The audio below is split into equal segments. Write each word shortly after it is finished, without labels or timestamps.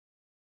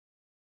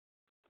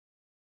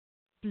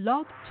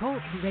Blog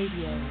Talk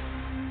Radio.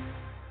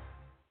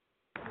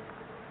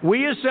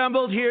 We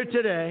assembled here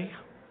today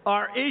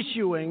are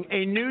issuing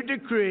a new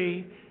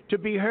decree to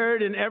be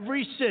heard in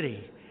every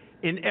city,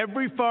 in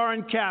every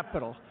foreign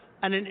capital,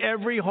 and in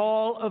every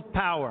hall of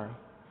power.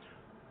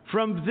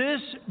 From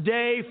this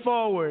day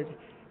forward,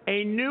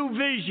 a new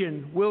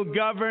vision will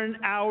govern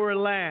our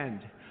land.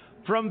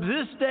 From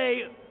this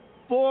day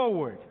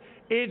forward,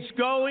 it's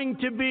going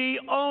to be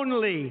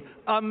only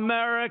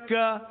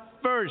America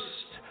first.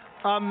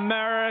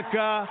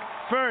 America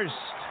first.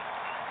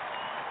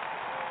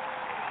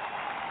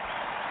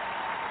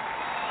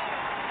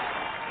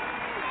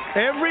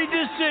 Every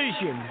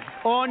decision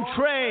on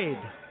trade,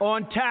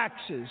 on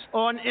taxes,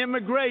 on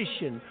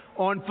immigration,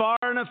 on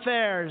foreign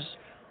affairs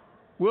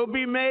will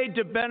be made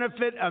to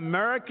benefit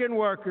American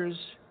workers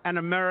and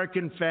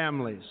American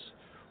families.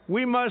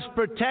 We must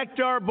protect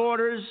our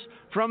borders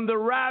from the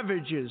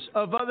ravages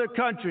of other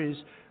countries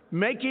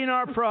making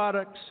our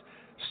products,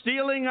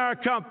 stealing our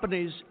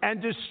companies, and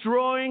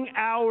destroying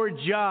our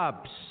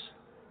jobs.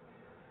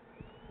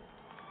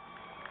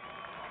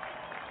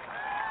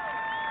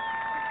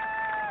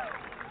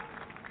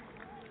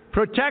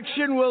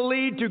 Protection will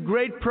lead to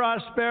great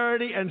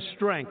prosperity and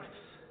strength.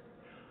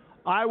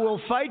 I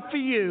will fight for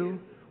you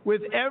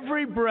with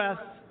every breath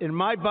in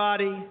my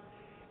body,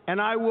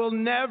 and I will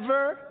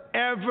never,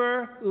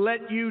 ever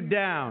let you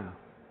down.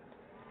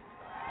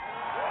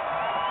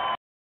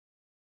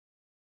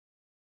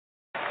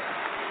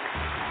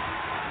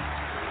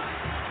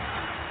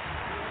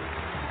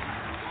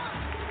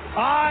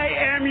 I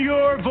am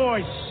your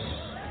voice.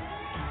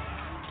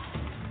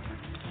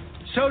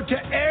 So to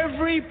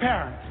every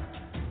parent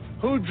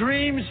who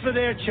dreams for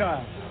their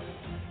child,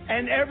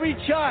 and every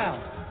child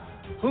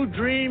who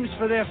dreams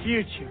for their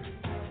future,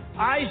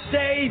 I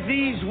say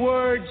these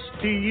words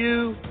to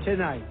you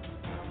tonight.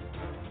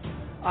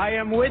 I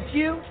am with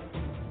you,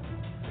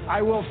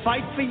 I will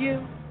fight for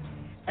you,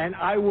 and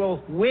I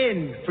will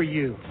win for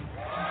you.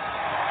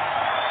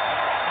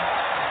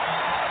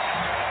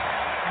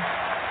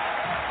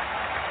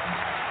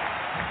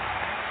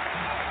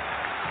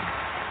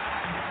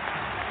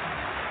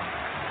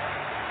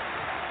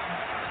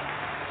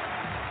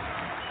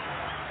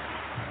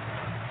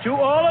 To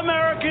all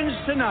Americans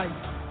tonight,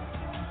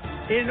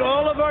 in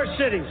all of our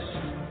cities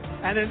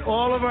and in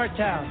all of our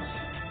towns,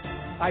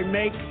 I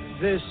make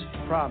this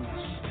promise.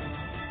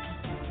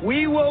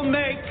 We will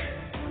make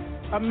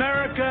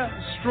America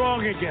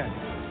strong again.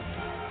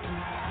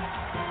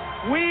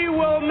 We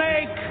will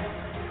make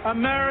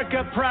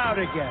America proud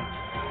again.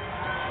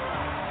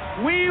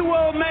 We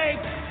will make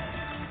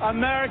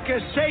America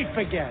safe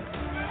again.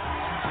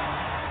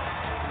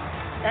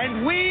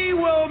 And we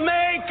will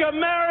make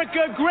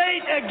America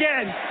great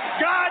again.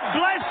 God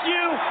bless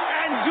you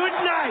and good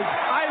night.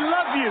 I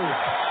love you.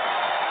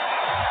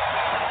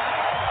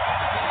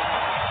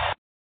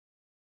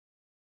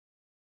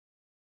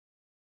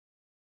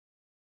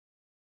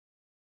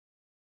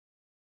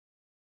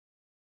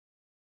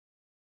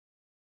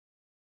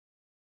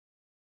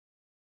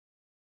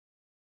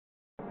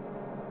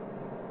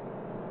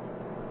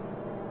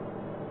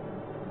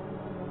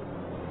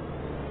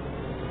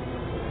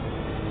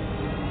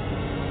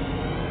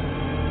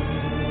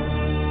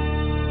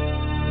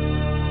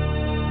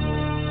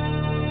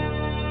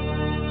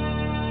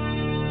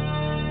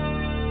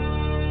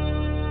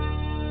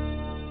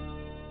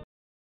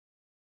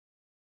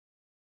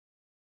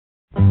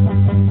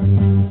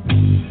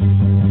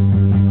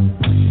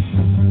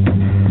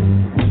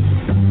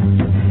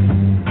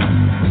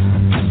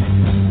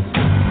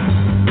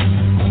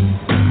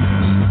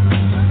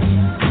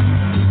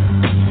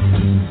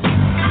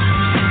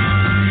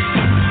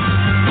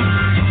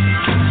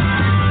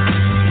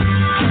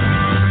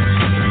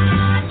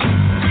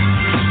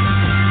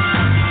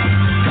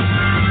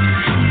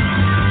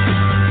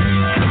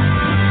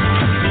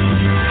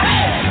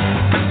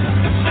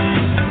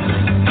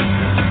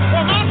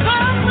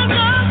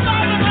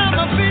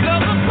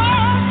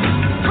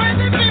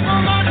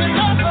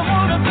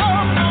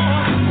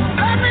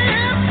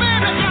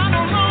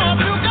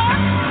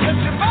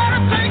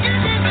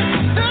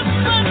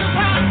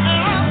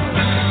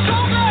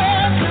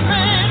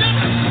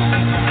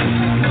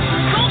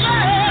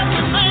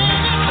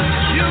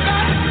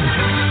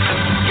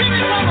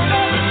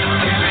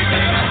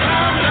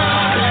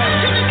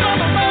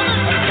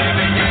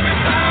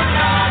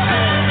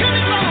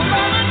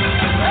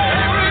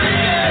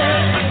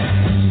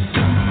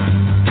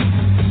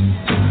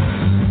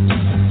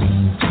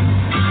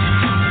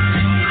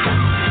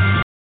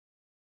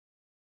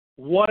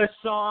 What a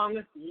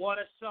song, what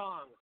a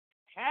song.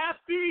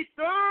 Happy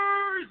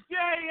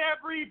Thursday,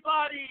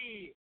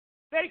 everybody!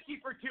 Thank you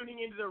for tuning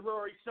into the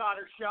Rory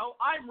Sauter Show.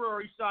 I'm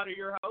Rory Sauter,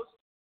 your host.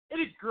 It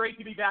is great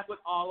to be back with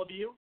all of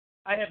you.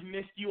 I have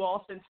missed you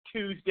all since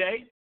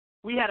Tuesday.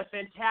 We had a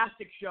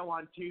fantastic show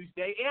on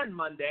Tuesday and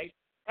Monday.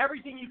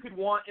 Everything you could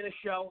want in a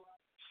show.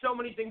 So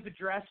many things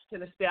addressed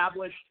and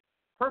established.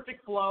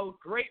 Perfect flow,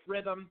 great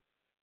rhythm,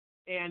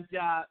 and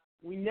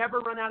we never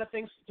run out of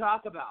things to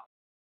talk about.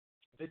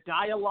 The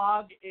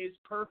dialogue is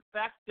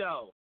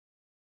perfecto.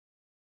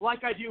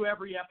 like I do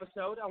every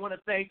episode, I want to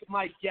thank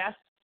my guests,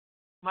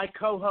 my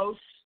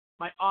co-hosts,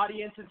 my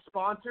audience and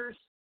sponsors.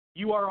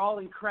 You are all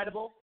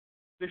incredible.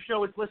 The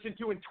show is listened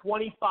to in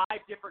 25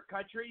 different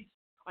countries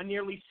on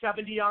nearly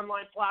 70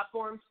 online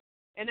platforms.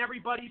 And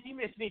everybody, if you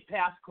miss any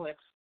past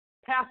clips,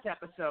 past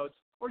episodes,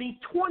 or need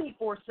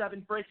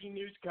 24/7 breaking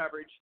news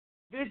coverage,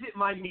 visit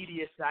my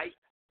media site,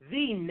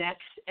 the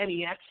Next,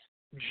 N-E-X,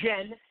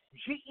 Gen,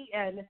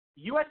 G-E-N,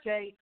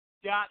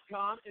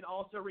 USA.com. And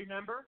also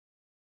remember,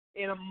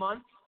 in a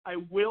month, I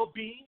will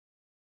be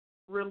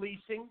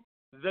releasing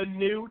the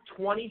new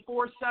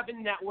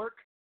 24/7 network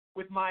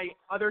with my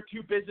other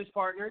two business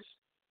partners.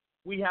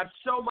 We have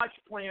so much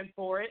planned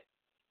for it.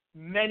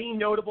 Many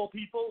notable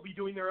people will be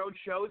doing their own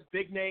shows,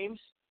 big names,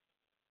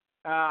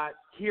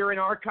 here in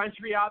our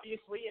country,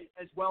 obviously, and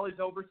as well as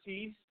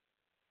overseas.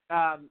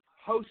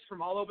 Hosts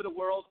from all over the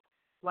world.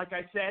 Like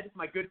I said,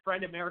 my good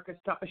friend, America's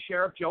Toughest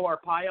Sheriff, Joe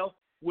Arpaio,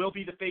 will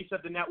be the face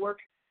of the network,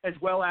 as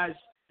well as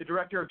the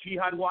director of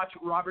Jihad Watch,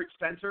 Robert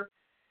Spencer.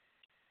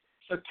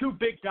 So two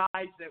big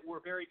guys that we're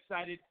very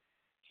excited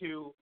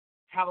to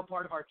have a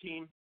part of our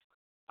team.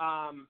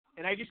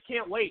 And I just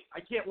can't wait.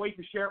 I can't wait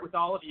to share it with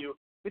all of you.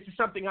 This is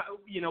something,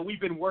 we've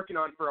been working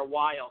on for a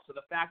while. So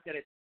the fact that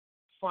it's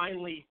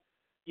finally,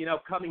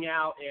 coming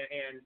out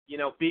and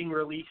being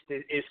released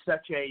is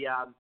such a,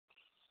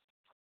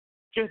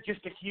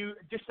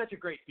 just such a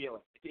great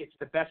feeling. It's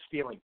the best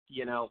feeling,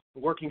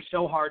 working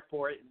so hard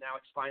for it, and now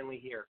it's finally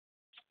here.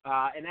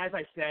 And as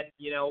I said,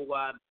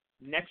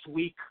 next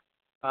week,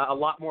 a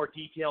lot more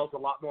details, a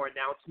lot more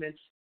announcements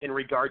in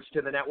regards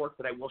to the network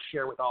that I will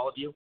share with all of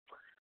you.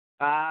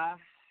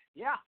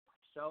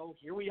 So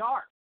here we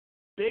are.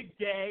 Big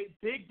day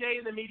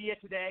in the media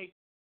today,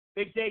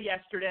 big day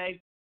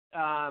yesterday.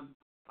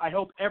 I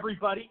hope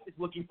everybody is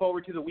looking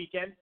forward to the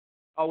weekend.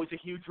 Always a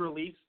huge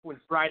relief when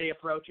Friday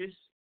approaches.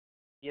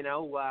 I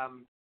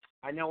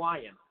know I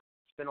am.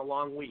 It's been a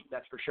long week,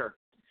 that's for sure.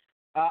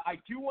 I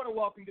do want to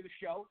welcome to the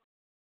show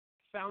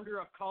founder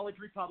of College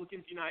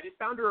Republicans United,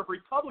 founder of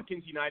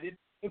Republicans United,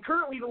 and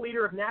currently the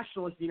leader of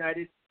Nationalists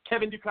United,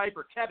 Kevin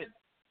DeKuyper. Kevin.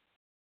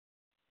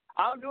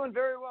 I'm doing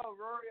very well,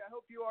 Rory. I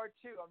hope you are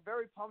too. I'm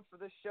very pumped for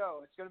this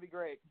show. It's going to be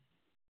great.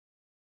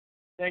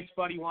 Thanks,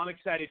 buddy. Well, I'm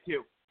excited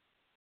too.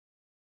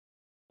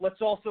 Let's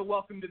also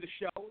welcome to the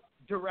show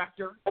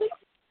director,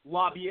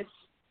 lobbyist,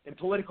 and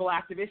political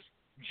activist,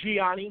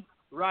 Gianni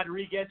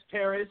Rodriguez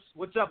Perez.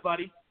 What's up,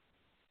 buddy?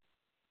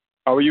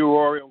 How are you,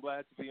 Rory? I'm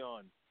glad to be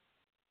on.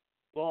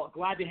 Well,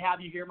 glad to have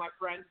you here, my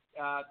friend.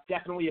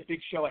 Definitely a big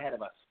show ahead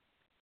of us.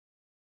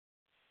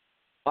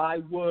 I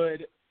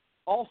would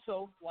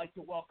also like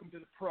to welcome to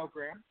the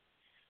program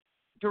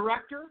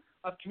Director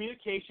of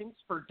Communications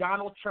for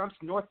Donald Trump's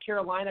North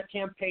Carolina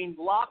campaign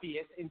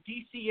lobbyist and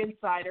D.C.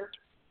 insider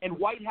and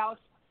White House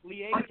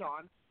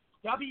liaison,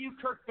 W.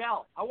 Kirk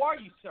Bell. How are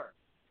you, sir?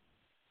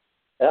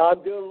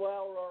 I'm doing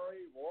well, Rory.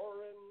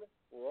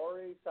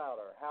 Rory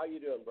Sauter. How you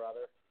doing,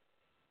 brother?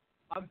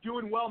 I'm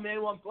doing well,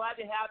 man. Well, I'm glad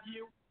to have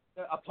you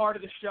a part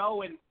of the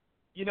show. And,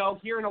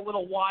 here in a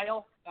little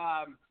while,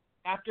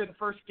 after the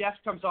first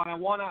guest comes on, I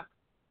want to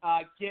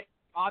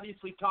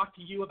talk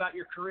to you about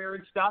your career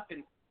and stuff,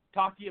 and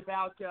talk to you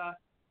about,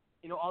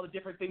 all the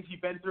different things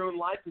you've been through in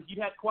life, because you've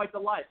had quite the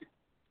life. It's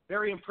a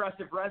very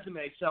impressive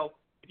resume. So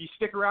if you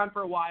stick around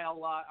for a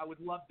while, I would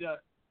love to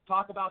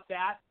talk about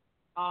that.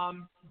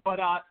 But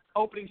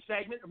opening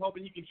segment, I'm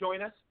hoping you can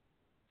join us.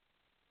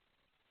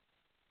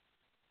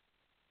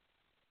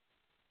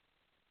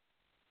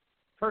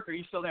 Kirk, are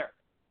you still there?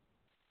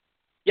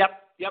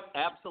 Yep,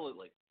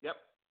 absolutely. Yep.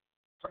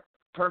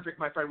 Perfect,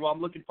 my friend. Well, I'm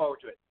looking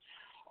forward to it.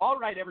 All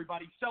right,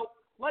 everybody. So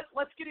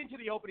let's get into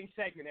the opening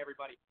segment,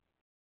 everybody.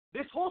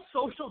 This whole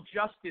social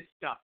justice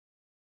stuff,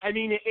 I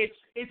mean,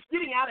 it's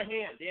getting out of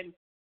hand. And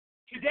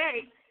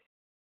today,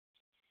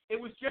 it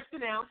was just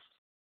announced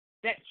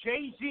that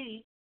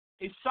Jay-Z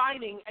is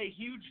signing a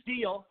huge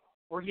deal,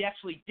 or he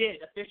actually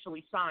did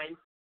officially sign,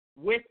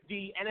 with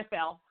the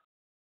NFL,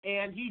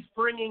 and he's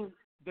bringing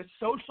the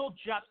social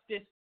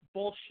justice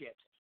bullshit,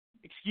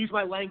 excuse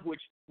my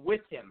language,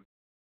 with him.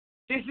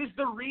 This is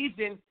the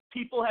reason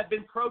people have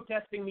been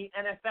protesting the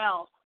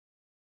NFL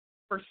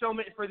for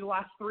the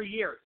last 3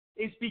 years,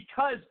 is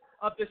because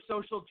of the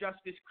social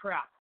justice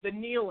crap, the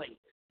kneeling,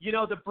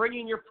 the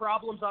bringing your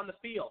problems on the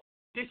field,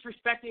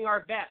 disrespecting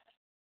our vets,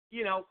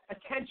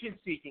 attention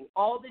seeking,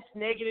 all this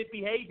negative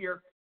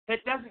behavior that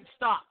doesn't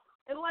stop.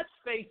 And let's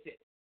face it,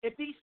 if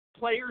these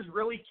players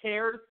really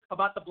cared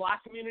about the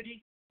black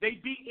community,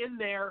 they'd be in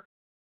there,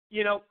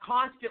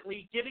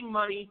 constantly giving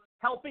money,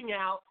 helping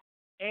out.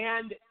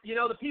 And,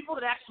 the people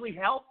that actually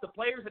help, the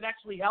players that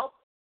actually help,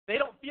 they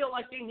don't feel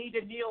like they need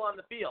to kneel on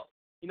the field.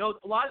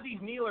 A lot of these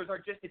kneelers are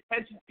just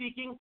attention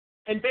seeking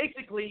and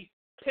basically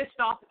pissed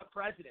off at the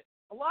president.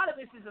 A lot of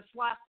this is a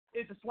slap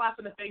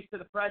in the face to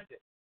the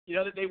president.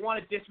 That they want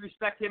to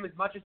disrespect him as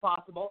much as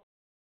possible.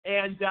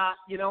 And,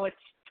 it's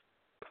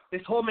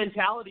this whole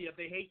mentality of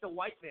they hate the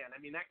white man.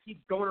 I mean, that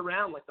keeps going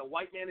around like the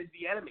white man is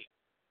the enemy.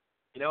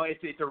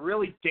 It's a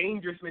really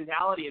dangerous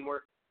mentality, and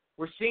we're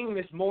seeing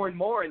this more and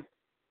more. And,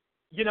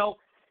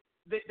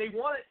 they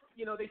want it.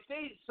 They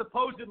say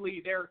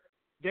supposedly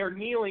they're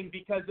kneeling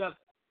because of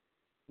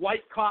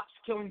white cops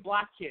killing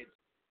black kids.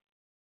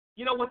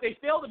 What they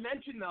fail to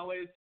mention, though,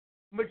 is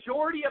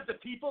majority of the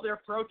people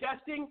they're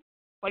protesting,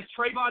 like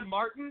Trayvon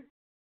Martin,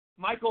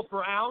 Michael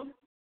Brown,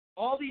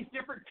 all these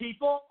different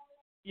people,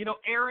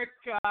 Eric,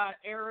 I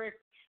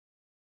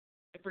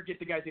forget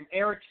the guy's name,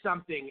 Eric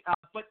something.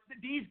 But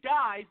these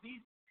guys,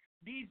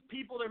 these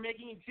people they're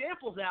making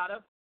examples out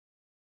of,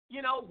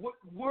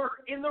 were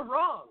in the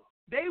wrong.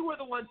 They were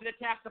the ones that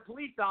attacked the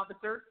police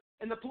officer,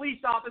 and the police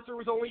officer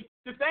was only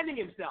defending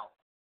himself.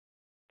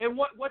 And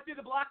what did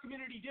the black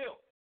community do?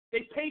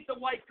 They paint the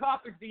white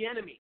cop as the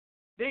enemy.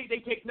 They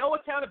take no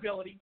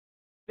accountability.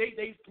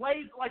 They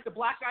played like the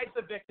black guy's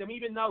the victim,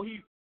 even though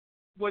he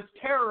was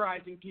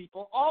terrorizing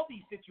people. All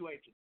these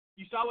situations.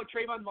 You saw what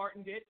Trayvon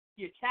Martin did.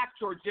 He attacked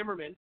George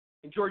Zimmerman,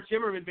 and George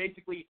Zimmerman may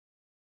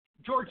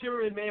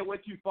have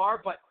went too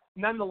far, but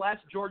nonetheless,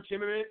 George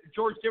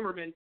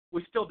Zimmerman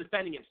was still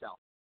defending himself.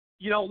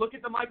 Look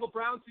at the Michael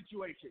Brown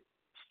situation,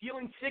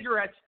 stealing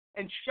cigarettes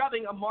and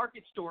shoving a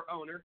market store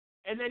owner,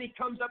 and then he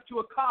comes up to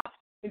a cop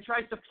and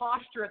tries to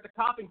posture at the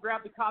cop and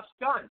grab the cop's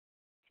gun.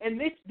 And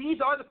these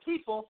are the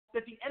people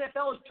that the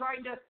NFL is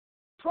trying to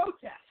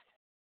protest.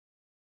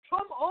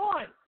 Come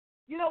on.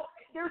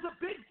 There's a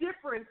big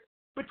difference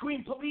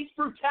between police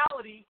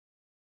brutality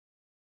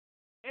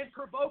and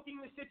provoking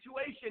the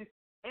situation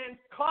and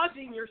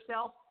causing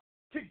yourself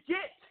to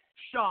get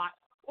shot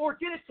or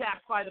get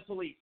attacked by the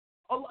police.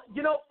 A lot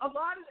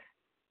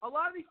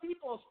of these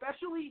people,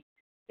 especially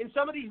in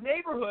some of these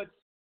neighborhoods,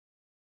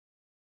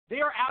 they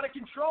are out of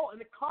control, and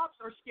the cops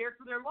are scared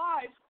for their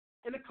lives,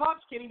 and the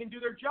cops can't even do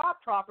their job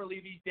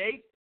properly these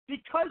days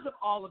because of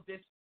all of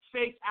this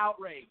fake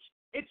outrage.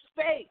 It's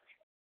fake.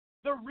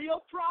 The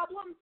real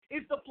problem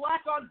is the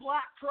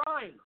black-on-black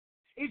crime.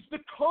 It's the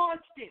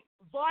constant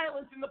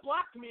violence in the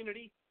black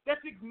community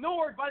that's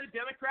ignored by the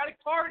Democratic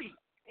Party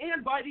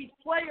and by these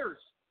players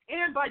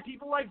and by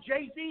people like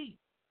Jay-Z.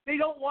 They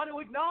don't want to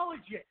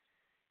acknowledge it.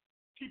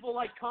 People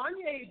like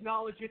Kanye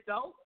acknowledge it,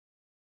 though.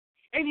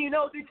 And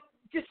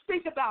just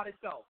think about it,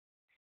 though.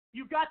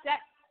 You've got that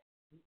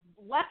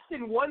less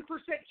than 1%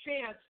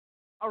 chance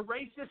a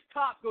racist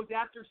cop goes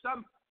after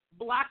some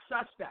black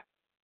suspect.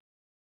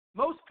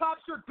 Most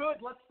cops are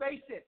good, let's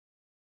face it.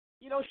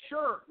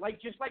 Sure,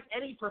 just like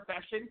any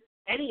profession,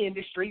 any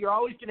industry, you're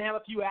always going to have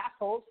a few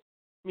assholes.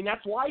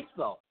 That's life,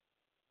 though.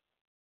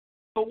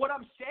 But what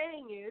I'm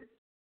saying is,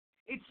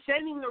 it's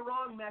sending the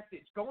wrong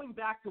message, going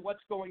back to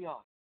what's going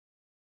on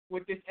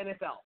with this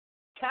NFL.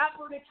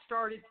 Kaepernick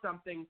started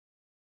something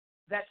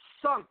that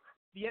sunk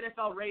the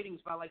NFL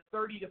ratings by like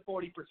 30 to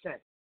 40%.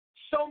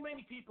 So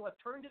many people have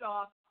turned it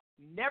off,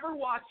 never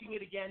watching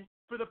it again,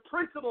 for the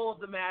principle of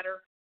the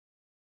matter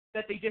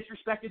that they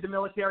disrespected the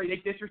military,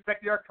 they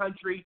disrespected our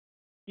country.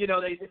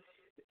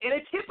 And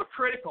it's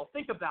hypocritical.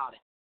 Think about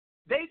it.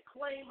 They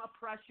claim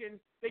oppression,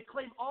 they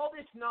claim all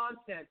this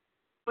nonsense,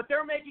 but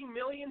they're making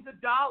millions of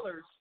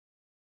dollars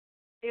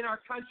in our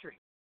country.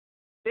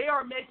 They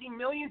are making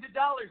millions of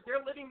dollars.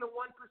 They're living the 1%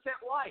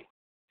 life.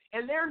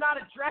 And they're not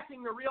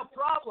addressing the real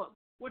problem,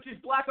 which is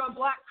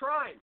black-on-black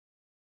crime.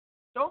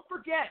 Don't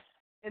forget,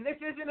 and this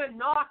isn't a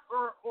knock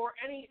or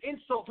any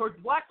insult towards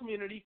the black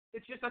community,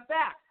 it's just a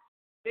fact.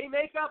 They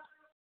make up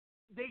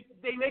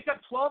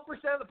 12%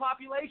 of the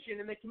population,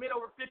 and they commit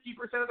over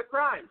 50% of the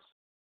crimes.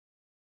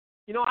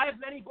 I have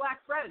many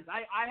black friends.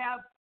 I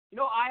have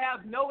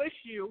no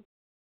issue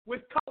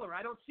with color.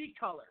 I don't see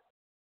color.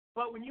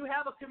 But when you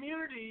have a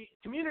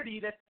community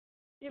that's,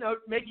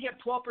 making up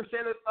 12%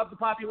 of the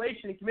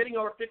population and committing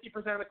over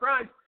 50% of the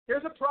crimes,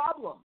 there's a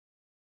problem.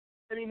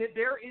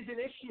 There is an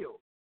issue.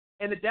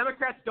 And the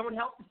Democrats don't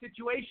help the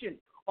situation.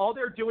 All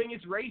they're doing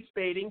is race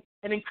baiting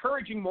and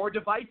encouraging more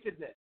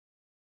divisiveness.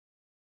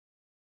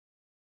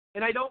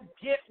 And I don't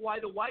get why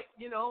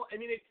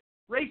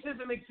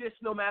racism exists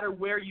no matter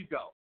where you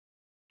go.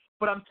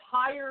 But I'm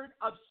tired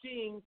of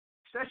seeing,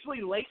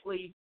 especially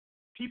lately,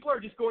 people are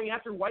just going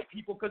after white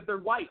people because they're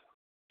white.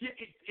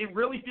 It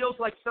really feels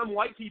like some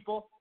white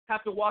people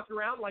have to walk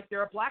around like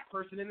they're a black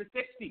person in the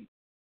 60s.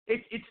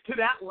 It's to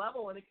that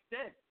level and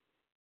extent.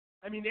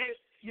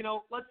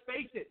 Let's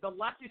face it, the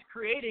left is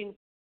creating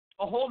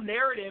a whole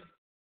narrative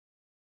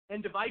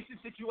and divisive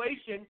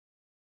situation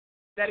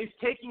that is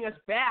taking us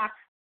back,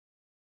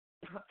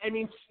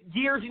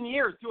 years and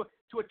years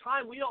to a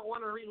time we don't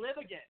want to relive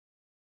again.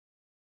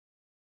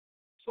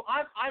 So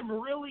I'm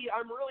really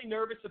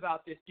nervous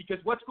about this because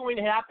what's going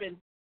to happen,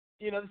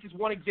 this is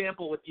one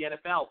example with the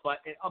NFL, but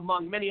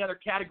among many other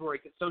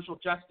categories that social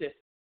justice,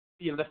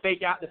 the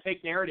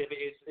fake narrative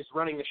is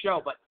running the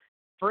show. But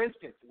for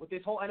instance, with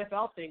this whole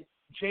NFL thing,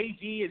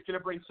 Jay-Z is going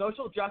to bring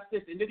social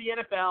justice into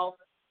the NFL.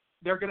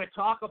 They're going to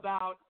talk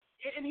about,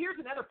 and here's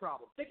another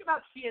problem. Think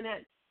about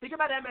CNN. Think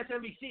about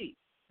MSNBC.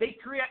 They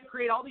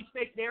create all these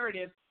fake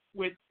narratives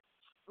with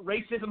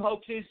racism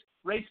hoaxes,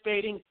 race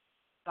baiting,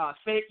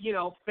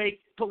 fake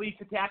police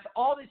attacks,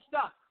 all this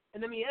stuff.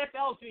 And then the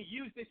NFL is going to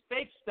use this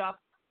fake stuff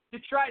to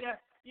try to,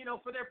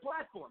 for their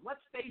platform.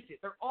 Let's face it,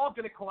 they're all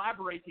going to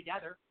collaborate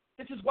together.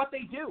 This is what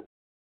they do.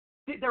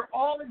 They're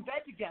all in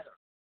bed together.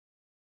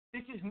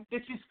 This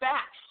is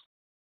facts.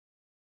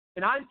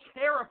 And I'm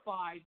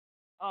terrified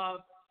of,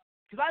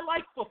 because I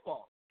like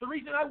football. The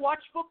reason I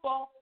watch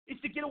football is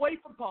to get away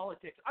from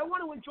politics. I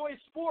want to enjoy a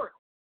sport.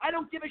 I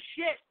don't give a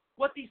shit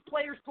what these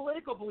players'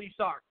 political beliefs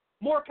are.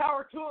 More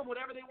power to them,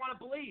 whatever they want to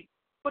believe.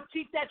 But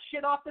keep that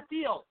shit off the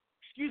field.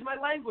 Excuse my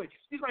language.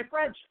 Excuse my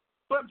French.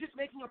 But I'm just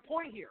making a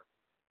point here.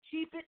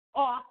 Keep it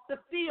off the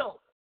field.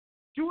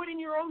 Do it in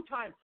your own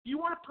time. You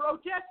want to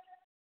protest?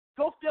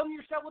 Go film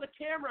yourself with a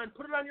camera and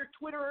put it on your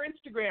Twitter or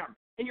Instagram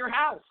in your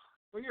house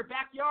or in your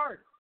backyard.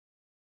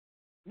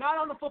 Not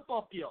on the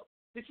football field.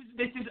 This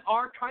is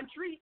our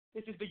country.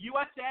 This is the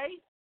USA.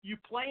 You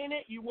play in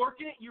it. You work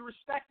in it. You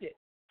respect it.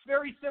 It's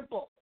very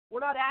simple. We're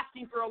not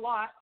asking for a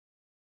lot.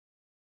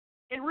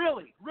 And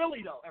really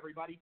though,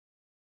 everybody,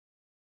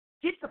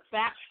 get the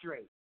facts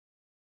straight.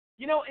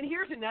 You know, and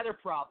here's another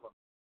problem.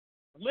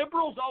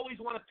 Liberals always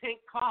want to paint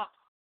cops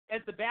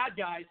as the bad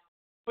guys,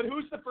 but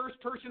who's the first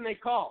person they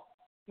call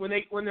when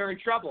they're in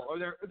trouble or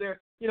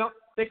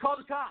they call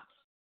the cops.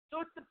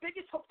 So it's the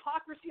biggest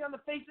hypocrisy on the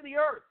face of the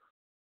earth.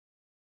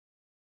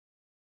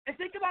 And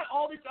think about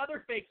all this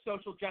other fake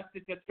social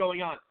justice that's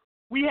going on.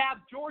 We have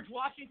George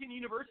Washington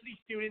University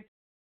students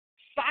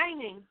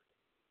signing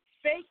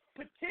fake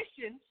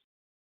petitions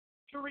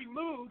to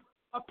remove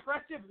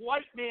oppressive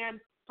white man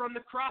from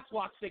the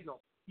crosswalk signal.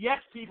 Yes,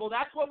 people,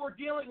 that's what we're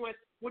dealing with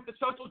the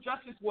social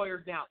justice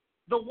warriors now.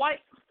 The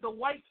white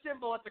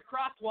symbol at the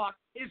crosswalk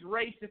is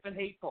racist and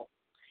hateful.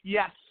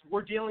 Yes,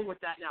 we're dealing with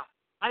that now.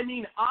 I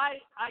mean, I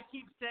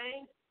keep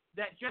saying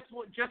that just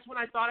when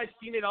I thought I'd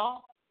seen it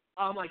all,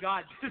 oh my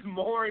God, just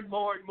more and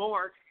more and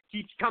more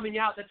keeps coming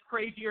out that's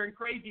crazier and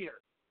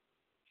crazier.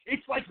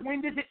 It's like,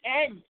 when does it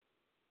end?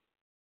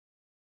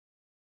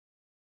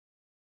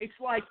 It's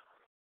like,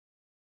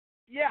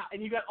 yeah,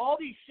 and you got all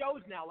these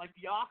shows now, like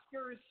the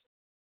Oscars,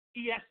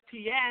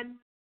 ESPN,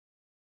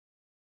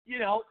 you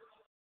know,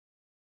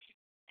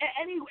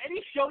 any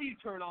show you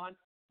turn on,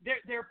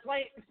 they're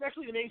playing,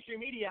 especially the mainstream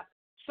media,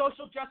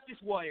 social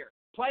justice warrior,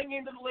 playing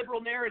into the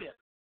liberal narrative,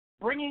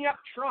 bringing up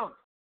Trump.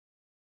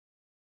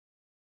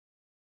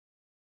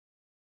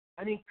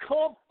 I mean,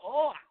 come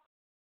on.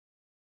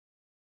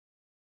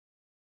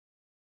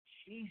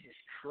 Jesus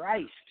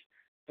Christ.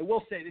 I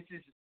will say this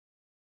is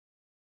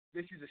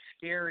a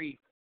scary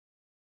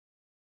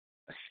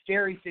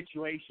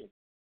situation.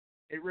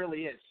 It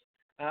really is.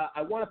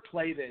 I want to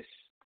play this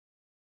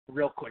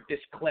real quick, this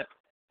clip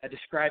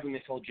describing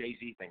this whole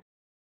Jay-Z thing.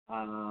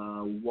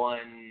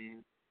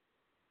 1-4.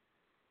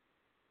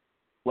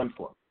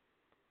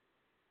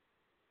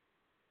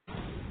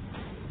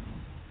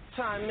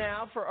 Time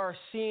now for our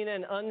Seen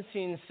and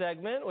Unseen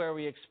segment, where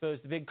we expose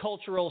the big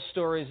cultural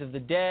stories of the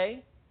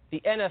day.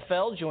 The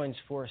NFL joins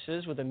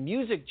forces with a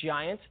music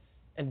giant,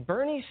 and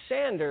Bernie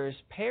Sanders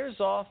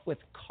pairs off with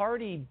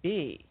Cardi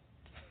B.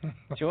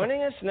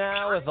 Joining us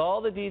now with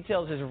all the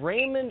details is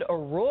Raymond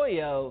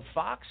Arroyo,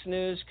 Fox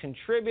News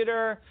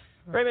contributor.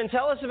 Raymond,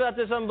 tell us about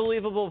this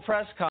unbelievable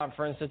press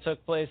conference that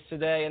took place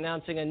today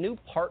announcing a new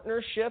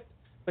partnership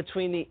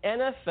between the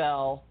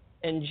NFL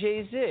and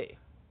Jay-Z.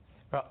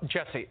 Well,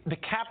 Jesse, the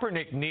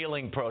Kaepernick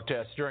kneeling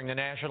protest during the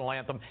national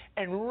anthem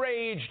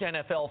enraged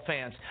NFL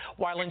fans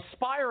while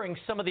inspiring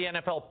some of the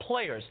NFL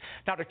players.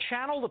 Now, to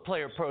channel the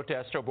player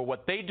protest over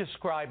what they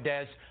described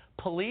as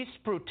police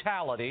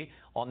brutality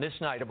on this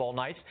night of all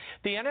nights,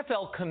 the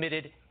NFL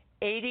committed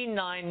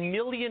 $89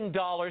 million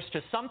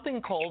to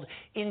something called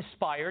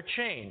Inspire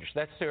Change.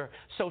 That's their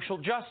social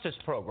justice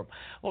program.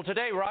 Well,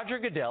 today, Roger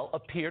Goodell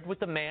appeared with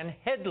the man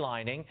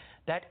headlining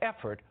that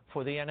effort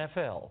for the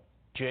NFL,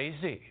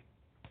 Jay-Z.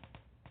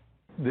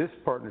 This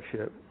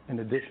partnership, in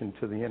addition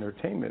to the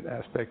entertainment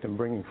aspect and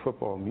bringing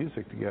football and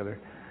music together,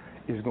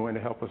 is going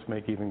to help us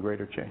make even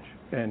greater change.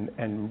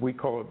 And we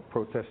call it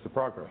protest to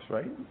progress,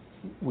 right?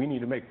 We need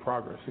to make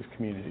progress as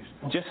communities.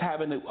 Just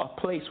having a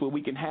place where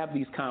we can have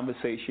these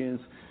conversations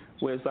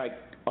where it's like,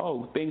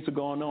 oh, things are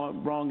going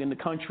on wrong in the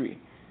country.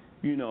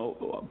 You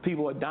know,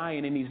 people are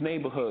dying in these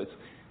neighborhoods.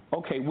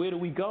 Okay, where do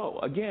we go?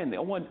 Again, I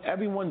want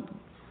everyone,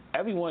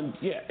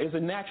 yeah, it's a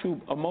natural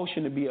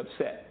emotion to be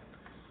upset.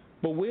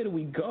 But where do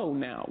we go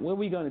now? Where are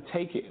we going to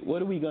take it?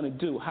 What are we going to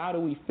do? How do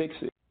we fix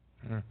it?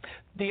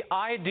 The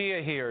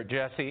idea here,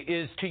 Jesse,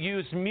 is to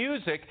use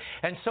music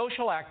and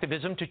social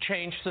activism to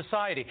change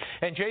society.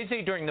 And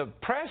Jay-Z, during the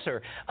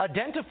presser,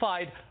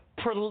 identified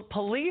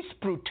police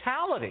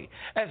brutality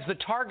as the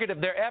target of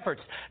their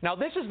efforts. Now,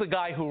 this is the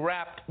guy who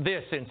rapped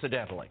this,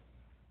 incidentally.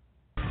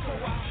 So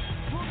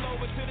I pull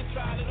over to the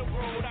side of the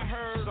road. I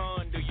heard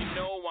on, do you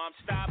know I'm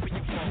stopping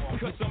you for?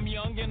 Because I'm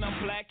young and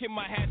I'm black and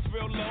my hat's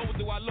real low.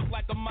 Do I look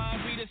like a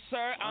mind reader,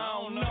 sir?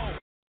 I don't know.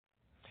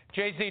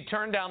 Jay-Z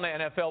turned down the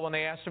NFL when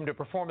they asked him to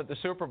perform at the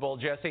Super Bowl,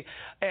 Jesse.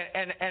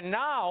 And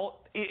now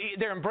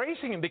they're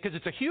embracing him because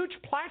it's a huge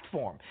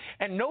platform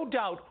and no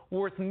doubt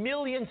worth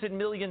millions and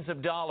millions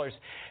of dollars.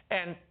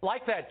 And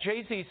like that,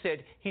 Jay-Z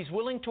said he's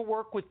willing to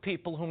work with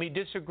people whom he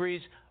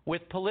disagrees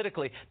with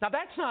politically. Now,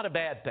 that's not a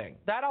bad thing.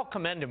 That I'll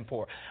commend him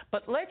for.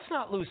 But let's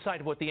not lose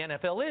sight of what the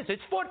NFL is.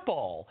 It's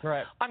football.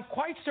 Right. I'm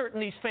quite certain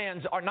these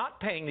fans are not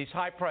paying these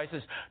high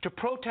prices to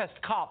protest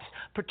cops,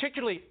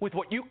 particularly with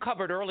what you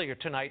covered earlier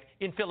tonight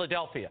in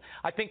Philadelphia.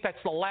 I think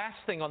that's the last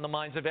thing on the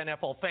minds of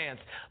NFL fans.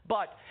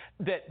 But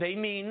that they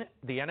mean,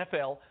 the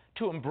NFL,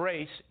 to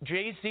embrace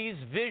Jay-Z's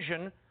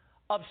vision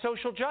of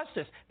social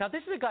justice. Now,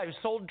 this is a guy who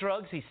sold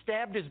drugs. He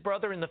stabbed his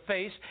brother in the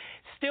face.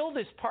 Still,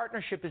 this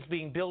partnership is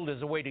being billed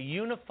as a way to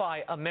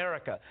unify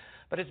America.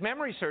 But as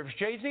memory serves,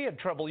 Jay-Z had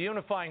trouble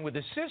unifying with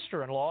his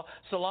sister-in-law,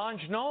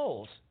 Solange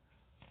Knowles.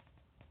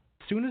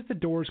 As soon as the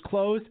doors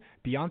closed,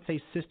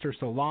 Beyonce's sister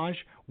Solange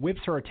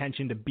whips her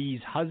attention to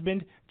B's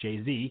husband,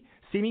 Jay-Z,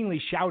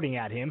 seemingly shouting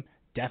at him,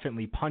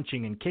 definitely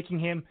punching and kicking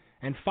him,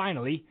 and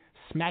finally,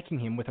 smacking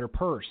him with her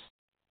purse.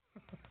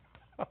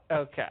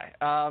 Okay.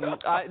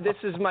 This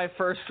is my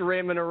first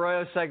Raymond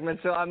Arroyo segment,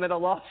 so I'm at a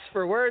loss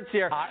for words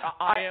here.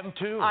 I am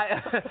too.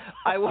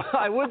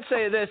 I would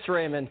say this,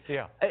 Raymond.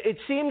 Yeah. It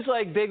seems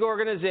like big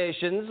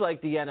organizations like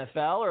the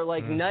NFL or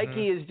like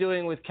Nike is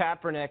doing with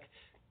Kaepernick,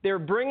 they're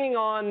bringing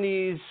on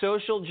these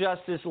social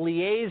justice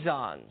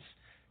liaisons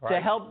to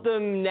help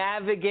them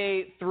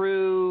navigate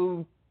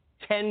through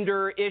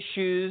tender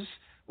issues,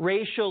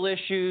 racial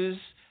issues,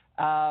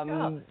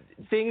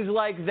 things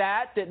like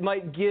that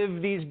might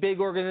give these big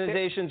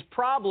organizations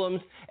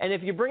problems. And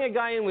if you bring a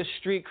guy in with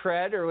street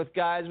cred or with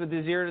guys with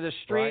his ear to the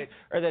street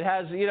or that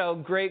has,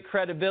 great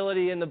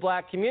credibility in the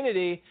black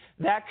community,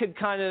 that could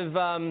kind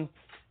of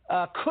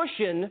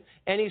cushion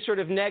any sort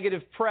of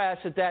negative press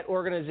that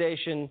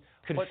organization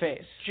could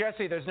face.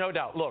 Jesse, there's no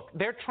doubt. Look,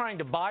 they're trying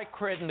to buy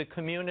cred in the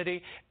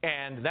community,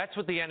 and that's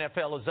what the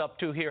NFL is up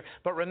to here.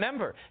 But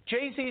remember,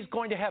 Jay-Z is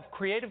going to have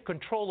creative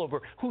control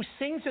over who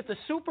sings at the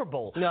Super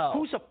Bowl,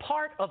 who's a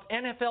part of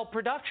NFL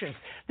productions.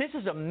 This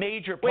is a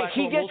major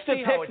platform. Wait, he gets to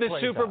pick the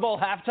Super Bowl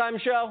halftime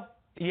show?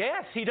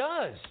 Yes, he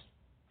does.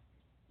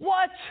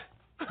 What?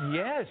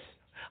 Yes.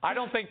 I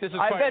don't think this is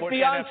I quite bet what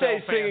Beyonce's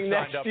NFL singing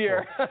fans next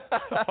year.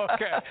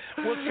 Okay.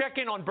 We'll check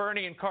in on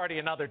Bernie and Cardi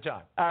another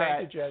time.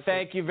 Thank you, Jesse.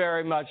 Thank you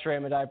very much,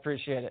 Raymond. I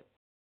appreciate it.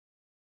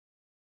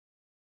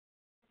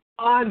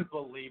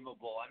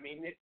 Unbelievable. I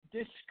mean, it's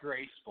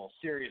disgraceful,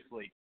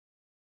 seriously.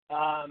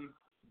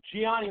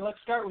 Gianni, let's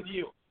start with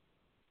you.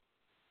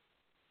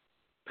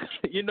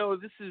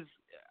 This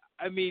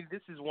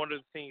is one of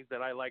the things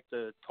that I like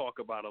to talk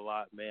about a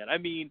lot, man. I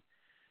mean,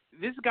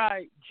 this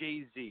guy,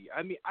 Jay-Z,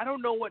 I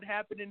don't know what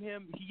happened in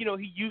him. He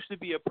used to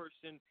be a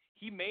person.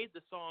 He made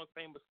the song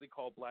famously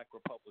called Black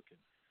Republican.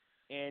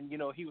 And,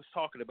 he was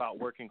talking about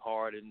working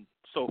hard and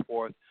so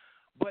forth.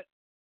 But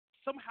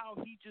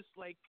somehow he just,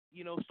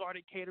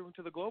 started catering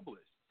to the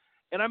globalists.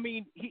 And,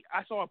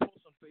 I saw a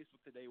post on Facebook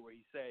today where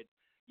he said,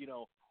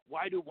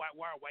 why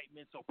are white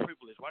men so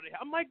privileged?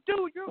 I'm like,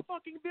 dude, you're a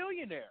fucking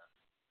billionaire.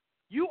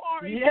 You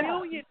are a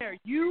billionaire.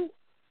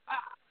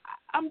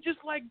 I'm just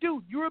like,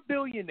 dude, you're a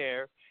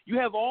billionaire. You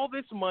have all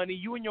this money.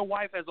 You and your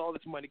wife has all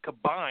this money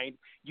combined.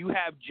 You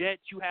have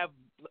jets. You have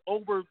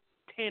over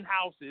 10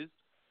 houses.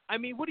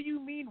 What do you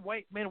mean,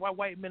 why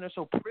white men are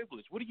so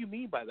privileged? What do you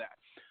mean by that?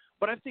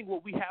 But I think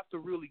what we have to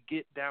really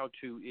get down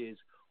to is,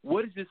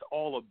 what is this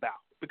all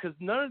about? Because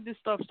none of this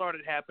stuff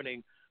started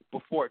happening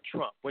before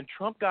Trump. When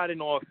Trump got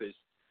in office,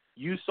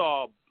 you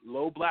saw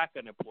low black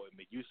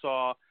unemployment. You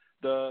saw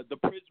the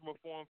prison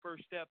reform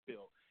First Step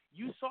bill.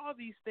 You saw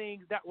these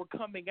things that were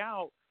coming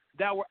out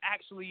that were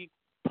actually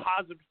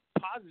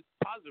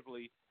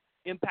positively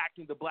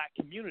impacting the black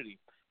community.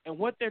 And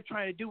what they're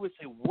trying to do is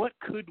say, what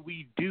could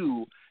we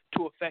do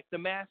to affect the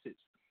masses?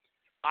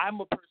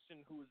 I'm a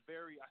person who is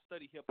I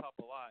study hip-hop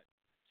a lot,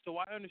 so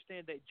I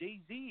understand that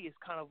Jay-Z is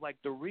kind of like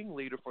the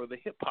ringleader for the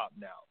hip-hop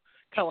now,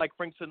 kind of like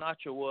Frank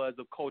Sinatra was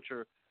of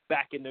culture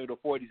back in the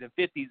 40s and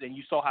 50s, and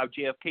you saw how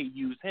JFK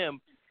used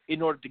him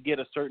in order to get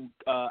a certain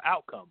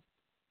outcome.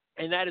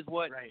 And that is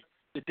what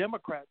the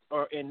Democrats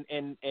and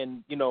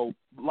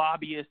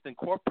lobbyists and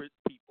corporate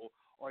people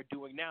are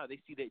doing now. They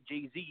see that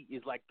Jay-Z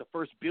is like the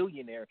first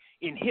billionaire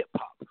in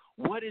hip-hop.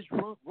 What is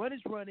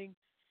running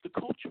the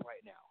culture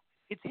right now?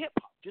 It's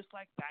hip-hop. Just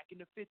like back in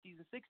the 50s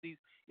and 60s,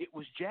 it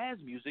was jazz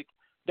music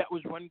that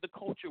was running the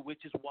culture,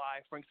 which is why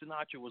Frank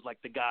Sinatra was like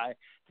the guy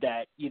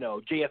that,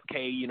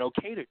 JFK,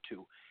 catered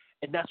to.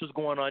 And that's what's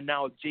going on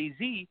now with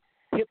Jay-Z.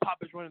 Hip-hop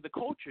is running the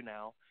culture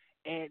now,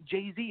 and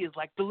Jay-Z is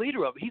like the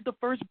leader of it. He's the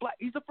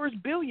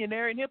first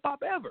billionaire in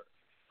hip-hop ever.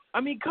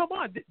 Come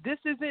on. This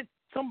isn't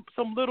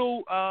some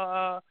little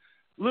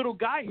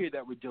guy here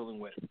that we're dealing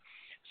with.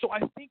 So I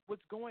think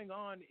what's going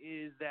on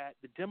is that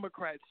the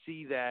Democrats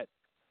see that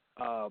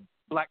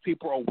black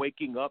people are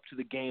waking up to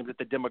the games that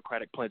the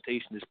Democratic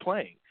plantation is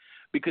playing.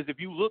 Because if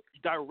you look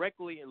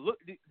directly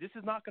this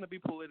is not going to be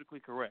politically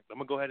correct. I'm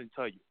going to go ahead and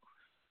tell you.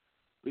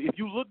 If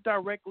you look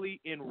directly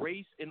in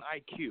race and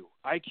IQ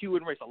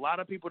and race, a lot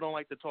of people don't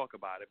like to talk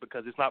about it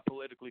because it's not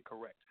politically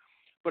correct.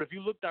 But if you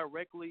look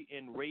directly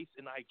in race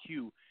and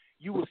IQ,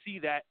 you will see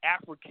that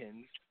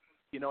Africans,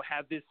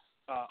 have this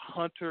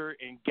hunter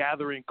and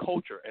gathering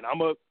culture. And I'm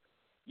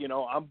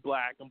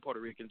black, I'm Puerto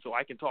Rican, so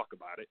I can talk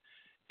about it.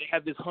 they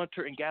have this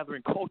hunter and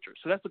gathering culture.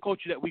 So that's the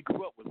culture that we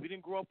grew up with. We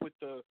didn't grow up with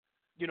the,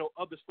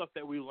 other stuff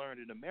that we learned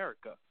in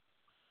America.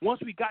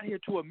 Once we got here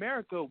to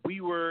America,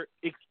 we were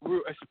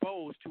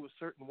exposed to a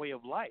certain way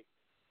of life.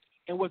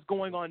 And what's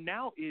going on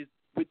now is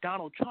with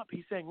Donald Trump,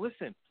 he's saying,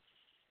 listen,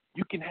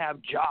 you can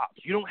have jobs.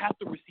 You don't have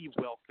to receive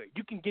welfare.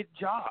 You can get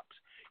jobs.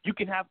 You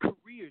can have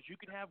careers. You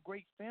can have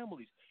great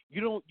families.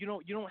 You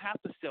don't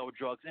have to sell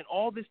drugs. And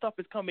all this stuff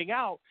is coming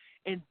out,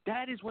 and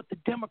that is what the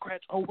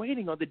Democrats are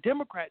waiting on. The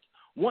Democrats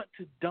want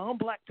to dumb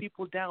black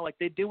people down like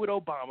they did with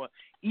Obama.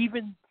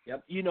 Even,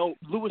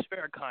 Louis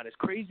Farrakhan, as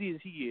crazy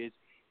as he is,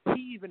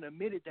 he even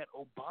admitted that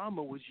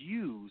Obama was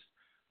used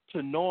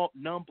to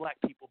numb black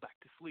people back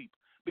to sleep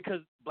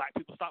because black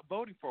people stopped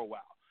voting for a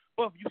while.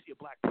 Well, if you see a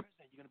black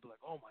president, you're going to be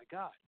like, oh, my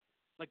God,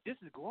 like this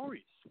is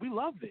glorious. We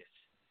love this.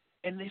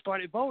 And they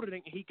started voting,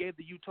 and he gave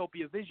the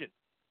utopia vision.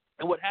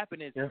 And what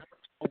happened is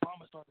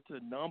Obama started to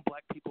numb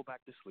black people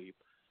back to sleep.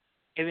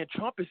 And then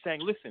Trump is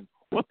saying, listen,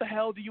 what the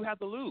hell do you have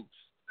to lose?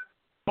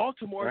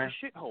 Baltimore is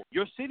a shithole.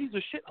 Your city's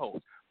a shithole.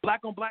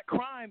 Black-on-black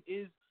crime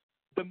is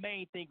the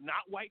main thing,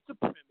 not white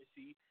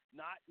supremacy,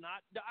 not.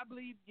 I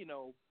believe,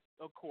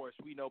 of course,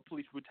 we know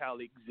police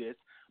brutality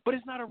exists, but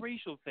it's not a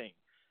racial thing.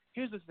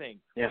 Here's the thing.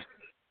 Yes.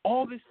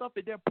 All this stuff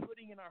that they're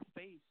putting in our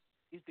face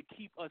is to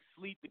keep us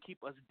asleep, to keep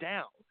us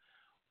down.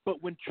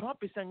 But when Trump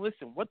is saying,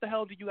 listen, what the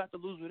hell do you have to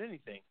lose with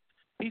anything?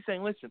 He's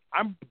saying, listen,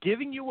 I'm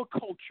giving you a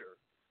culture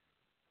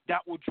that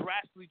will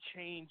drastically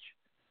change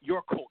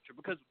your culture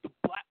because the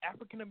black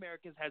African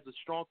Americans has a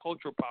strong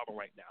cultural problem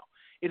right now.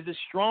 It is a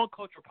strong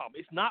cultural problem.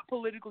 It's not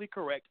politically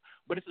correct,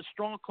 but it's a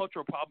strong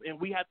cultural problem, and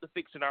we have to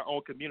fix it in our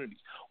own communities.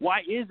 Why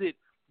is it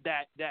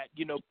that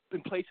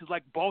in places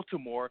like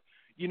Baltimore,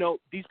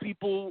 these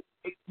people,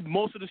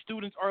 most of the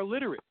students are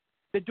illiterate?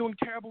 They're doing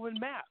terrible in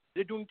math.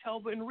 They're doing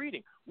terrible in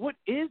reading. What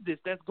is this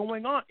that's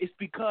going on? It's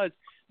because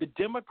the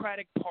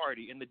Democratic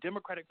Party and the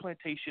Democratic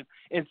plantation,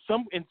 in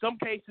some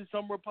cases,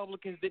 some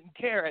Republicans didn't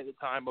care at the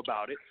time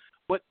about it,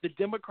 but the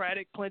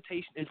Democratic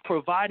plantation is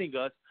providing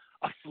us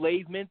a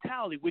slave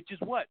mentality, which is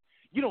what?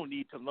 You don't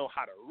need to know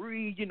how to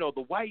read.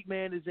 The white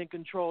man is in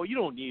control. You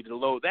don't need to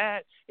know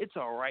that. It's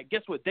all right.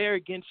 Guess what? They're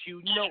against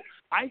you.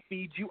 I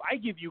feed you. I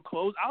give you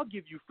clothes. I'll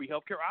give you free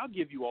health care. I'll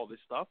give you all this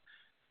stuff.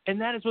 And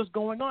that is what's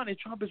going on. And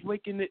Trump is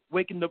waking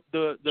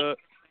the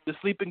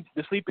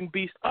sleeping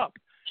beast up.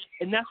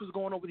 And that's what's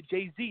going on with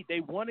Jay-Z. They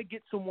want to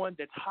get someone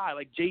that's high,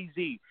 like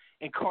Jay-Z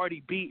and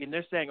Cardi B, and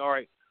they're saying, all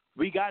right,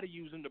 we got to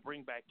use them to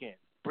bring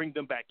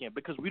them back in,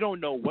 because we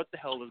don't know what the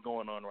hell is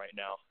going on right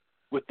now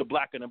with the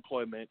black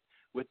unemployment,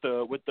 with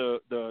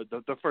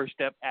the First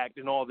Step Act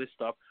and all this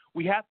stuff.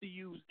 We have to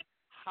use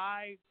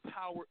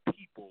high-powered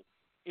people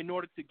in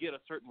order to get a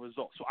certain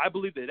result. So I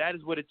believe that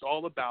is what it's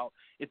all about.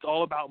 It's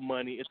all about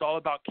money. It's all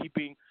about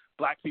keeping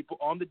black people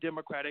on the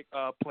Democratic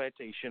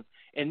plantation,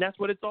 and that's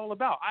what it's all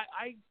about.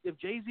 If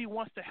Jay-Z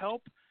wants to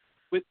help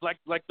with, like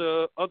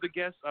the other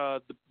guest,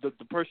 the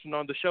person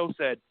on the show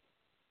said,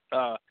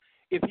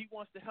 if he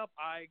wants to help,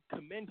 I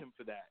commend him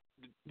for that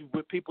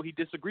with people he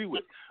disagree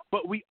with.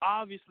 But we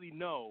obviously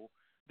know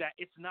that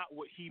it's not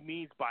what he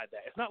means by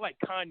that. It's not like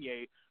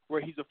Kanye,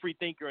 where he's a free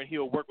thinker and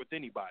he'll work with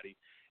anybody.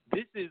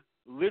 This is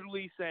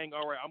literally saying,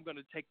 all right, I'm going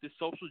to take this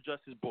social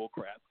justice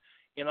bullcrap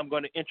and I'm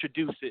going to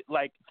introduce it.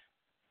 Like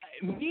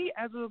me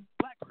as a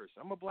black person,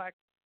 I'm a black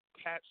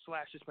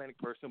cat/Hispanic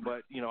person,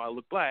 but, I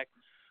look black.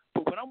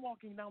 But when I'm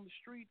walking down the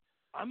street,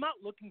 I'm not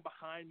looking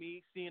behind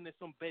me, seeing that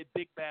some big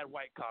bad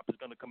white cop is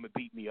going to come and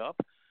beat me up.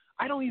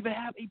 I don't even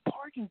have a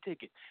parking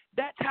ticket.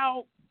 That's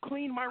how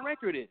clean my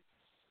record is.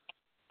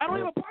 I don't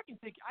have a parking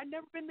ticket. I've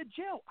never been to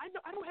jail.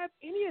 I don't have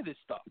any of this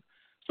stuff.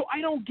 So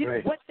I don't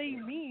get what they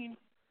mean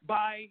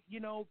by,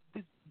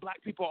 this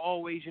black people are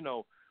always,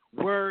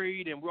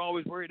 worried, and we're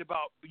always worried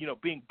about,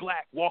 being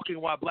black, walking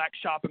while black,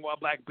 shopping while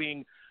black,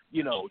 being,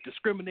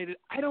 discriminated.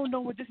 I don't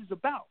know what this is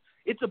about.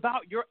 It's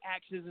about your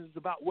actions. It's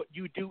about what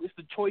you do. It's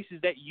the choices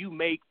that you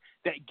make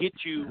that get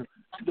you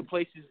to the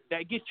places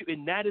that get you.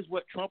 And that is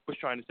what Trump was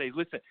trying to say.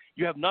 Listen,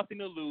 you have nothing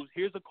to lose.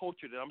 Here's a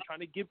culture that I'm trying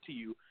to give to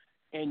you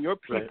and your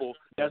people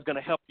that's going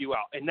to help you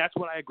out. And that's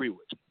what I agree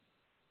with.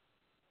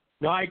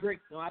 No, I agree.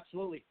 No,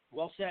 absolutely.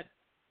 Well said.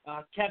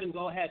 Kevin,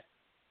 go ahead.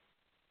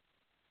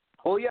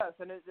 Well, yes,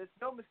 and it's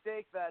no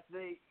mistake that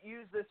they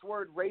use this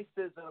word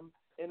racism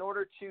in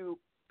order to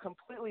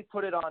completely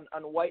put it on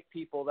white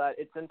people, that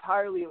it's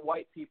entirely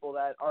white people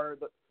that are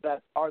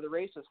the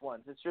racist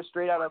ones. It's just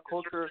straight out of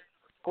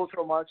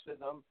cultural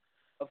Marxism,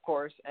 of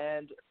course,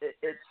 and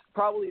it's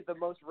probably the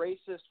most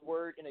racist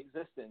word in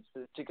existence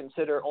to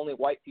consider only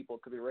white people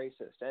could be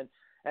racist. And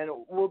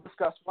we'll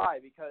discuss why,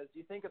 because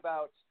you think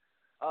about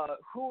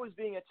who is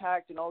being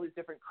attacked in all these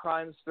different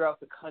crimes throughout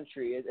the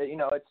country.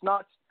 It's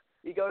not,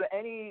 you go to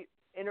any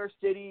inner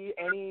city,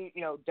 any,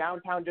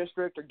 downtown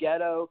district or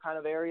ghetto kind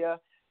of area,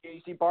 you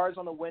see bars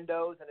on the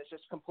windows and it's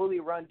just completely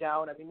run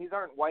down. I mean, these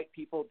aren't white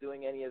people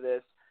doing any of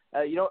this.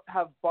 You don't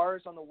have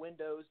bars on the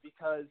windows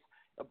because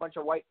a bunch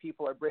of white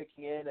people are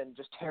breaking in and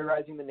just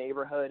terrorizing the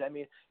neighborhood. I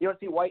mean, you don't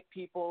see white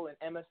people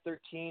in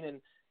MS-13 and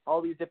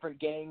all these different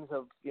gangs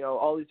of,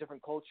 all these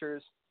different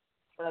cultures.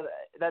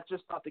 that's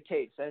just not the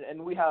case.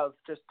 And we have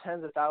just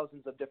tens of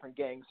thousands of different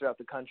gangs throughout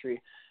the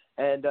country.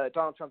 And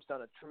Donald Trump's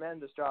done a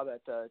tremendous job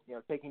at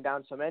taking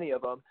down so many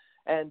of them.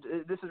 And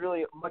this is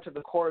really much of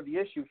the core of the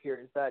issue here,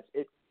 is that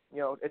it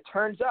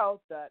turns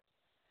out that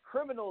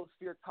criminals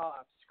fear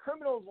cops.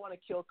 Criminals want to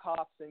kill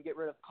cops and get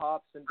rid of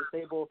cops and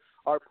disable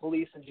our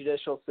police and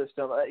judicial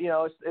system.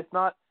 It's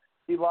not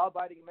the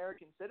law-abiding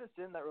American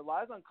citizen that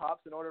relies on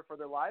cops in order for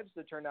their lives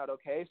to turn out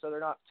okay, so they're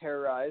not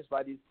terrorized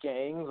by these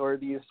gangs or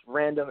these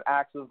random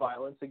acts of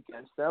violence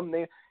against them.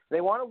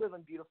 They want to live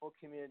in beautiful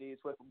communities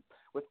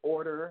with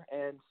order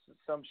and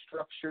some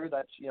structure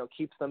that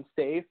keeps them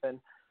safe. And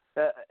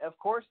of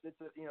course, it's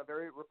a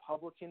very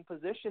Republican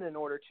position in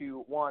order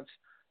to want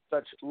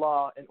such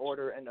law and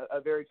order and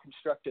a very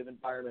constructive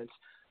environment.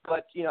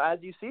 But as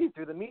you see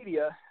through the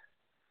media,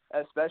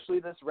 especially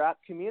this rap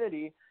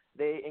community,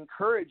 they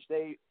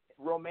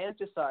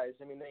romanticize.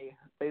 I mean,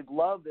 they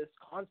love this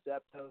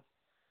concept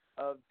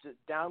of just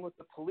down with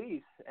the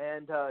police,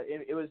 and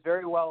it was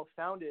very well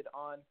founded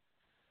on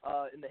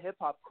in the hip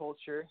hop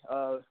culture,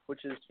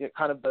 which is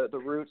kind of the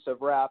roots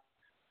of rap.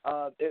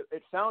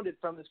 It founded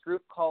from this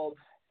group called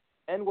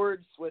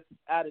N-Words with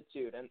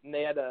Attitude, and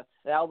they had an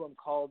album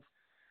called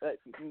that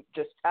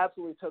just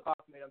absolutely took off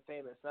and made them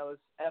famous. That was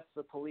F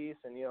the Police,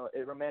 and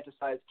it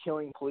romanticized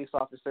killing police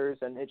officers,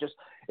 and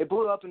it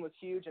blew up and was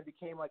huge and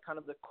became like kind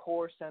of the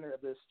core center of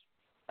this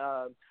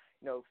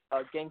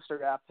gangster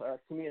rap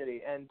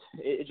community, and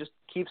it just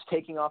keeps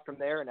taking off from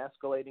there and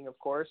escalating, of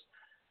course.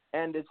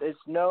 And it's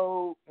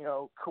no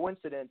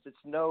coincidence. It's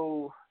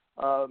no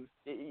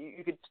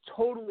you could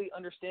totally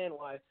understand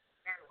why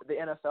the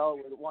NFL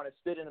would want to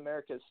spit in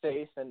America's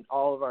face and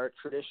all of our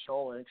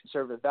traditional and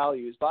conservative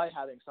values by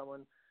having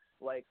someone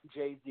like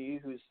Jay-Z,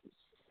 who's,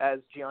 as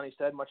Gianni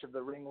said, much of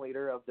the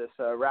ringleader of this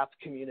rap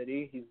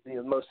community. He's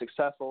the most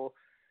successful,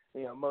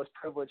 most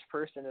privileged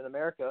person in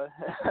America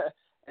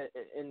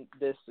in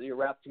this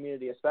rap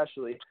community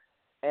especially.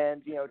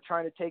 And,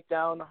 trying to take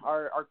down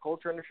our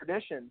culture and our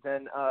traditions.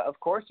 And, of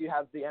course, you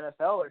have the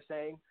NFL are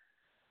saying,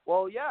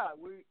 well, yeah,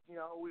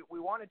 we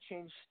want to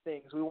change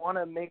things. We want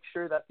to make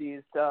sure that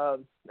these,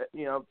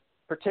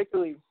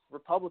 particularly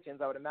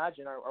Republicans, I would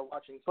imagine, are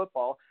watching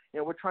football.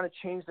 We're trying to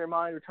change their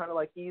mind. We're trying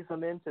to ease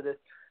them into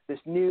this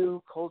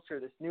new culture,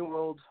 this new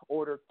world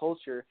order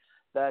culture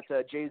that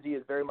Jay-Z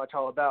is very much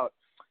all about.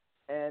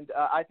 And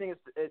I think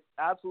it's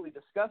absolutely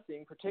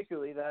disgusting,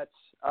 particularly that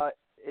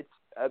it's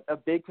a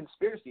big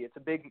conspiracy. It's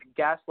a big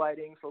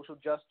gaslighting, social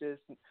justice,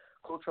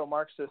 cultural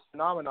Marxist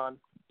phenomenon.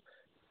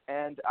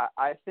 And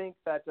I think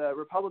that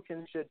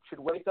Republicans should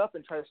wake up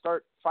and try to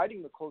start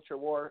fighting the culture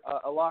war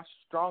a lot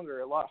stronger,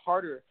 a lot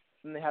harder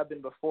than they have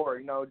been before.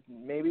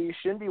 Maybe you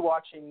shouldn't be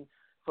watching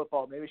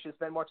football. Maybe you should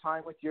spend more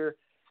time with your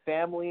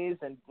families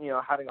and,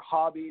 having a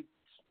hobby,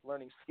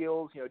 learning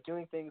skills,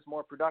 doing things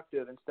more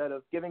productive instead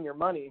of giving your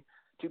money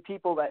to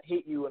people that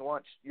hate you and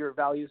want your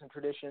values and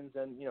traditions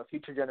and,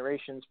 future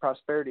generations'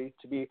 prosperity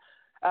to be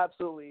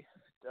absolutely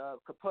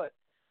kaput.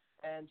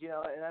 And,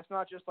 and that's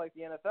not just like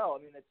the NFL.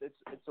 I mean,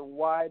 it's a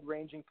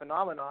wide-ranging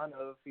phenomenon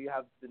of you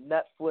have the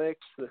Netflix,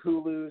 the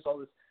Hulus, all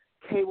this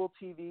cable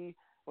TV.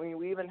 I mean,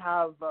 we even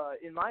have,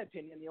 in my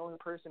opinion, the only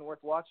person worth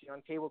watching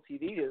on cable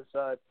TV is,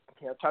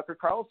 Tucker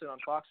Carlson on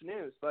Fox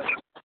News. But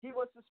he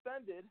was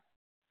suspended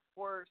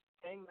for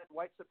saying that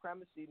white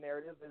supremacy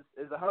narrative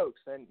is a hoax,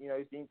 and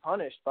he's being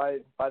punished by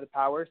the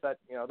powers that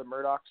the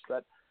Murdochs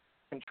that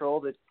control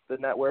the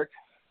network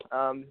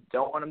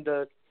don't want him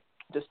to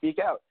speak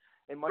out.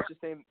 In much the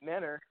same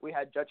manner, we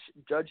had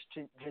Judge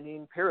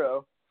Jeanine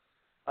Pirro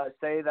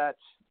say that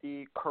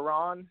the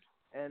Quran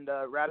and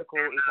radical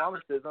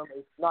Islamicism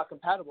is not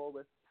compatible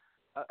with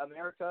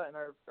America and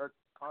our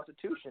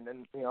Constitution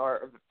and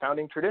our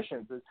founding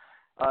traditions.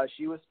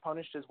 She was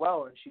punished as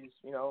well, and she's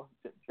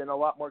been a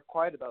lot more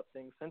quiet about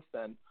things since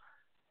then,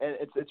 and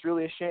it's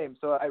really a shame.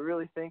 So I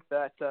really think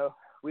that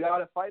we ought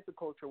to fight the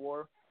culture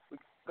war. We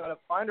got to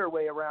find our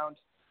way around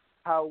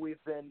how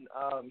we've been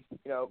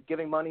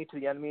giving money to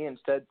the enemy,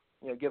 instead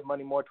give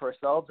money more to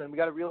ourselves. And we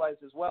got to realize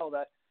as well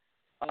that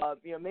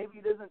maybe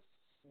it isn't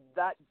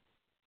that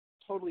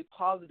totally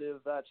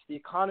positive that the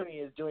economy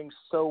is doing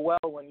so well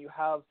when you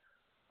have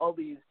all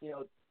these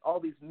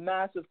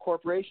massive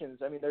corporations.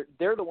 I mean,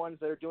 they're the ones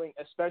that are doing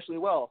especially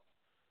well.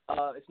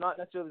 It's not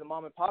necessarily the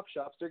mom and pop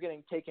shops. They're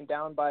getting taken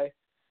down by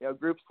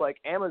groups like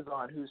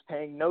Amazon, who's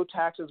paying no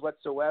taxes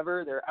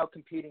whatsoever. They're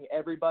outcompeting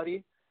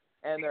everybody,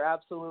 and they're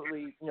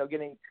absolutely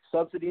getting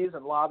subsidies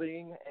and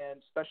lobbying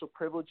and special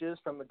privileges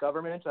from the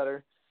government that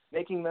are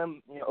making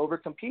them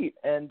overcompete.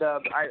 And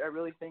I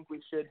really think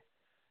we should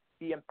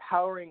be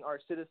empowering our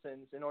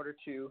citizens in order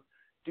to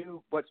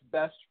do what's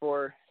best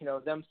for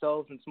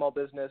themselves and small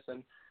business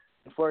and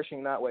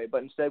flourishing that way.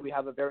 But instead, we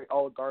have a very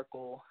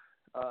oligarchical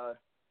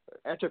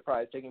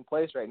enterprise taking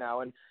place right now,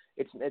 and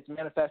it's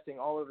manifesting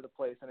all over the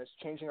place, and it's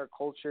changing our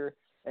culture,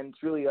 and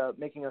it's really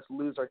making us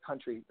lose our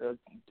country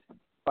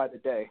by the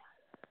day.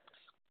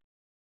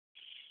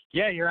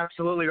 Yeah, you're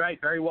absolutely right.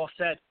 Very well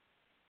said.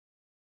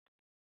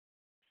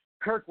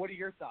 Kirk, what are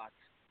your thoughts?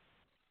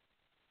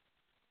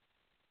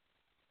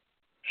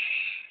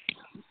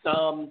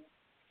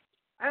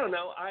 I don't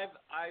know.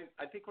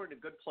 I think we're in a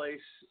good place.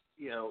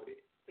 You know,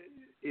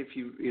 if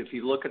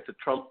you look at the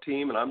Trump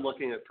team, and I'm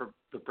looking at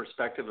the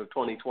perspective of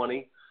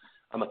 2020,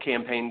 I'm a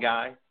campaign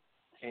guy,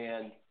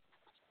 and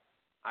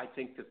I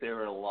think that there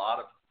are a lot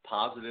of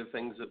positive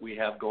things that we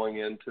have going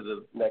into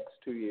the next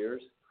 2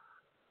 years.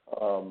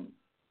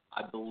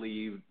 I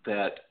believe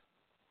that,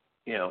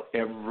 you know,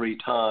 every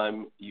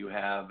time you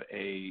have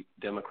a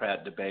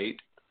Democrat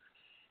debate,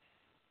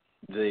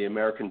 the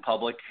American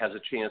public has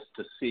a chance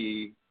to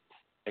see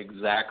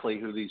exactly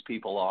who these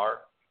people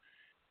are.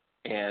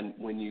 And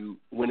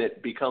when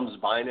it becomes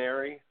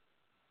binary,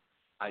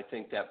 I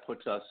think that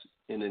puts us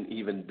in an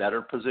even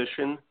better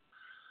position.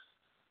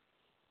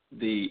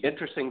 The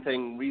interesting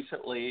thing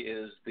recently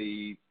is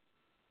the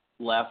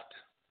left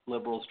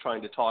liberals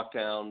trying to talk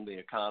down the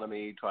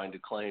economy, trying to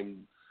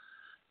claim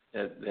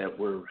that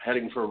we're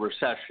heading for a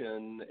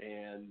recession,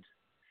 and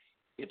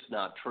it's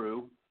not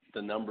true.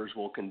 The numbers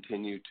will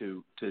continue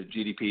to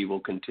GDP will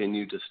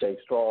continue to stay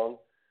strong.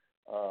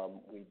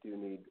 We do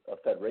need a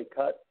Fed rate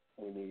cut.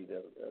 We need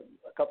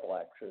a couple,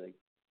 actually,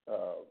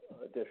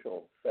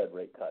 additional Fed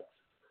rate cuts.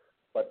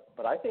 But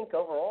I think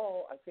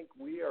overall, I think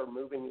we are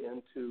moving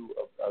into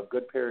a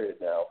good period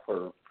now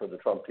for the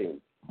Trump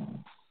team.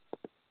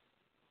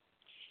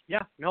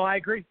 Yeah, no, I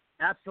agree.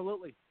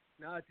 Absolutely.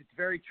 No, it's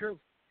very true.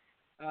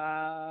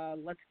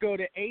 Let's go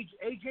to AJ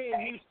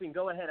in Houston.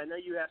 Go ahead. I know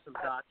you have some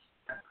thoughts.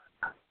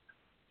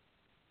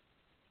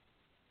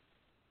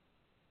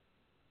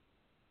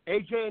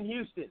 AJ in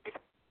Houston.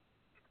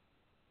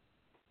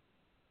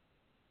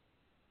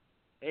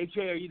 AJ,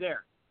 are you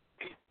there?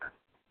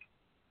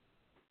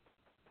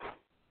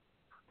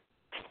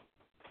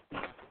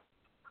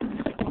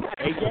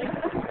 AJ?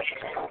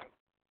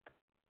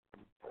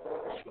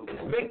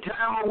 Big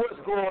time,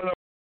 what's going on?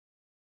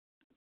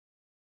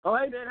 Oh,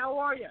 hey, man, how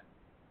are you?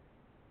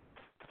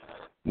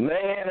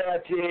 Man, I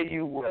tell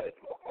you what,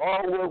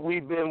 all what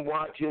we've been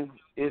watching,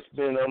 it's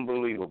been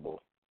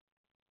unbelievable.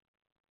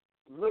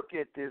 Look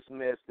at this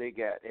mess they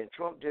got, and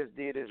Trump just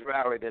did his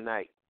rally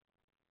tonight.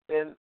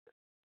 And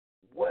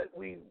what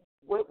we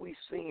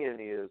seeing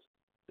is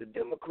the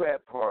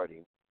Democrat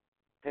Party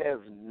has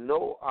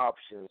no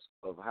options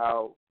of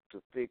how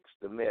to fix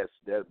the mess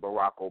that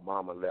Barack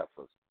Obama left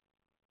us.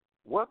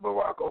 What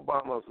Barack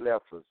Obama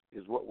left us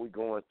is what we're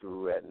going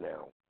through right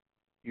now.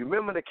 You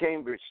remember the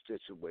Cambridge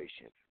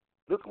situation.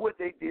 Look what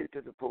they did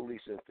to the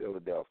police in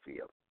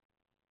Philadelphia.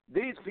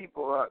 These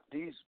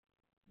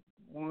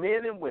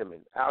men and women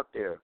out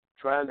there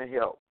trying to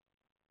help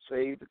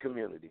save the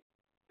community,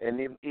 and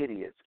them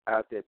idiots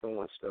out there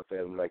throwing stuff at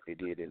them like they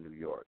did in New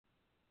York.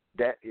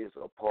 That is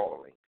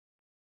appalling.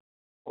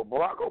 Well,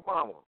 Barack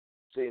Obama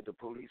said the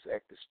police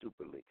acted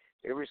stupidly.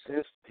 Ever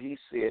since he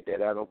said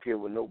that, I don't care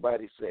what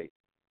nobody say,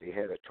 they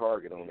had a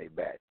target on their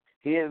back.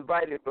 He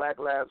invited Black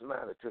Lives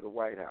Matter to the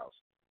White House.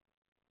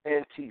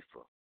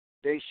 Antifa,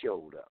 they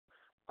showed up.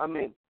 I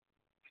mean,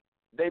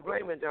 they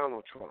blaming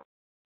Donald Trump.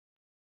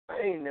 I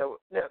ain't never.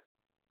 Now,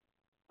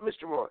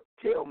 Mr. Roy,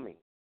 tell me,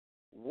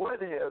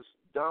 what has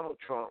Donald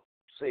Trump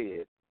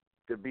said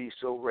to be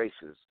so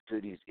racist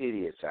to these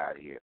idiots out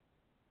here?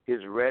 His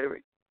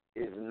rhetoric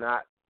is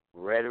not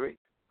rhetoric.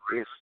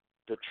 It's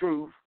the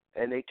truth,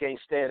 and they can't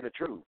stand the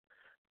truth.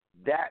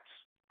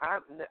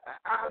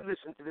 I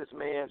listened to this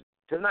man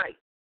tonight.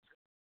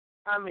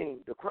 I mean,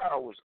 the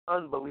crowd was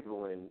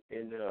unbelievable in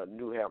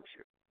New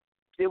Hampshire.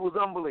 It was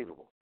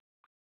unbelievable.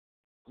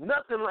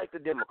 Nothing like the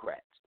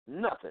Democrats.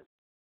 Nothing.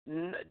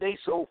 They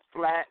so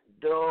flat,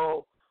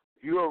 dull.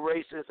 You're a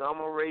racist. I'm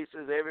a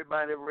racist.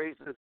 Everybody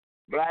racist.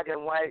 Black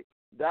and white.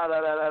 Da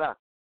da da da da.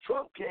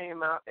 Trump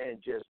came out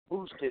and just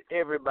boosted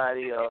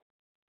everybody up.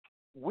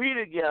 We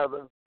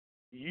together.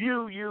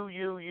 You.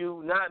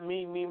 Not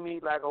me,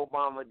 like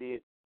Obama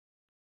did.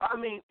 I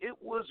mean, it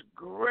was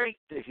great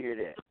to hear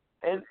that.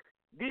 And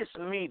this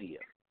media,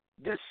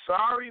 this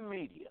sorry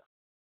media,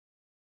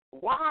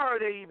 why are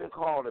they even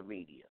called a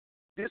media?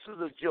 This is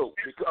a joke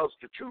because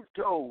the truth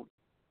told,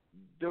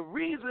 the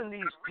reason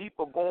these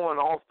people going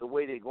off the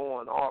way they're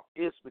going off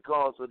is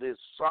because of this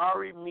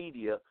sorry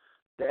media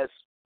that's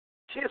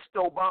kissed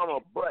Obama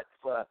butt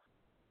for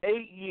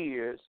 8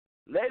 years,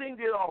 let him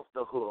get off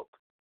the hook.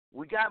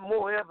 We got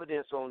more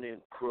evidence on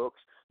them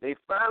crooks. They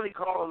finally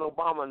calling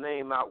Obama's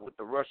name out with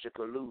the Russia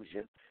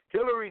collusion.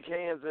 Hillary's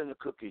hands in the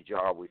cookie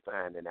jar, we're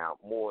finding out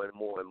more and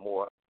more and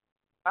more.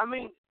 I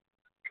mean,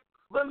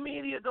 the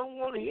media don't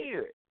want to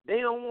hear it.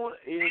 They don't want,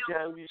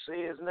 anytime you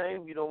say his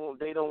name,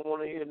 they don't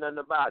want to hear nothing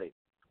about it.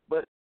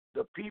 But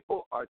the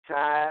people are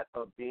tired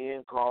of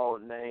being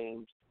called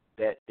names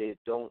that they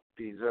don't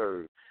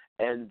deserve.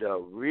 And the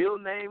real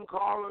name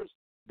callers,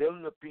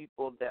 them the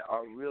people that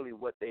are really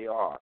what they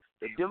are.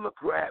 The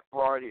Democrat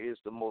Party is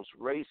the most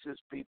racist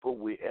people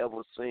we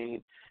ever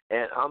seen.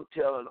 And I'm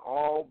telling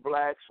all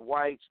blacks,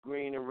 whites,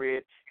 green, and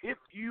red, if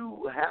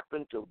you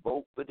happen to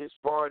vote for this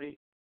party,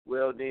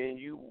 well, then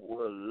you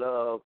will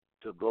love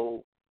to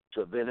go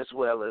to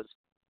Venezuela,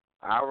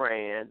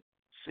 Iran,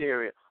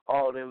 Syria,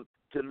 all them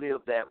to live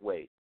that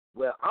way.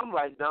 Well, I'm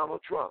like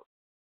Donald Trump.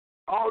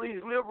 All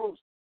these liberals,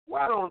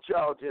 Why don't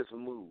y'all just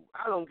move?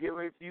 I don't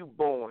care if you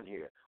born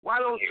here. Why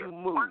don't you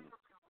move?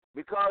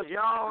 Because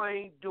y'all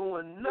ain't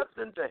doing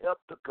nothing to help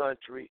the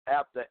country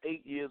after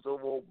 8 years of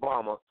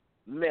Obama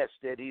mess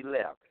that he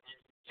left.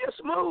 Just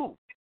move.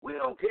 We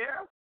don't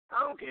care.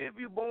 I don't care if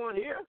you're born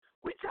here.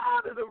 We're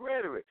tired of the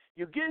rhetoric.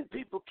 You're getting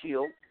people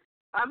killed.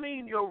 I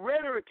mean, your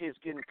rhetoric is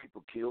getting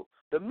people killed.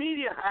 The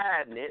media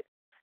hiding it,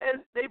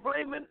 and they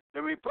blaming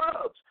the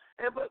Republicans.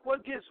 But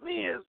what gets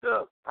me is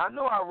I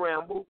know I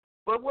ramble,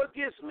 but what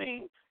gets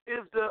me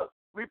is the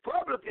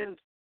Republicans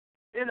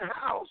in the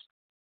House,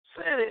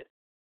 Senate,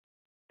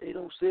 they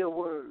don't say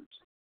words.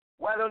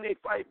 Why don't they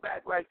fight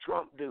back like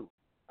Trump do?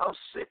 I'm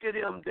sick of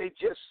them. They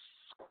just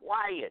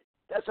quiet.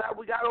 That's how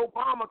we got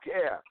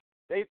Obamacare.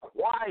 They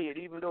quiet,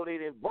 even though they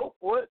didn't vote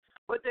for it,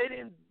 but they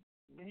didn't.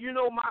 You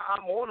know, I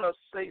want to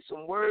say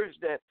some words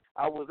that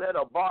I was at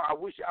a bar. I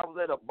wish I was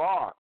at a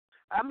bar.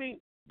 I mean,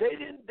 they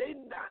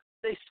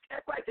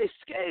act like they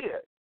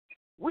scared.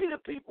 We the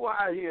people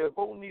out here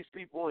voting these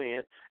people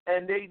in,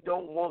 and they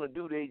don't want to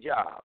do their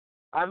job.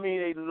 I mean,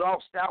 they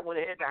lost out when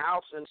they had the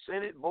House and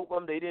Senate. Both of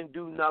them, they didn't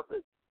do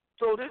nothing.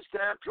 So this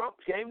time, Trump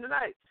came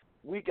tonight.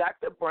 We got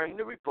to bring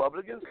the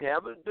Republicans,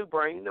 have it to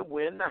bring to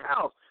win the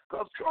House.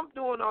 Because Trump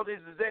doing all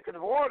these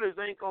executive orders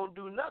ain't going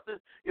to do nothing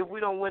if we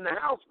don't win the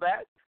House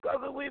back.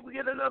 Because if we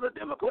get another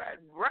Democrat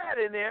rat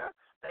in there,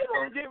 they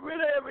going to get rid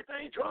of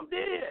everything Trump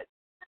did.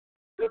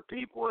 The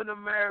people in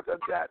America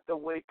got to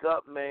wake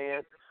up,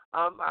 man.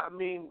 I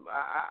mean,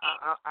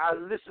 I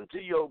listen to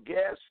your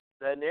guests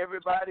and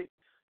everybody.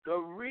 The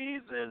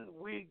reason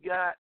we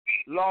got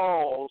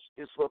laws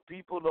is for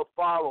people to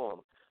follow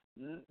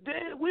them.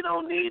 Then we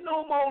don't need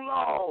no more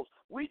laws.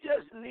 We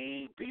just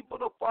need people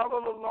to follow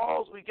the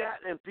laws we got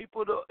and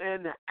people to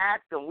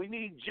enact them. We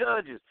need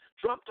judges.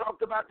 Trump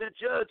talked about the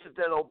judges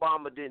that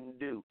Obama didn't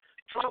do.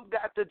 Trump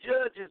got the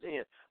judges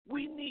in.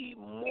 We need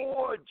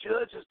more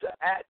judges to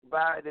act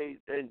by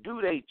and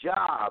do their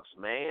jobs,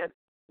 man.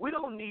 We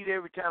don't need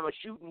every time a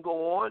shooting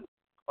go on.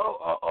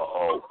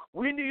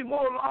 We need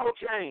more law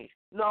change.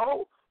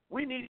 No,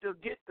 we need to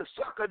get the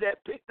sucker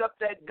that picked up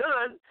that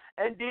gun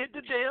and did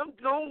the damn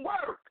don't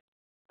work.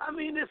 I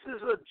mean, this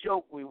is a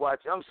joke we watch.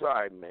 I'm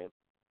sorry, man.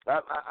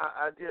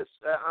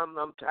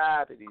 I'm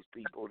tired of these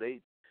people.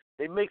 They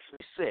makes me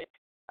sick.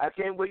 I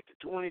can't wait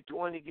till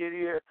 2020 get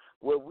here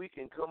where we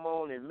can come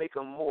on and make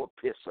them more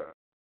pisser.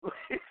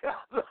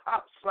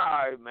 I'm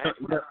sorry, man.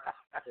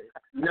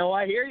 No,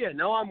 I hear you.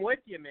 No, I'm with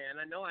you, man.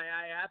 I know. I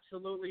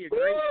absolutely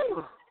agree.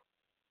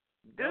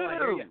 Dude. No, I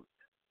hear you.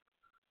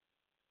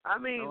 I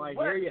mean, no, I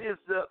what hear you. is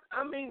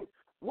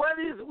what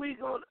is we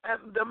going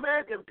to, the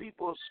American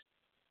people,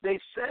 they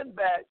send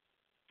back,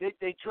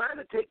 they trying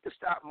to take the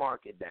stock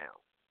market down.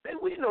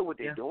 We know what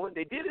they're doing.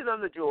 They did it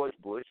under George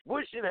Bush.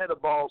 Bush didn't have the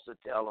balls to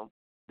tell them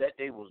that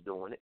they was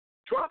doing it.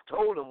 Trump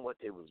told them what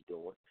they was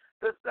doing.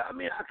 I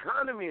mean, our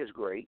economy is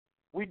great.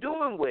 We're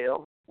doing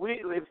well.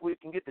 If we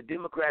can get the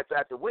Democrats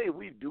out the way,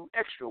 we do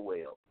extra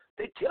well.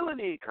 They're killing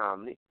the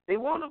economy. They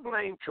want to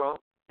blame Trump.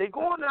 They're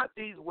going out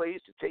these ways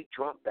to take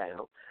Trump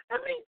down. I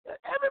mean,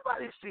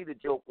 everybody see the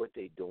joke what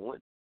they're doing,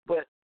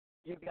 but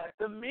you got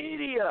the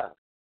media.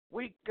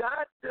 We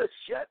got to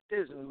shut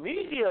this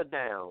media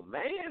down,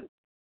 man.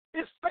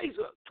 It's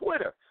Facebook,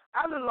 Twitter.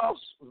 I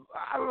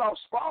lost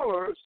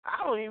followers.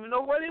 I don't even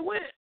know where they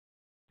went.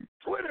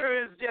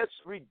 Twitter is just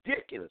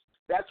ridiculous.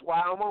 That's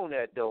why I'm on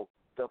that, though,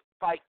 to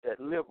fight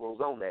the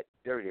liberals on that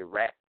dirty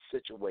rat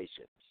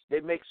situation.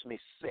 It makes me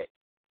sick.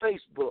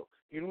 Facebook,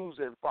 you're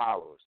losing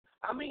followers.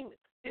 I mean,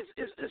 it's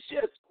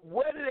just,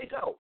 where do they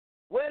go?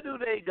 Where do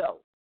they go?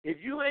 If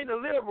you ain't a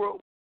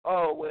liberal,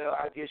 oh, well,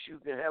 I guess you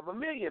can have 1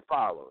 million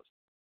followers.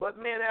 But,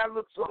 man, I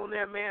look on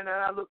there, man, and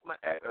I look,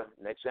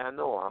 next thing I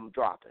know, I'm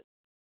dropping.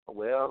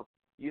 Well,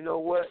 you know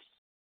what?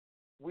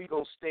 We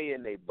going to stay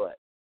in their butt.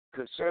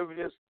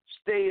 Conservatives,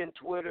 stay in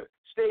Twitter,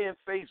 stay in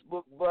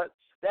Facebook, but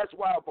that's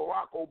why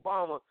Barack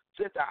Obama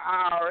sent the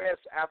IRS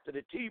after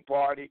the Tea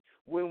Party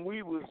when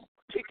we was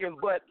kicking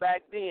butt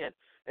back then.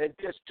 And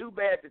just too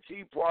bad the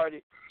Tea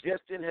Party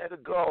just didn't have the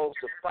gall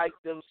to fight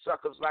them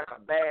suckers like a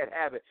bad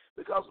habit,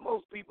 because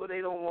most people,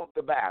 they don't want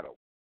the battle.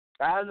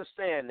 I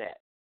understand that.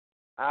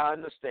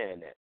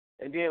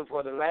 And then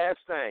for the last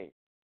thing,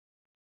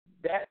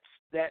 that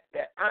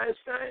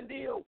Einstein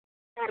deal,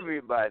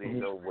 everybody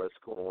know what's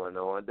going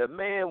on. The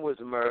man was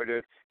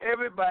murdered.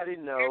 Everybody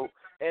know.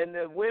 And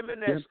the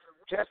women that's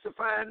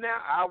testifying now,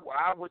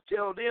 I would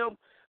tell them,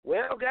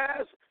 well,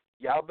 guys,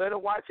 y'all better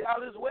watch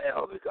out as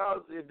well,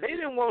 because if they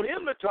didn't want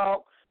him to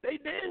talk, they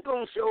then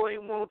going to show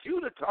him want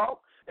you to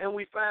talk, and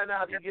we find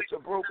out he gets a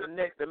broken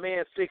neck, the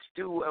man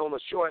 6'2" on a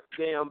short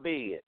damn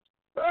bed.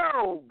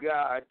 Oh,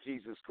 God,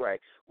 Jesus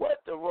Christ. What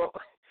the world?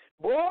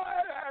 Boy,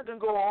 I can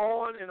go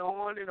on and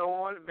on and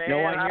on, man.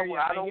 No, I hear you.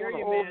 I don't want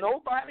to hold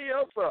nobody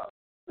else up.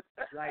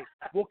 Right.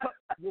 We're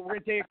going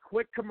to take a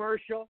quick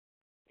commercial,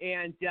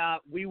 and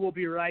we will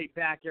be right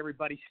back,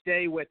 everybody.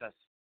 Stay with us.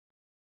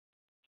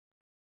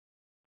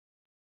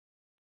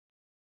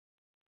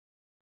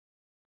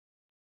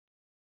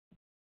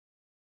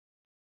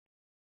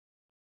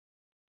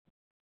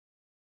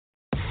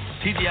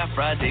 TGI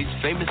Fridays,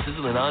 famous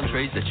sizzling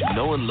entrees that you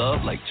know and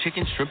love, like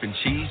chicken, shrimp, and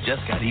cheese,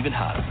 just got even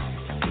hotter.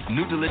 With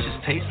new delicious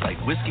tastes like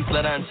whiskey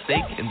flat iron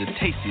steak and the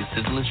tastiest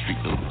sizzling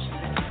street noodles.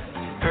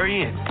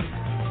 Hurry in.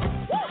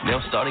 Now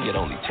starting at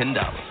only $10.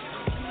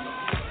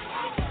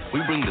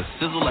 We bring the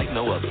sizzle like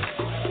no other.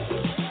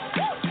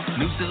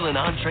 New sizzling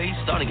entrees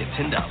starting at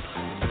 $10.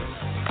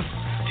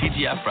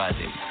 TGI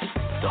Fridays,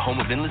 the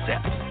home of endless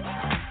apps.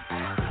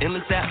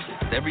 Endless apps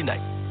every night,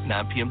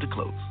 9 p.m. to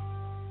close.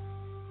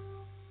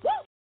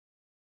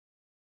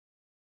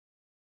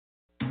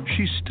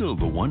 She's still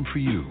the one for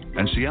you,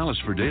 and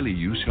Cialis for daily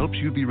use helps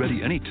you be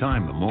ready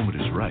anytime the moment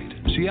is right.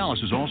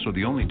 Cialis is also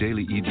the only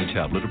daily ED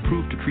tablet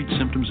approved to treat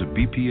symptoms of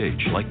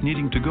BPH, like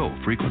needing to go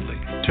frequently.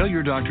 Tell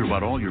your doctor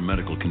about all your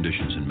medical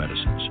conditions and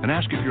medicines, and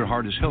ask if your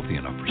heart is healthy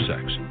enough for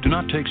sex. Do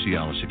not take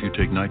Cialis if you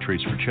take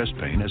nitrates for chest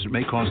pain, as it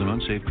may cause an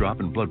unsafe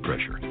drop in blood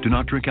pressure. Do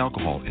not drink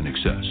alcohol in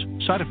excess.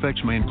 Side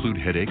effects may include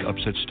headache,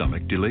 upset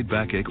stomach, delayed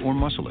backache, or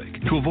muscle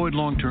ache. To avoid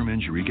long-term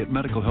injury, get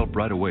medical help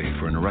right away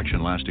for an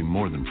erection lasting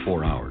more than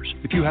 4 hours.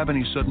 If you have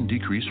any sudden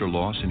decrease or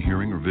loss in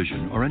hearing or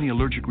vision, or any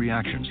allergic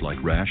reactions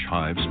like rash,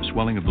 hives,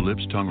 swelling of the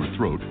lips, tongue, or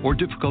throat, or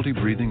difficulty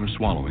breathing or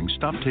swallowing,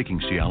 stop taking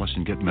Cialis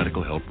and get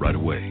medical help right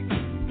away.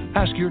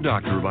 Ask your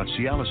doctor about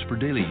Cialis for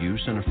daily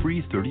use and a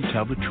free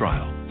 30-tablet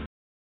trial.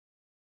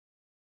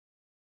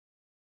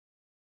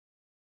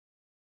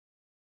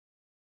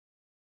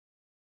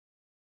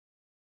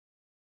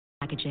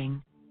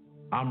 Packaging.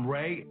 I'm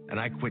Ray, and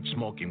I quit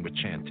smoking with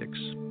Chantix.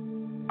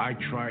 I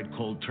tried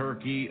cold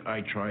turkey,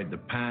 I tried the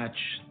patch,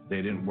 they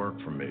didn't work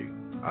for me.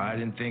 I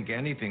didn't think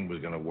anything was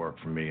going to work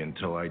for me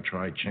until I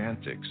tried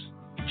Chantix.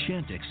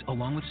 Chantix,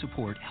 along with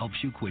support, helps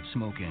you quit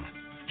smoking.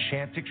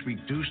 Chantix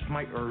reduced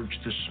my urge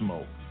to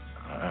smoke.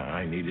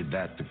 I needed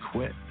that to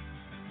quit.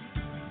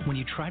 When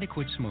you try to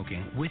quit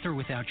smoking, with or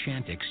without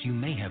Chantix, you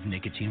may have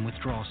nicotine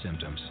withdrawal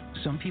symptoms.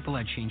 Some people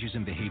had changes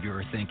in behavior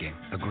or thinking,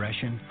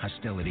 aggression,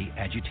 hostility,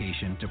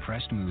 agitation,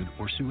 depressed mood,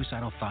 or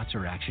suicidal thoughts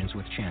or actions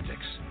with Chantix.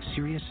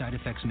 Serious side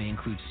effects may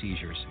include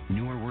seizures,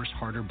 new or worse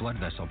heart or blood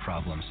vessel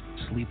problems,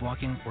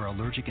 sleepwalking, or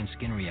allergic and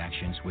skin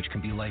reactions, which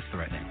can be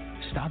life-threatening.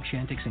 Stop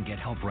Chantix and get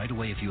help right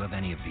away if you have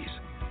any of these.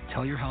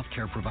 Tell your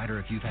healthcare provider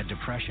if you've had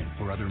depression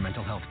or other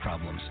mental health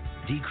problems.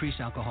 Decrease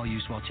alcohol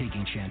use while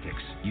taking Chantix.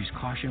 Use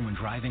caution when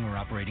driving or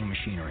operating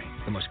machinery.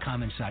 The most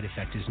common side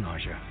effect is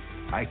nausea.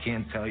 I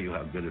can't tell you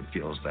how good it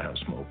feels to have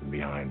smoking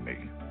behind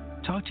me.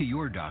 Talk to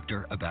your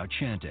doctor about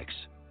Chantix.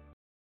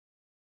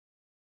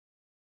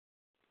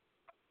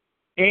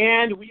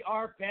 And we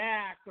are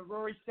back. The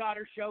Rory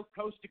Sauter Show,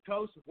 coast to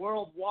coast,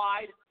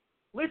 worldwide.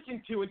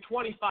 Listened to in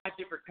 25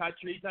 different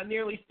countries on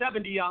nearly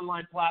 70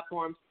 online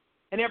platforms.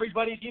 And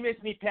everybody, if you missed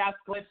any past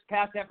clips,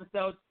 past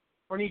episodes,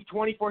 or need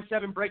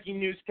 24/7 breaking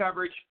news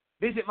coverage,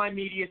 visit my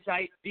media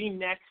site,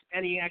 GenUSA.com.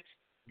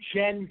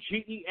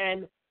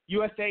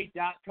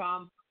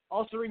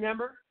 Also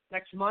remember,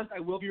 next month I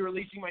will be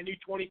releasing my new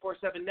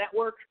 24/7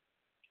 network,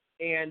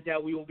 and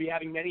we will be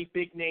having many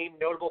big-name,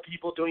 notable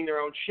people doing their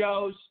own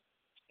shows,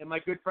 and my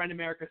good friend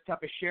America's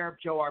Toughest Sheriff,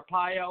 Joe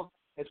Arpaio,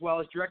 as well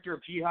as Director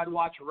of Jihad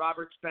Watch,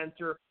 Robert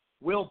Spencer,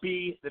 will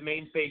be the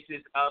main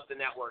faces of the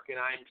network, and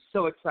I'm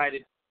so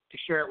excited to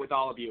share it with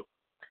all of you.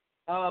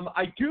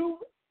 I do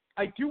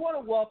want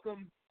to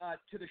welcome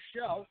to the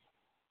show,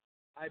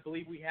 I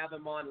believe we have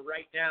him on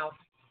right now,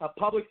 a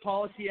public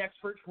policy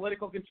expert,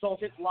 political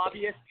consultant,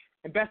 lobbyist,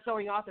 and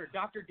best-selling author,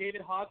 Dr.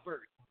 David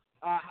Hogberg.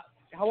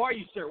 How are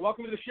you, sir?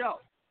 Welcome to the show.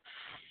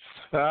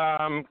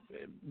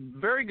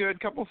 Very good.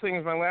 Couple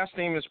things. My last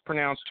name is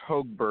pronounced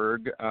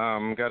Hogberg.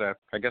 I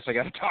guess I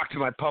got to talk to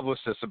my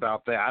publicist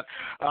about that.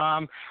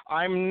 I'm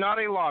not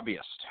a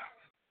lobbyist.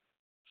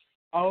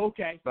 Oh,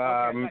 okay.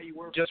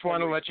 Just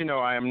want to let you know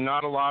I am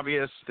not a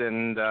lobbyist,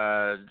 and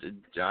I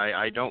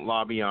don't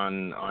lobby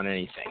on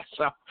anything.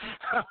 So,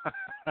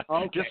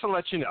 okay. Just to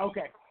let you know.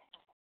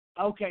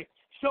 Okay.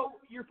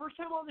 So, your first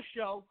time on the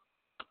show,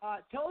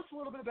 tell us a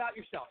little bit about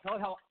yourself.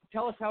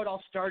 Tell us how it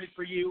all started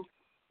for you.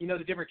 You know,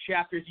 the different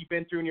chapters you've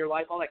been through in your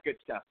life, all that good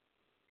stuff.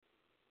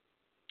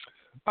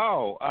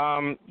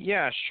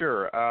 Yeah,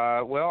 sure.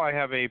 Well, I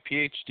have a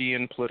PhD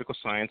in political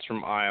science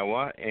from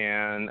Iowa,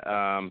 and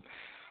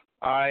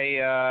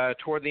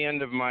toward the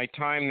end of my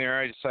time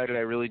there, I decided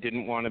I really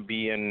didn't want to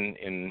be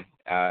in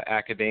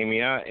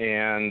academia,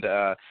 and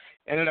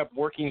ended up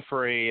working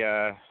for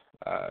a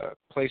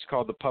place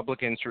called the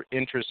Public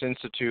Interest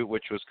Institute,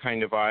 which was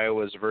kind of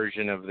Iowa's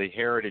version of the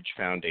Heritage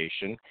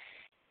Foundation.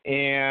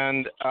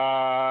 And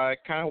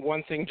kind of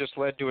one thing just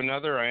led to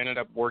another. I ended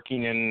up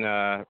working in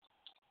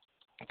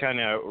kind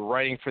of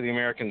writing for the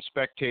American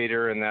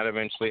Spectator, and that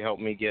eventually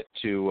helped me get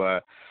to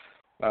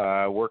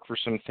work for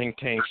some think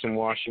tanks in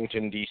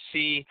Washington,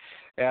 D.C.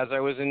 As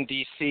I was in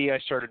D.C., I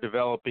started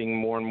developing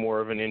more and more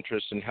of an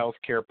interest in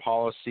healthcare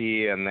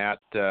policy, and that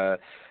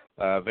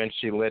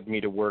eventually led me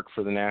to work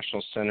for the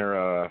National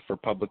Center for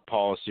Public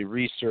Policy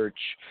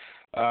Research.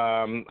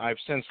 I've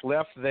since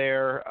left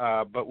there,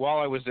 but while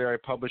I was there, I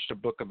published a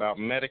book about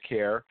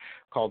Medicare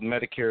called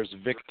Medicare's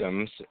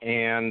Victims.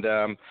 And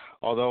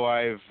although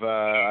I've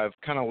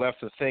kind of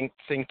left the think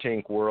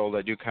tank world,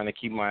 I do kind of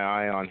keep my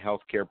eye on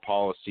healthcare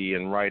policy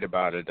and write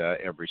about it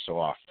every so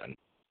often.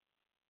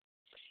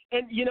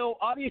 And,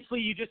 obviously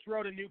you just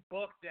wrote a new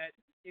book that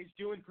is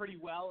doing pretty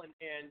well, and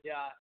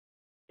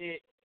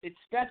it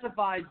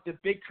specifies the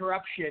big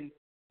corruption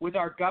with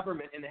our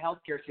government and the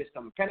healthcare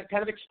system. Kind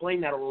of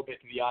explain that a little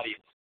bit to the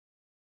audience.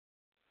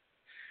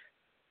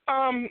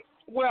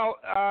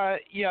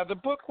 The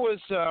book was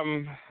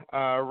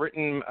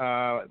written.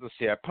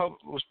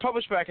 Was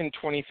published back in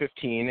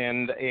 2015,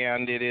 and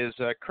it is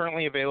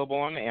currently available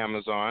on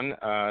Amazon.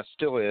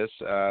 Still is.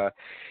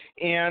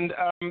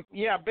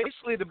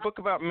 Basically, the book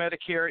about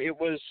Medicare. It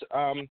was.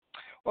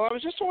 I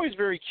was just always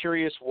very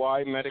curious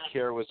why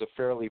Medicare was a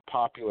fairly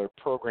popular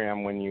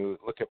program when you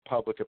look at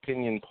public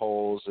opinion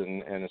polls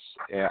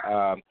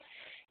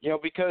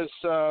because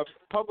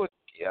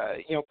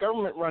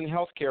government-run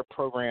healthcare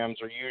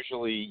programs are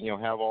usually,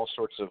 have all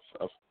sorts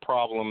of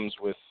problems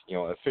with,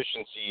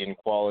 efficiency and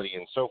quality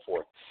and so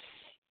forth.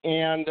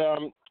 And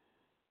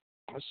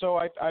so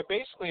I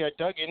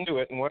dug into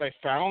it, and what I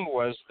found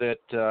was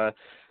that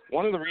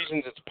one of the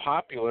reasons it's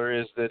popular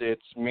is that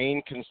its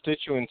main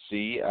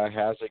constituency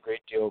has a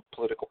great deal of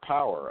political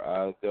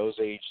power. Those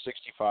aged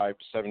 65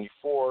 to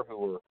 74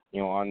 who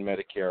are, on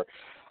Medicare,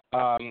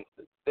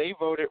 they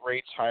vote at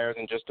rates higher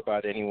than just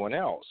about anyone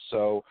else.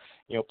 So,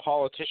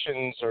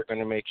 politicians are going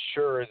to make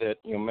sure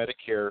that,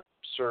 Medicare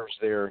serves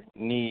their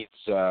needs,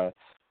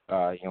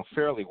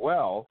 fairly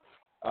well.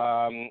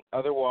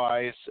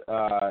 Otherwise,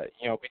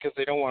 because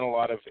they don't want a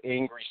lot of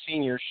angry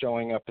seniors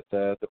showing up at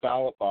the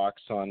ballot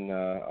box or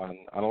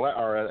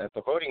at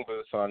the voting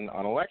booth on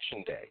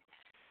election day.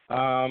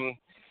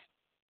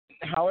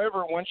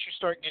 However, once you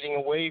start getting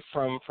away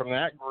from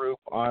that group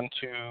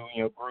onto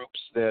groups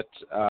that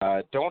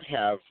don't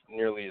have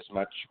nearly as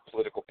much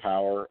political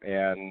power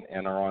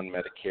and are on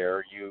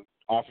Medicare, you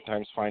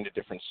oftentimes find a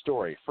different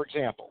story. For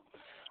example,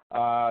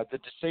 the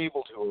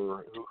disabled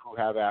who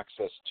have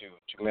access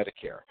to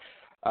Medicare.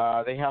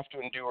 They have to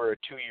endure a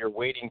 2-year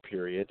waiting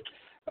period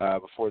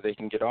before they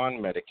can get on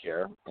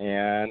Medicare,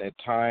 and at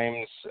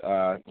times,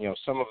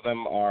 some of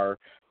them are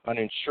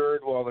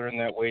uninsured while they're in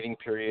that waiting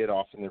period.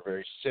 Often they're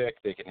very sick.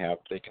 They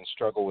can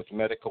struggle with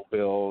medical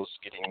bills,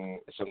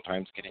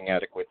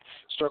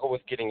 struggle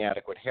with getting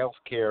adequate health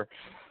care.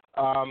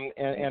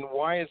 And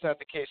why is that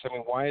the case? I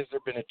mean, why has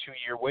there been a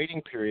 2-year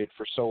waiting period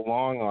for so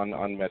long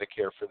on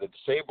Medicare for the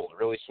disabled,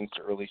 really since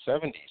the early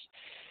 70s?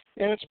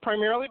 And it's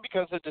primarily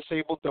because the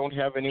disabled don't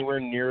have anywhere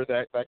near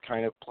that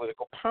kind of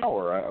political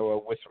power, at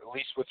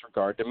least with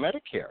regard to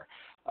Medicare.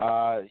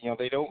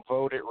 They don't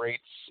vote at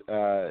rates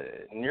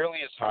nearly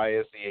as high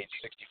as the age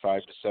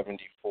 65 to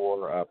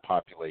 74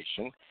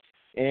 population.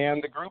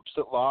 And the groups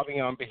that lobby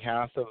on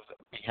behalf of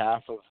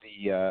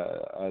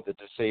the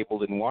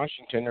disabled in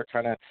Washington are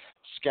kind of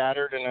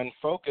scattered and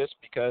unfocused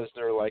because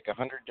there are like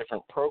 100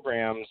 different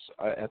programs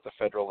at the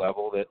federal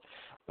level that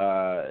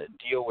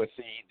deal with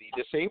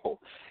the disabled,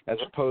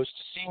 as opposed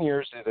to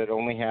seniors that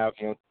only have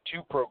 2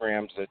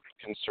 programs that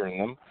concern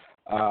them,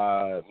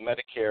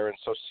 Medicare and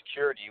Social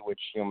Security,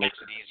 which makes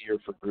it easier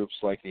for groups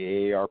like the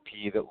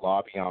AARP that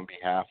lobby on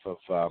behalf of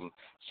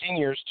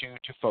seniors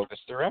to focus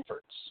their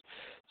efforts.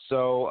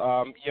 So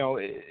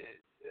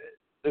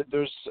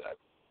there's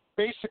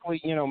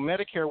basically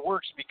Medicare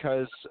works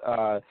because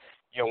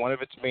one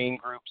of its main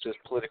groups is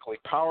politically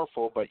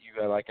powerful, but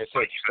like I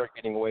said, you start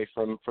getting away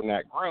from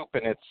that group,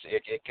 and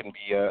it can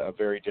be a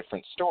very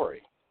different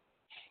story.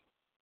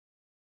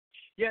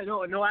 Yeah,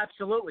 no,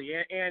 absolutely,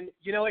 and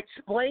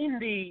explain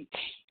the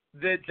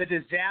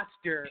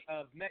disaster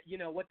of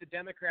what the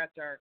Democrats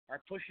are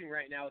pushing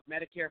right now with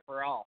Medicare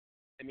for all.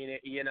 I mean,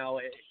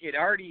 it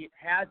already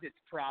has its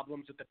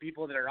problems with the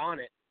people that are on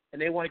it,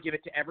 and they want to give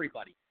it to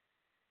everybody.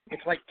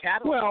 It's like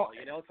cattle,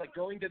 it's like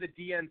going to the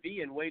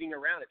DMV and waiting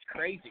around. It's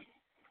crazy.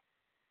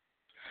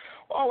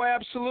 Oh,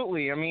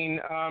 absolutely. I mean,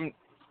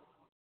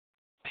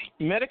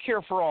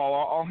 Medicare for all.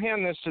 I'll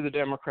hand this to the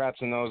Democrats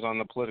and those on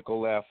the political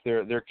left.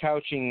 They're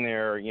couching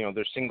their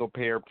single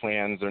payer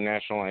plans, their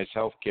nationalized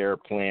health care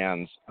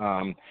plans,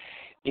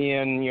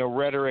 in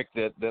rhetoric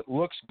that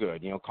looks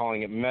good.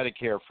 Calling it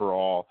Medicare for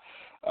all.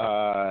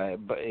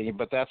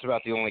 But that's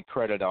about the only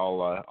credit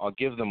I'll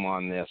give them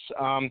on this.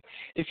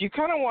 If you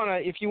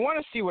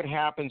want to see what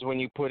happens when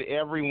you put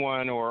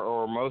everyone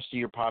or most of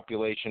your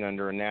population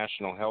under a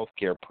national health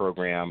care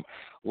program,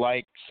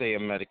 like say a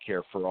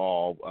Medicare for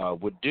all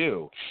would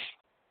do,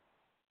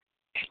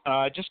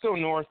 just go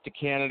north to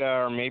Canada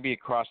or maybe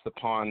across the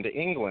pond to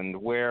England,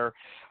 where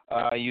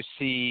you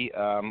see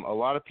a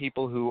lot of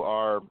people who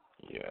are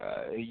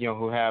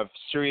who have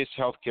serious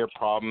healthcare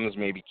problems,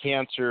 maybe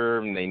cancer,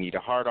 and they need a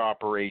heart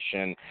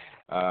operation,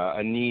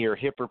 a knee or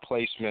hip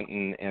replacement,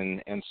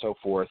 and so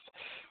forth.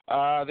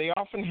 They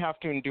often have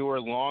to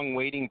endure long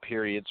waiting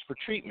periods for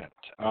treatment,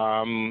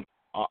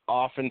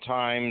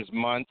 oftentimes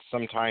months,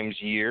 sometimes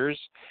years.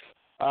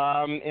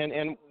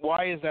 And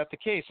why is that the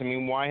case? I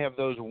mean, why have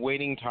those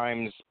waiting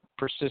times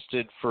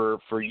persisted for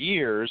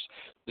years,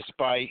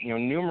 despite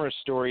numerous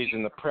stories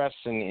in the press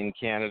in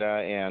Canada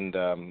and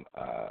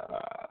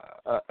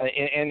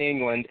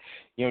England,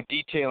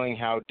 detailing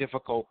how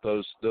difficult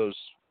those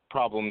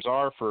problems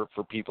are for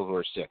people who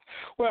are sick?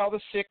 Well, the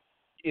sick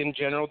in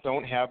general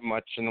don't have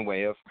much in the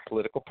way of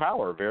political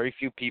power. Very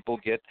few people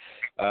get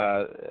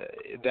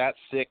that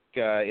sick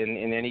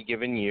in any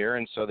given year,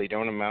 and so they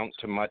don't amount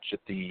to much at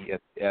the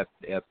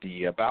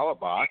ballot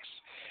box.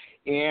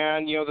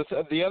 And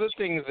the other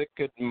things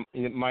that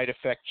might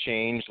affect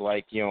change,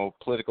 like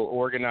political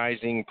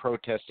organizing,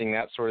 protesting,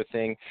 that sort of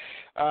thing,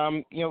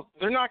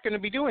 they're not going to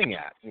be doing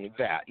that.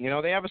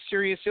 They have a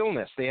serious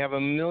illness. They have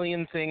a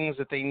million things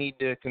that they need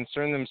to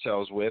concern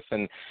themselves with,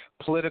 and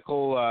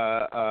political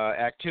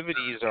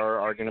activities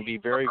are going to be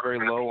very,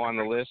 very low on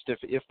the list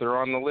if they're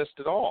on the list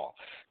at all.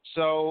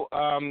 So,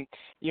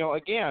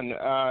 again,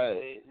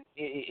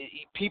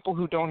 people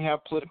who don't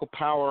have political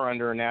power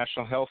under a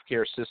national health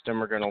care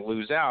system are going to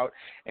lose out,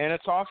 and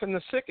it's often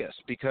the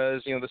sickest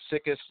because, the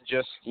sickest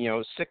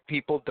sick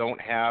people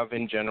don't have,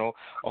 in general,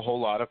 a whole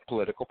lot of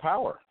political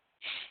power.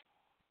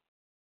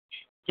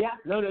 Yeah,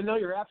 no,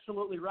 you're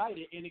absolutely right.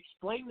 And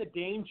explain the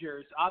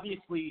dangers.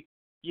 Obviously,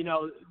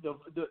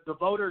 the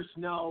voters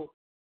know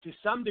to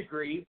some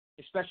degree,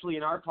 especially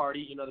in our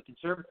party, the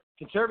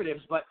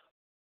conservatives, but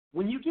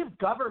when you give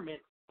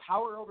government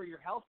power over your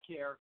health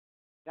care,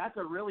 that's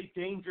a really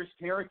dangerous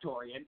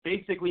territory, and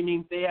basically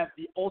means they have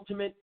the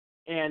ultimate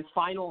and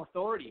final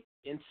authority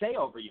and say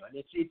over you, and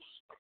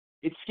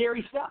it's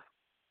scary stuff.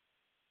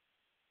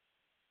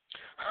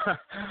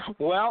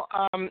 Well,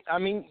 I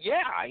mean,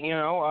 yeah,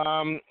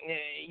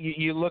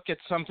 you look at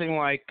something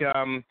like,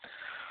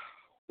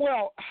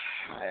 well,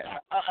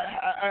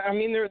 I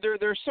mean,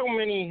 there's so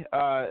many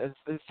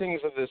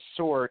things of this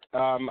sort.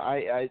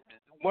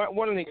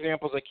 One of the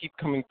examples I keep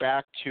coming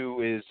back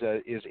to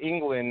is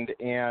England,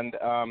 and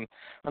I'm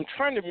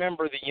trying to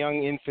remember the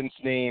young infant's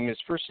name. His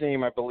first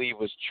name, I believe,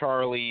 was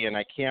Charlie, and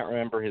I can't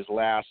remember his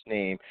last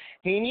name.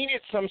 He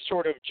needed some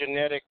sort of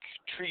genetic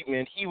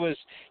treatment. He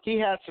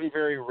had some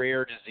very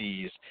rare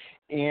disease,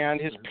 and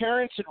his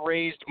parents had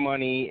raised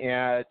money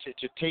to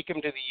take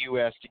him to the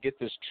U.S. to get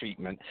this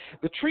treatment.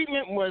 The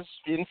treatment was,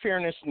 in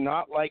fairness,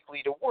 not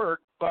likely to work,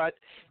 but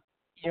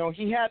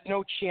he had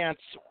no chance.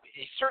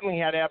 He certainly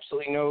had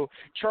absolutely no.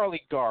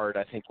 Charlie Gard,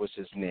 I think, was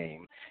his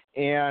name,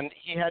 and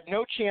he had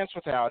no chance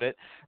without it.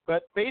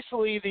 But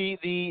basically,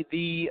 he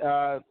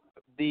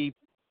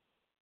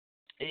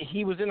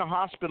was in a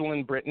hospital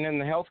in Britain, and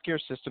the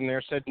healthcare system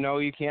there said, no,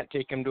 you can't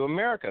take him to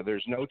America.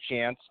 There's no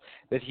chance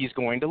that he's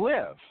going to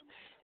live.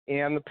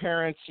 And the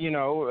parents,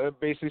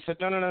 basically said,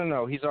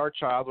 no, he's our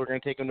child. We're going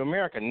to take him to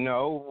America.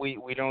 No,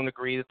 we don't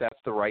agree that that's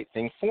the right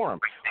thing for him.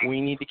 We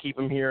need to keep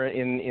him here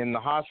in the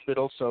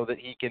hospital so that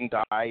he can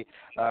die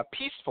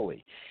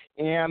peacefully.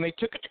 And they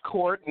took it to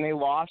court, and they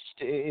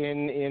lost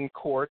in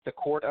court. The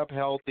court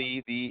upheld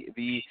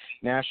the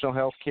National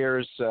Health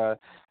Care's the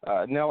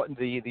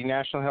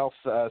National Health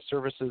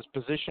Services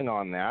position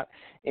on that.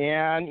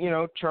 And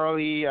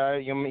Charlie,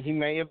 he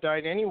may have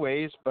died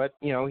anyways, but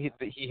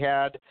he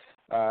had.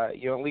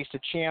 At least a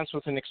chance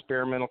with an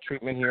experimental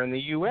treatment here in the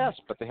U.S.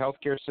 But the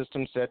healthcare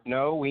system said,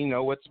 no, we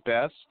know what's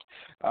best,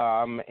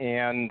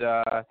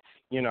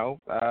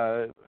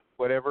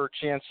 whatever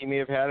chance he may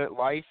have had at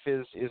life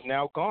is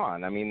now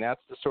gone. I mean,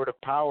 that's the sort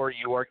of power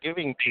you are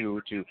giving to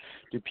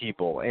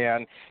people.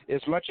 And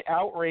as much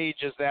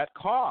outrage as that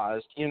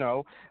caused,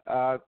 there's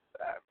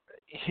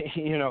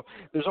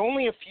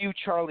only a few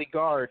Charlie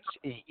Gards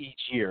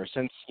each year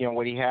since,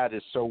 what he had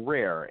is so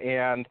rare.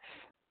 And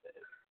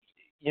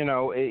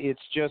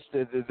it's just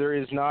that there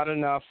is not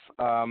enough,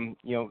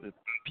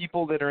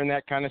 people that are in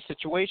that kind of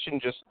situation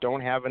just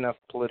don't have enough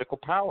political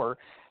power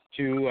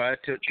to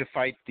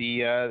fight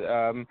the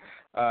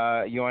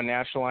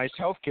nationalized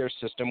healthcare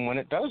system when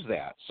it does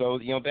that. So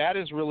that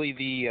is really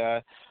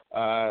that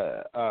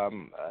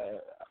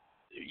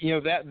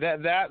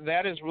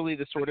is really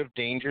the sort of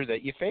danger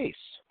that you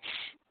face.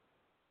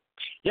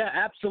 Yeah,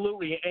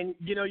 absolutely. And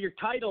your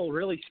title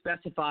really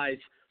specifies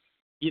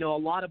a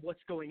lot of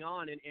what's going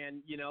on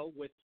and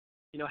with,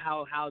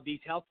 how these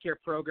healthcare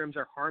programs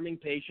are harming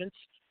patients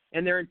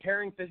and they're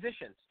impairing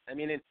physicians. I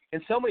mean,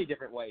 in so many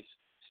different ways,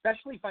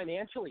 especially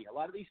financially. A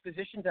lot of these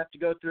physicians have to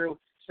go through,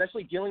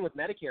 especially dealing with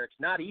Medicare. It's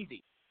not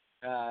easy,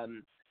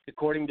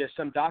 according to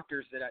some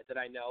doctors that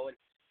I know, and,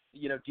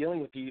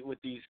 dealing with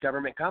these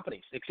government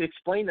companies.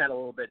 Explain that a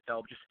little bit,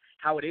 though, just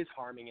how it is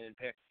harming and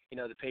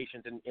the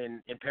patients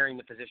and impairing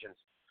the physicians.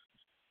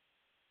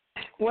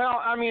 Well,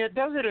 I mean, it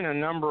does it in a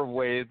number of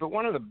ways, but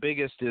one of the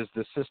biggest is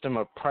the system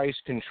of price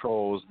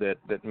controls that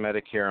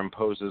Medicare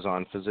imposes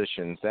on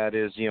physicians. That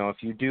is, if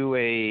you do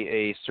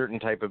a certain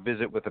type of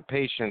visit with a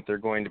patient, they're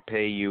going to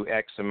pay you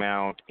X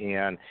amount,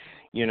 and,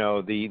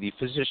 the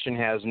physician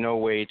has no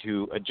way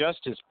to adjust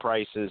his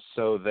prices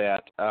so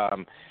that,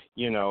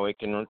 it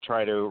can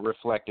try to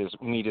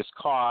meet his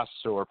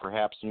costs or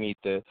perhaps meet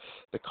the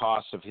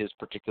costs of his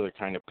particular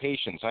kind of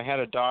patients. I had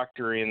a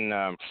doctor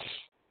in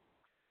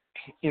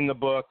in the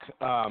book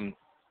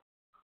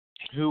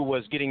who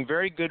was getting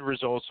very good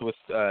results with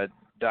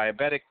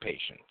diabetic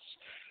patients.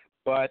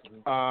 But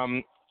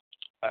to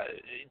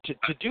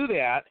do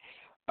that,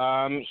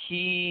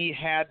 he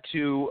had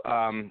to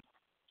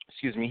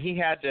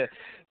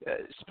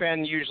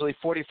spend usually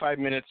 45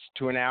 minutes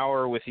to an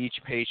hour with each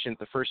patient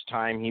the first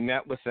time he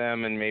met with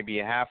them, and maybe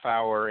a half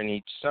hour in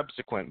each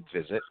subsequent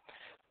visit,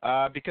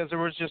 because there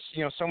was just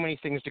so many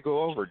things to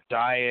go over: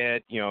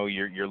 diet,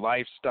 your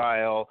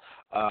lifestyle,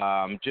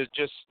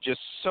 just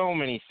so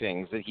many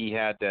things that he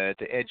had to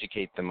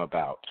educate them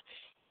about.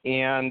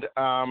 And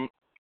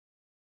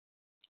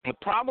the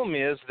problem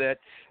is that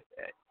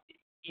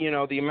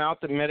the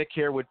amount that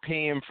Medicare would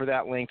pay him for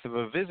that length of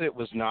a visit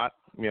was not,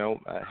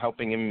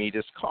 helping him meet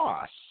his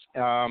costs.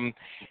 And,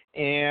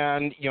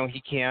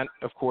 he can't,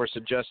 of course,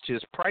 adjust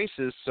his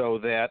prices so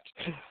that,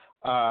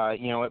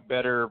 it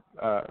better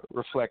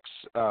reflects,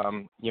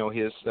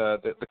 his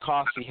the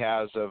cost he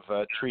has of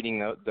treating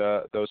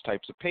those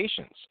types of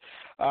patients.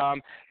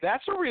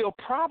 That's a real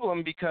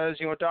problem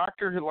because, a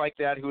doctor like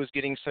that who is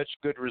getting such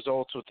good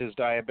results with his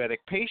diabetic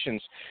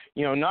patients,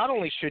 not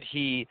only should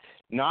he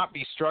not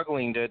be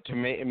struggling to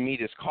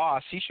meet his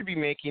costs, he should be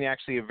making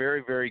actually a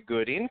very, very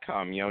good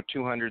income,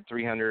 $200,000,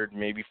 $300,000,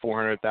 maybe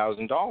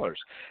 $400,000.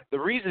 The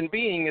reason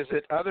being is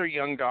that other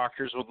young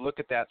doctors would look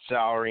at that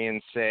salary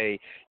and say,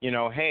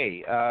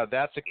 hey,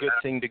 that's a good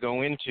thing to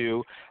go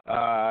into.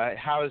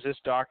 How is this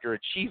doctor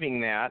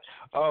achieving that?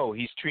 Oh,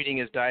 he's treating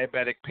his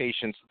diabetic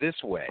patients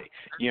this way.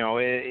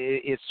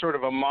 It's sort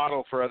of a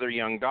model for other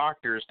young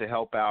doctors to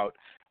help out,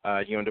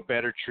 to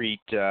better treat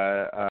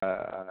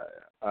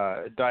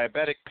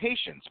diabetic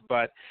patients.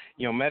 But,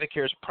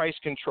 Medicare's price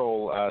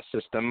control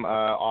system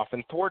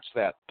often thwarts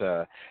that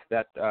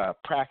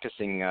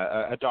practicing,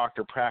 a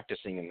doctor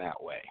practicing in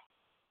that way.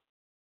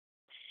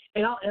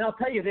 And I'll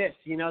tell you this,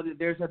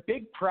 there's a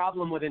big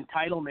problem with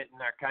entitlement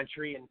in our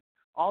country, and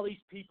all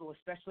these people,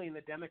 especially in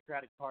the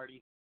Democratic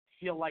Party,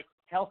 feel like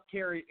health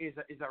care is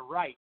a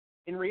right.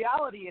 In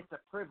reality, it's a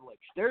privilege.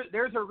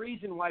 There's a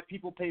reason why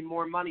people pay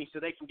more money so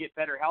they can get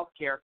better health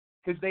care,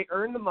 because they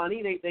earn the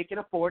money, they can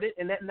afford it,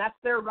 and that's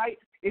their right.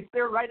 It's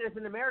their right as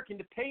an American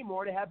to pay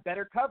more to have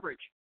better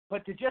coverage.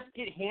 But to just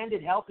get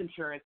handed health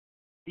insurance,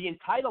 the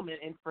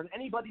entitlement, and for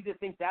anybody to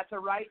think that's a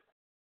right,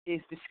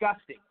 is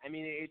disgusting. I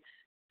mean, it's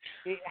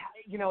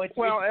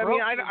well, I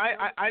mean,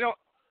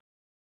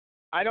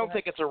 I don't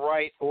think it's a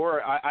right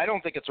or I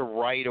don't think it's a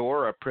right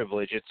or a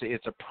privilege.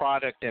 It's a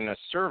product and a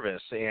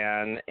service,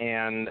 and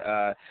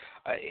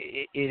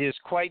it is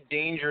quite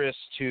dangerous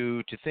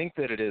to think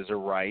that it is a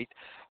right.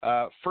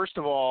 First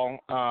of all,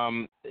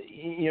 I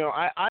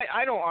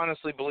don't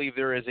honestly believe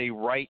there is a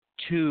right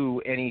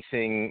to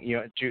anything.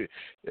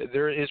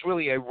 There is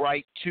really a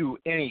right to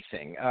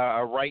anything,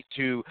 a right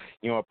to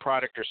a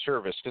product or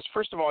service. Because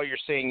first of all, you're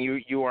saying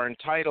you are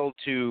entitled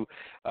to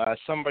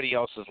somebody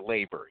else's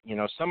labor.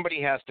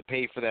 Somebody has to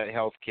pay for that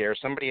health care.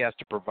 Somebody has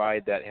to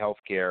provide that health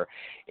care.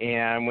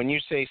 And when you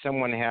say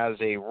someone has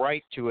a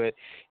right to it,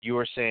 you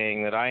are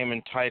saying that I am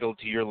entitled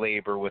to your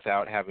labor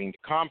without having to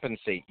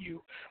compensate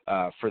you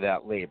for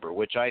that labor,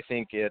 which I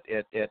think at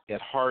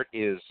heart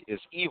is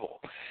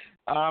evil.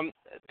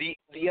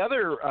 The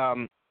other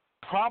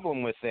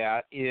problem with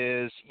that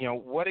is,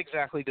 what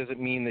exactly does it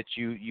mean that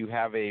you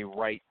have a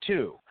right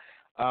to?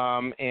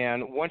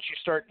 And once you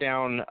start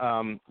down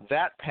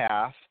that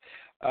path,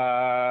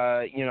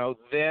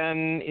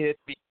 then it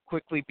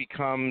quickly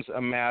becomes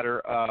a matter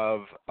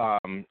of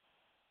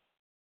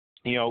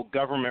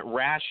government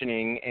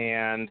rationing,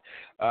 and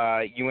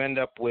you end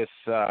up with,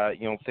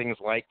 things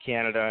like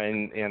Canada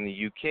and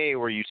the UK,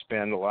 where you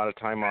spend a lot of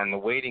time on the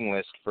waiting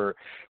list for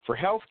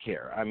health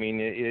care. I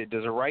mean,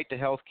 does a right to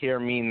health care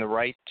mean the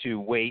right to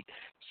wait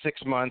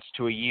 6 months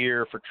to a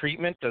year for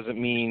treatment? Does it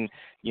mean,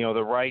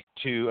 the right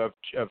of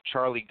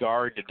Charlie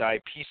Gard to die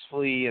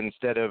peacefully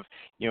instead of,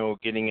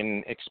 getting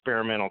an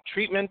experimental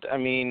treatment? I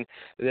mean,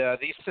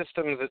 these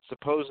systems that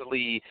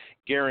supposedly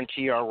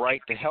guarantee our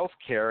right to health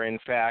care, in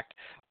fact,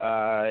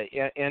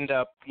 end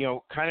up,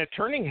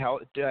 turning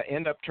health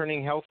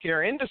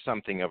care into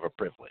something of a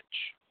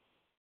privilege.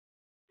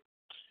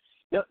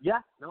 No,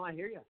 I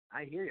hear you.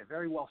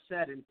 Very well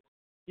said. And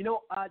I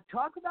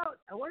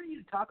wanted you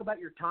to talk about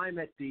your time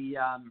at the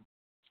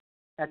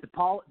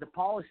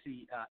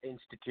Policy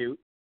Institute.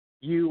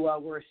 You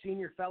were a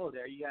senior fellow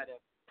there. You had a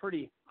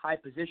pretty high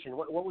position.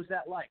 What was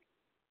that like?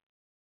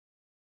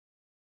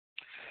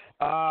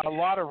 A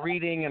lot of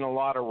reading and a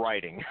lot of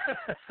writing.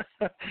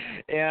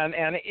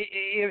 and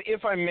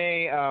if I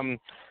may,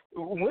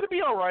 would it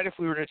be all right if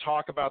we were to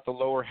talk about the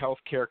Lower Health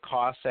Care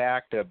Costs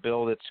Act, a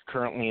bill that's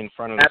currently in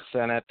front of the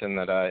Senate, and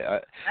that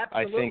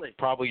I think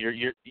probably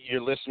your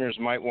listeners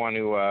might want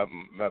to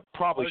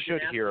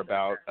should hear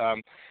about.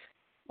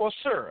 Well,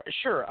 sure.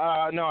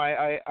 No,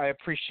 I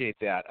appreciate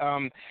that.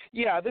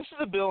 Yeah, this is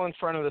a bill in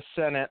front of the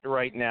Senate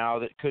right now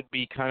that could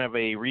be kind of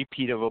a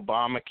repeat of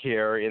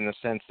Obamacare in the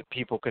sense that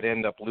people could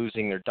end up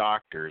losing their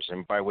doctors,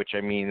 and by which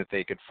I mean that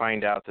they could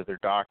find out that their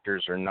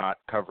doctors are not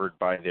covered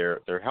by their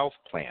health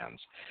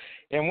plans.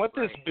 And what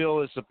this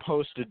bill is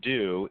supposed to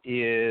do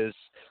is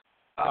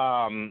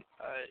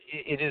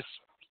it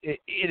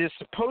is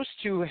supposed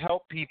to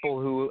help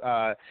people who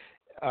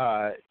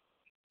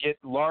get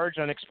large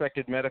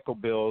unexpected medical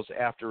bills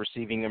after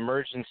receiving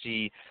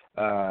emergency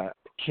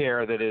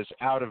care that is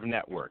out of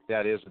network.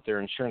 That is, that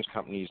their insurance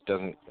companies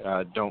don't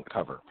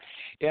cover.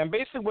 And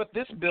basically, what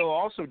this bill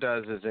also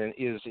does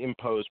is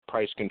impose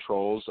price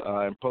controls,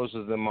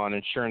 imposes them on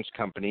insurance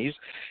companies.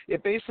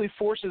 It basically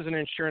forces an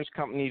insurance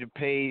company to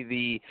pay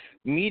the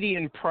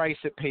median price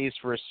it pays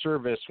for a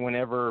service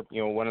whenever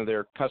one of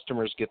their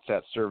customers gets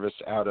that service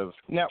out of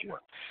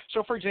network.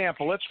 So, for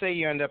example, let's say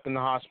you end up in the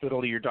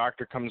hospital, your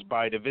doctor comes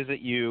by to visit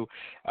you.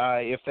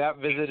 If that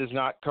visit is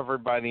not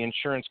covered by the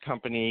insurance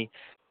company,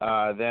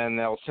 then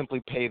they'll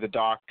simply pay the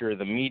doctor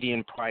the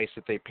median price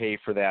that they pay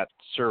for that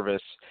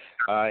service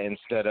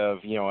instead of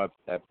a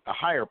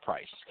higher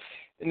price.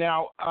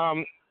 Now,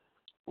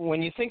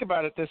 when you think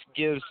about it, this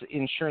gives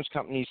insurance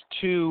companies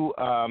two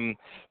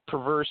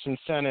perverse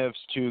incentives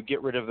to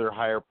get rid of their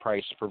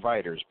higher-priced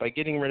providers. By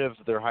getting rid of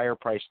their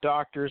higher-priced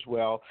doctors,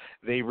 well,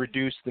 they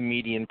reduce the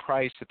median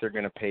price that they're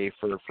going to pay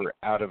for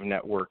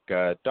out-of-network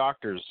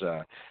doctors'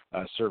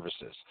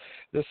 services.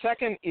 The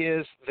second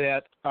is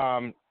that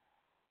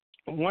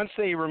once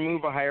they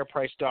remove a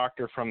higher-priced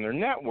doctor from their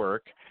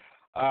network,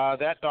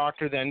 that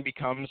doctor then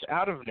becomes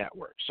out of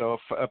network. So if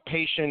a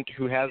patient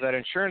who has that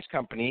insurance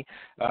company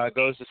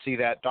goes to see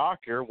that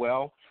doctor,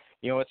 well,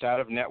 it's out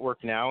of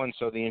network now, and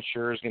so the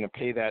insurer is going to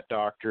pay that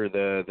doctor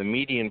the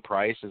median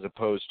price as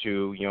opposed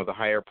to, the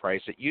higher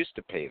price it used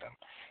to pay them.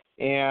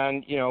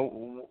 And,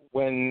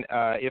 when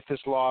if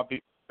this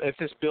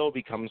bill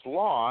becomes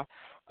law,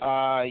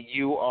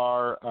 you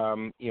are,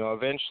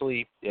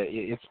 eventually,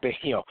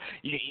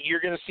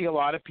 you're going to see a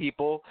lot of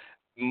people,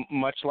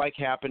 much like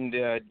happened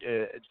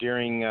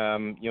during,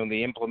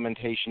 the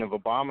implementation of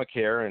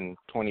Obamacare in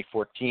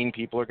 2014.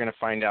 People are going to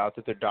find out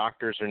that their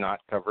doctors are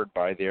not covered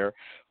by their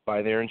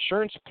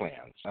insurance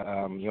plans.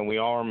 We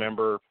all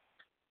remember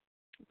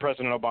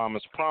President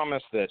Obama's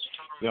promise that,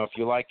 if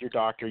you like your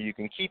doctor, you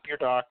can keep your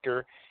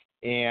doctor.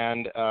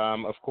 And,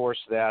 of course,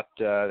 that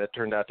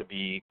turned out to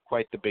be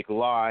quite the big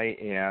lie.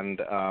 And,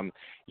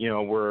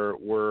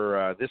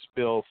 this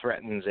bill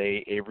threatens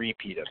a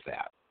repeat of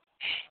that.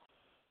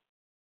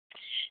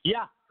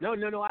 Yeah,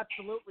 no,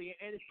 absolutely.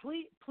 And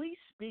please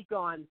speak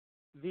on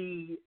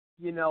the,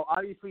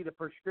 obviously the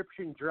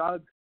prescription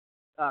drug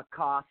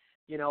costs.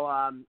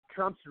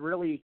 Trump's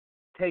really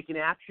taken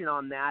action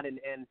on that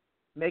and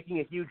making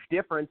a huge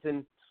difference.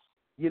 And,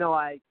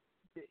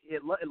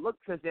 it looks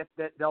as if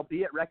that they'll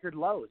be at record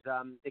lows.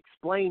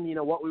 Explain,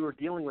 what we were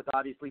dealing with,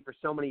 obviously, for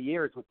so many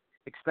years with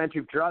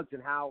expensive drugs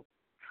and how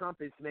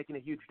Trump is making a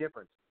huge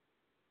difference.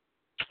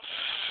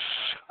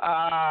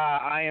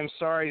 I am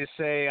sorry to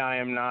say I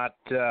am not.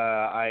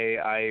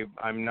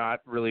 I'm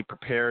not really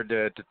prepared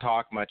to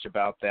talk much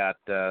about that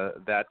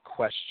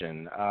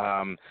question.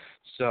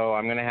 So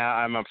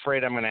I'm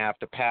afraid I'm gonna have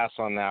to pass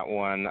on that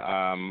one.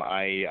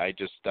 I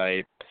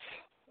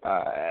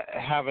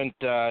haven't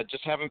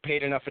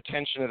paid enough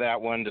attention to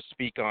that one to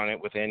speak on it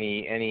with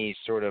any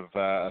sort of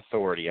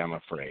authority, I'm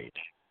afraid.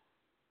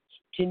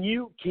 Can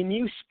you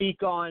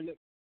speak on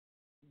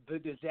the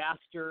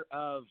disaster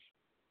of,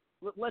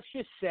 let's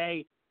just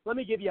say, let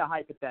me give you a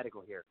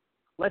hypothetical here.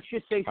 Let's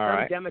just say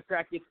a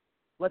Democrat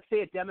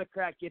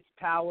gets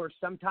power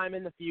sometime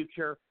in the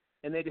future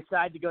and they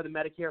decide to go the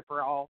Medicare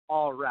for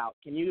all route.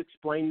 Can you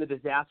explain the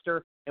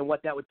disaster and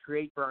what that would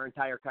create for our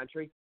entire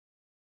country?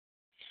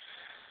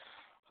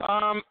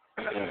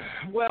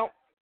 Well,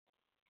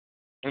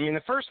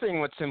 the first thing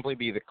would simply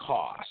be the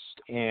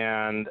cost,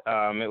 and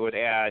it would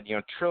add,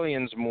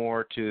 trillions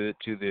more to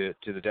the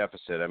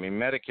deficit.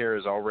 Medicare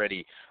is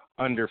already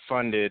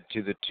underfunded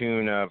to the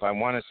tune of, I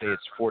want to say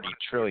it's $40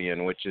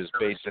 trillion, which is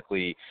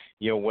basically,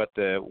 what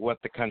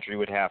the country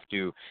would have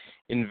to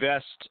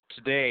invest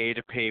today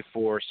to pay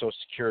for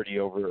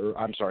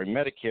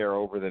Medicare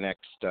over the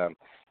next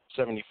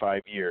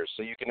 75 years.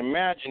 So you can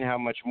imagine how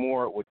much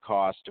more it would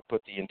cost to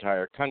put the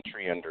entire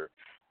country under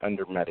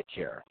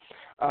Medicare.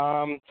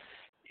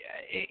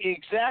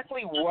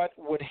 Exactly what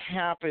would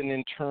happen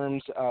in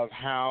terms of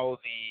how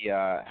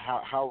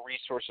how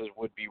resources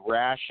would be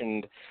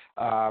rationed,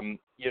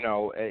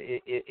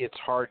 it's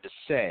hard to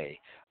say.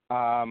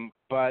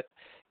 But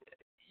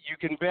you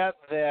can bet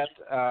that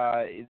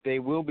they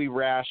will be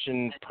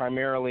rationed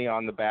primarily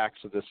on the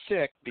backs of the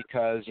sick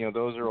because,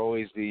 those are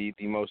always the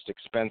most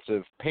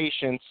expensive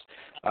patients.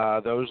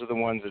 Those are the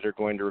ones that are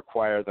going to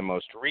require the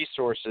most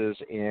resources,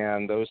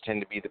 and those tend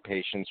to be the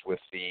patients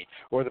with the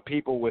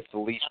people with the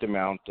least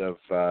amount of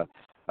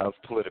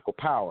political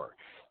power.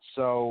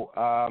 So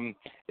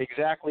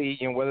exactly,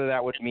 whether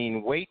that would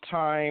mean wait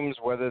times,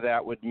 whether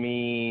that would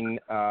mean,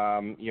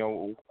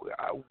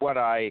 what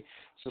I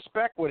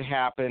suspect would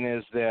happen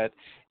is that,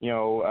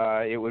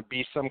 it would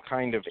be some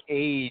kind of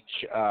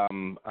age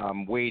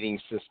waiting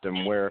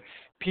system where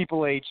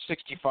people age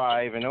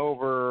 65 and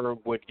over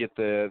would get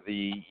the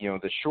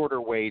shorter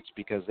waits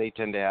because they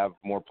tend to have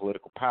more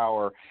political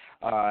power,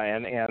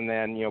 and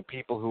then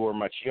people who are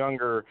much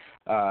younger,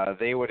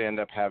 they would end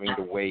up having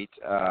to wait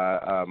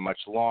much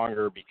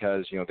longer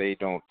because they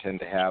don't tend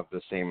to have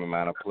the same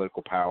amount of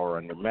political power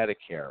under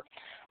Medicare.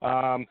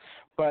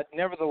 But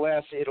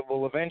nevertheless, it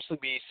will eventually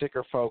be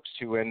sicker folks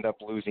who end up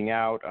losing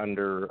out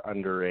under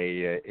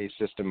a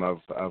system of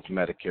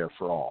Medicare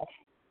for all.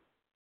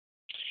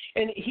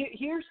 And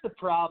here's the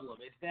problem: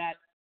 is that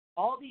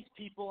all these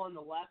people on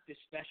the left,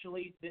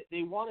 especially,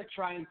 they want to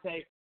try and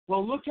say,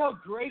 "Well, look how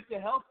great the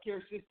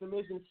healthcare system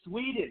is in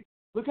Sweden.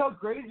 Look how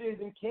great it is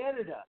in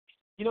Canada."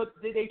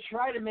 They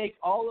try to make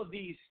all of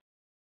these,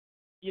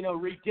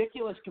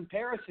 ridiculous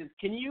comparisons.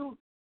 Can you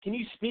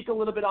speak a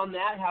little bit on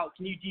that? How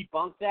can you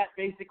debunk that,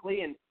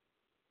 basically? And,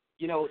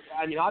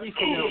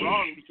 obviously they're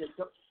wrong, because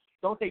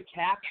don't they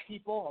tax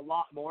people a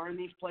lot more in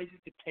these places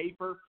to pay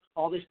for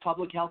all this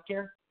public health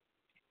care?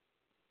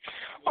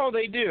 Oh,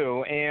 they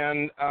do.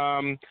 And,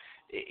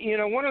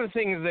 one of the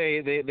things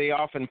they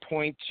often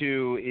point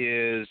to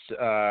is,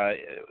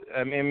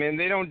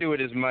 they don't do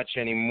it as much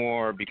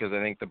anymore because I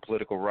think the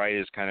political right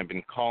has kind of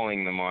been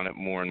calling them on it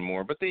more and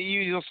more, but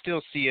you'll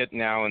still see it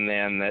now and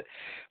then that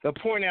they'll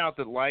point out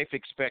that life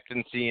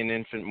expectancy and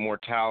infant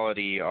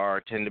mortality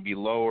tend to be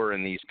lower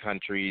in these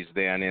countries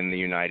than in the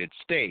United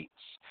States.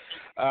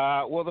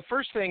 Well, the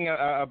first thing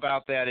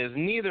about that is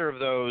neither of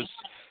those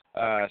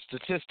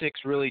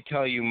statistics really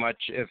tell you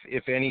much,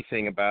 if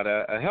anything, about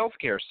a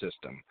healthcare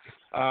system.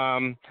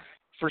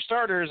 For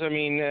starters,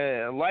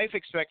 life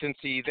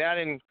expectancy, that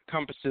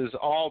encompasses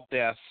all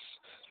deaths,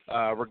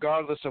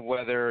 regardless of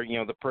whether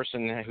the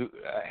person who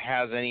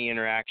has any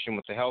interaction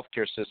with the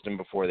healthcare system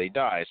before they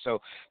die.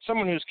 So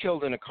someone who's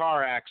killed in a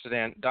car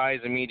accident dies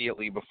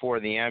immediately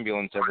before the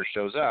ambulance ever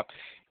shows up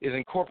is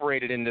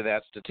incorporated into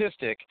that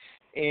statistic,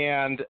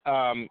 and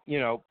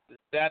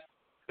that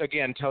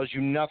again tells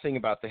you nothing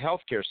about the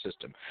healthcare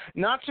system.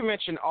 Not to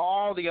mention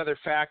all the other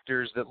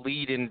factors that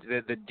lead into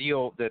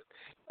that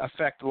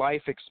affect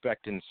life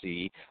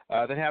expectancy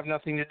that have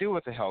nothing to do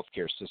with the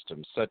healthcare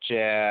system, such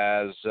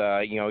as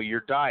your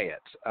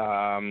diet,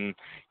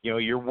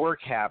 your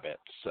work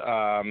habits,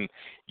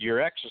 your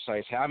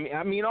exercise.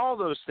 All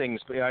those things.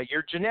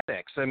 Your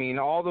genetics.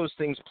 All those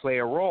things play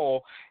a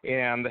role,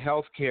 and the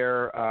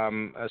healthcare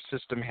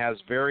system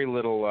has very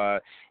little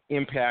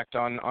impact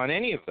on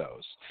any of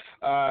those.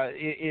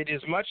 It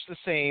is much the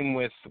same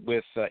with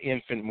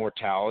infant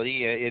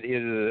mortality. It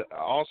is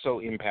also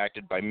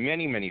impacted by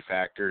many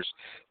factors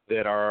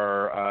that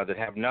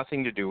have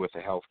nothing to do with the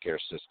healthcare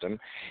system.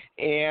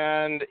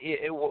 And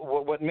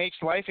what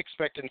makes life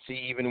expectancy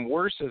even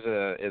worse as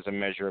a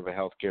measure of a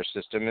healthcare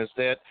system is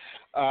that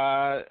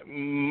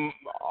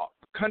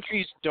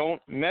countries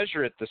don't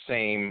measure it the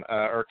same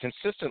or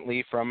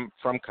consistently from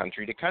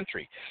country to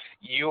country.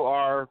 You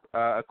are,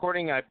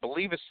 according, I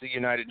believe it's the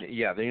United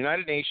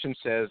Nations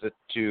says that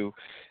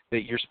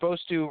you're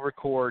supposed to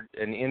record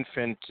an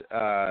infant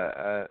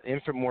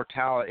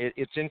mortality.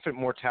 It's infant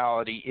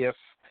mortality if,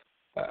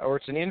 or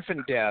it's an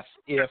infant death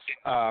if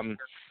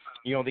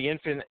the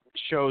infant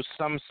shows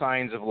some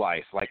signs of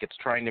life, like it's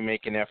trying to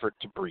make an effort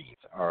to breathe,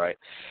 all right?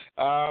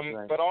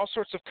 Right. But all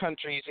sorts of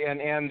countries,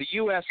 and the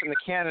U.S. and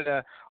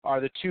Canada are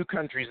the two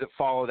countries that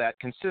follow that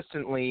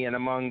consistently, and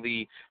among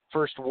the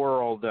first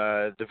world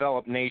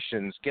developed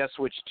nations, guess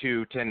which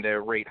two tend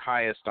to rate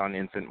highest on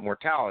infant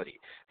mortality?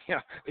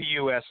 The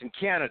U.S. and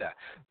Canada.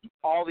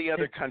 All the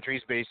other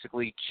countries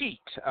basically cheat.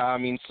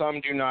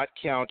 Some do not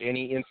count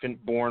any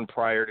infant born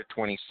prior to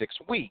 26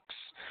 weeks.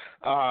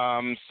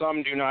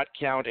 Some do not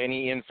count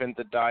any infant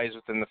that dies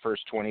within the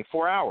first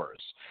 24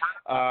 hours.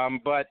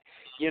 But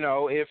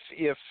if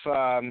you've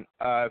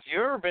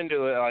ever been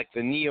to like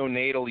the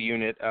neonatal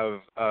unit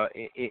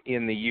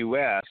in the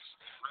U.S.,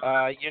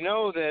 you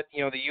know that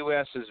the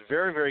U.S. is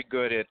very, very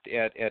good at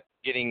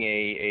getting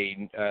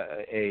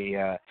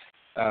a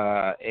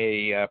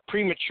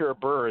premature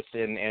birth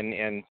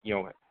and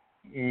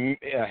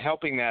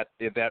helping that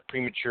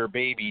premature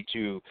baby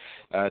to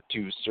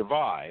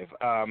survive.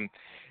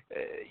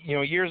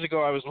 Years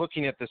ago, I was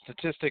looking at the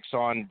statistics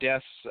on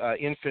deaths,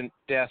 infant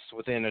deaths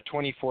within a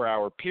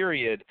 24-hour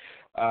period.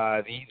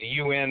 The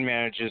UN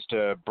manages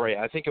to break.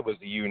 I think it was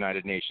the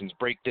United Nations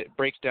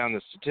breaks down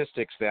the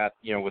statistics that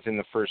within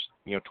the first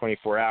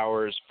 24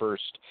 hours,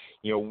 first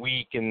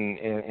week,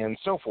 and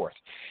so forth.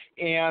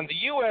 And the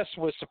U.S.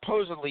 was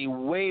supposedly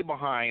way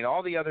behind.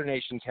 All the other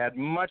nations had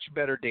much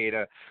better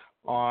data,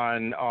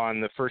 on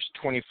the first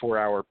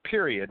 24-hour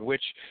period,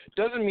 which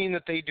doesn't mean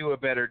that they do a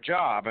better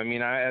job. I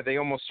mean, they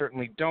almost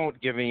certainly don't,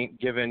 given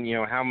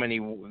how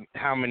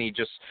many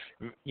just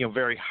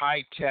very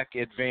high-tech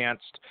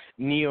advanced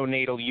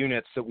neonatal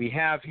units that we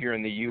have here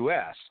in the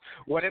U.S.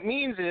 What it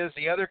means is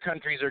the other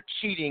countries are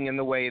cheating in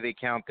the way they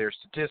count their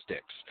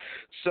statistics.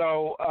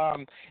 So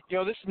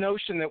this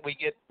notion that we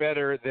get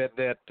better,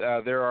 that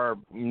there are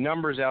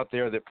numbers out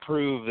there that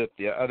prove that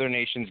the other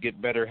nations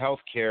get better health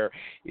care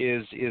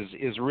is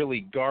really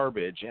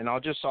garbage. And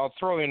I'll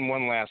throw in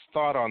one last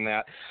thought on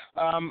that.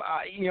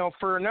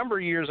 For a number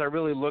of years, I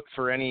really looked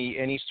for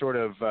any sort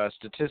of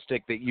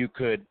statistic that you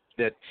could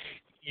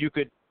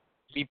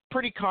be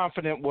pretty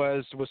confident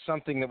was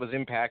something that was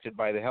impacted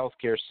by the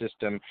healthcare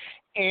system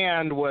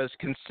and was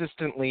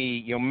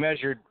consistently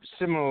measured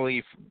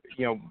similarly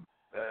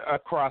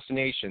across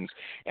nations.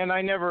 And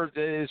I never,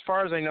 as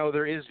far as I know,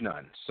 there is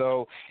none.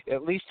 So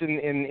at least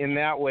in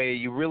that way,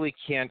 you really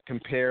can't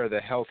compare the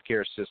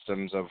healthcare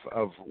systems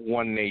of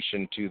one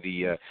nation to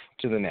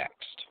the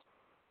next.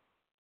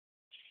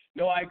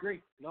 No, I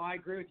agree.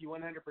 With you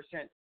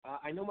 100%.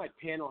 I know my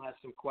panel has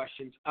some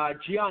questions.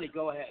 Gianni,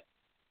 go ahead.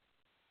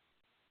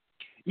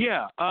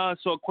 Yeah,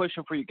 so a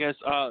question for you guys.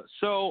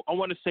 So I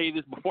want to say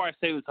this. Before I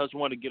say this, I just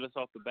want to get us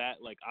off the bat.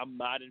 Like, I'm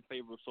not in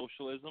favor of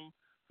socialism,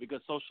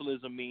 because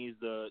socialism means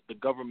the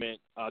government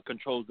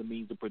controls the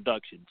means of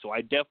production. So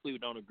I definitely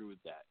don't agree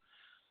with that.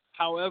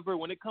 However,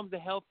 when it comes to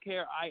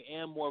healthcare, I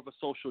am more of a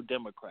social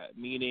democrat,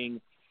 meaning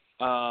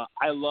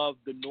I love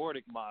the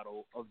Nordic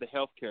model of the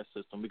healthcare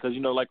system because,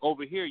 like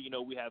over here,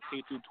 we have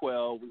K through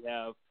 12, we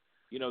have,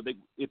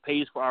 it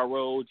pays for our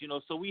roads,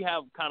 so we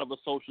have kind of a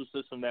social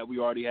system that we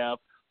already have,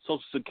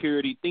 Social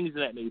Security, things of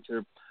that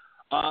nature.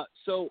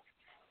 So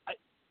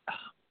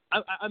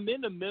I'm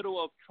in the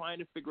middle of trying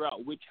to figure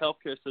out which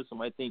healthcare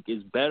system I think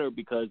is better,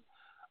 because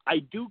I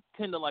do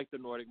tend to like the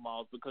Nordic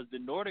models, because the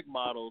Nordic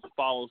models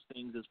follows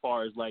things as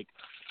far as like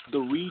the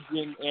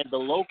region and the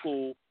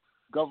local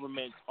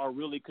governments are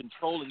really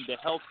controlling the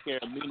healthcare.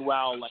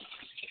 Meanwhile, like,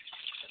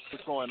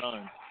 what's going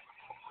on?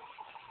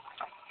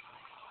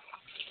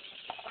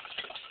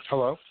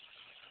 Hello?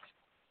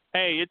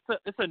 Hey,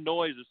 it's a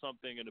noise or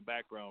something in the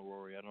background,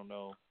 Rory. I don't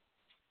know.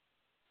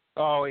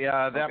 Oh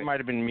yeah, that Okay. might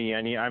have been me.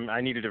 I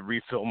needed to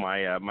refill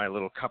my my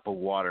little cup of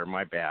water.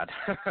 My bad.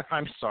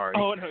 I'm sorry.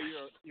 Oh no,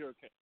 you're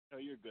okay. No,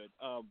 you're good.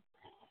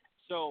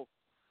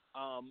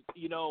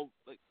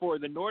 Like for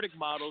the Nordic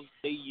models,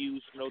 they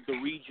use the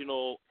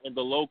regional and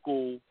the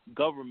local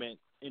government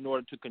in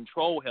order to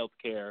control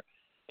healthcare,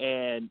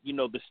 and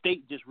the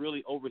state just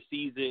really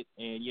oversees it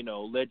and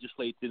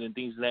legislates it and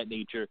things of that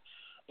nature.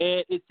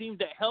 And it seems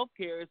that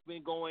healthcare has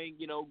been going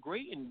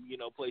great in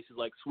places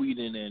like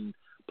Sweden and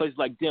places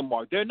like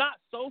Denmark. They're not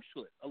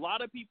socialist. A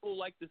lot of people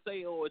like to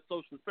say, oh, it's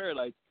socialist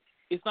paradise.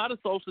 It's not a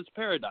socialist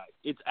paradise.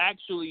 It's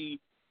actually,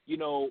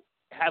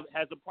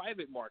 has a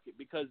private market,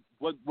 because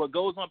what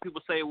goes on,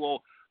 people say,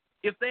 well,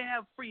 if they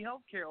have free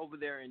health care over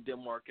there in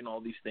Denmark and all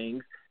these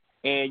things,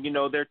 and,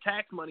 their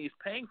tax money is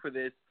paying for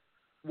this,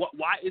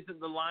 why isn't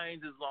the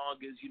lines as long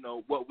as,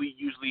 what we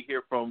usually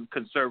hear from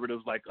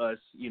conservatives like us,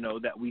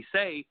 that we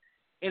say?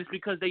 And it's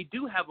because they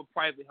do have a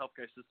private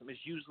healthcare system. It's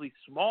usually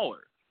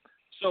smaller.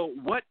 So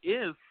what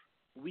if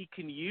we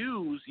can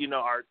use,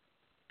 our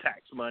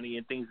tax money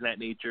and things of that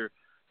nature,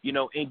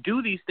 and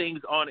do these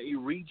things on a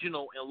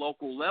regional and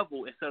local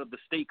level instead of the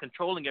state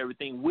controlling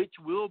everything, which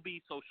will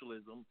be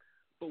socialism.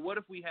 But what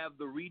if we have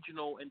the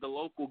regional and the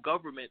local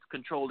governments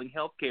controlling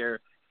healthcare,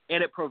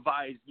 and it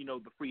provides,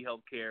 the free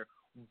healthcare,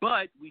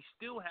 but we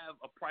still have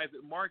a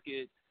private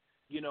market,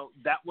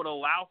 that would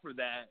allow for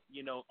that,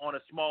 on a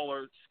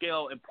smaller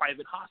scale in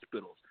private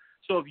hospitals.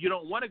 So if you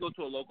don't want to go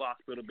to a local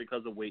hospital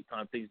because of wait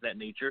time, things of that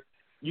nature,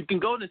 you can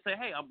go and say,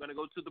 hey, I'm going to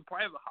go to the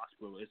private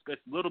hospital. It's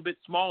a little bit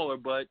smaller,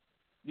 but,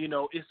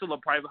 it's still a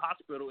private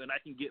hospital, and I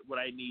can get what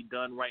I need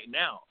done right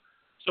now.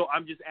 So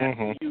I'm just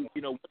asking you,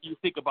 what do you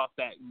think about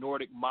that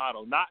Nordic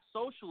model? Not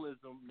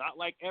socialism, not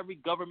like every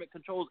government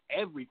controls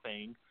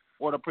everything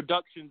or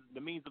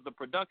the means of the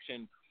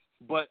production,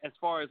 but as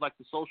far as like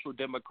the social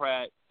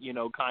democrat,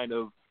 kind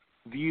of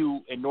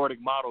view and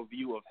Nordic model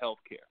view of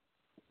healthcare.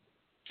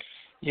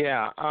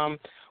 Yeah.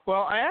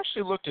 Well, I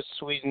actually looked at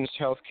Sweden's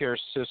healthcare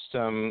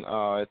system.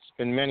 It's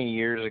been many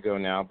years ago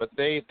now, but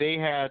they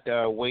had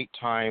wait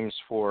times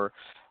for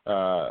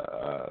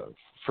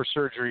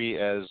surgery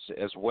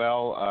as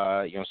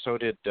well. So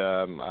did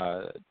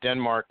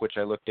Denmark, which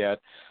I looked at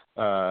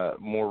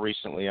more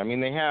recently. I mean,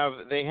 they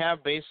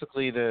have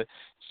basically the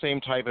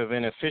same type of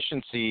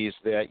inefficiencies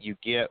that you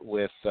get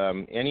with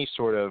any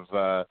sort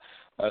of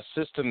a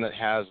system that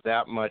has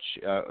that much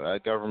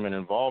government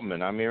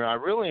involvement. I mean, I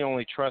really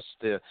only trust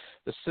the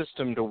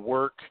system to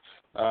work,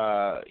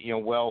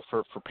 well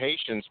for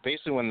patients,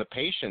 basically when the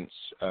patients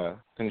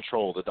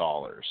control the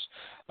dollars.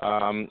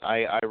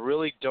 I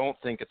really don't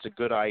think it's a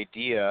good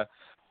idea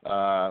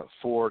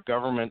for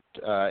government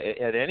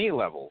at any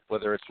level,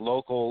 whether it's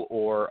local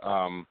or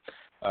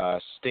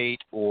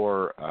state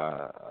or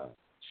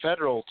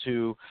federal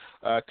to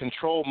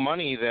control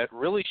money that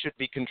really should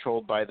be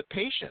controlled by the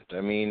patient.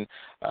 I mean,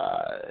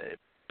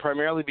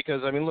 primarily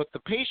because, I mean, look, the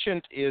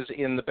patient is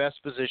in the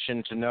best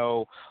position to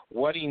know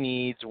what he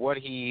needs, what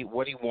he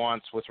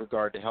wants with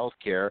regard to health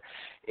care,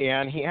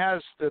 and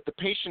the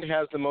patient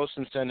has the most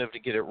incentive to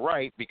get it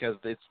right because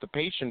it's the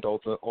patient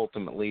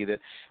ultimately that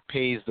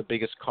pays the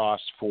biggest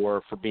cost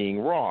for being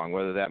wrong,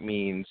 whether that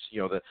means,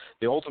 the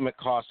ultimate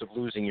cost of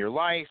losing your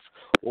life,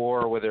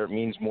 or whether it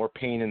means more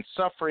pain and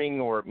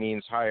suffering, or it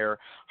means higher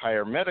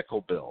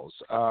medical bills.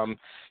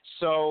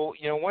 So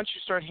once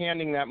you start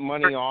handing that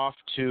money off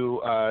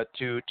to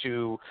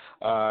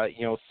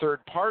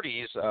third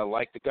parties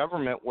like the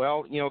government,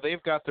 well,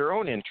 they've got their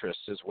own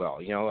interests as well.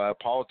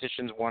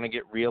 Politicians want to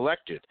get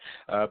reelected.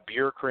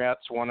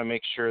 Bureaucrats want to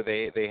make sure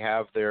they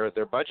have their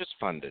budgets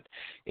funded,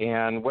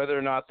 and whether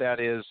or not that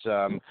is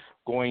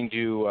going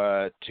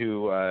to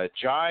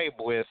jibe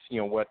with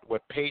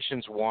what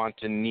patients want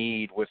and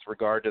need with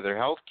regard to their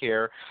health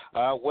care,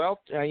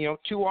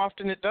 too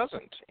often it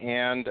doesn't.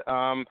 And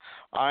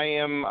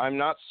I'm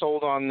not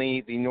sold on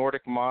the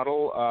Nordic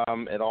model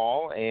at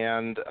all,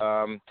 and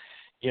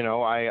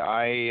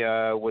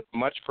I would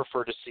much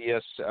prefer to see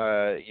us,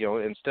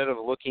 instead of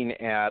looking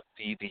at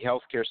the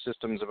healthcare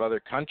systems of other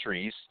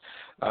countries,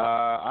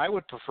 I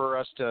would prefer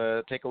us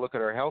to take a look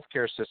at our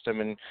healthcare system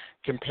and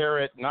compare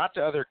it not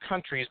to other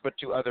countries but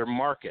to other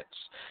markets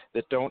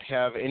that don't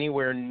have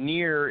anywhere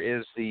near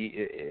as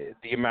the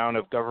amount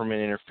of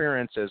government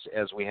interference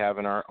as we have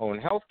in our own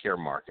healthcare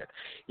market.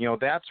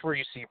 That's where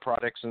you see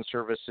products and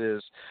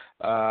services.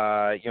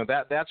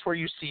 That's where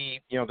you see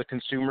the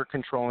consumer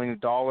controlling the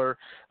dollar.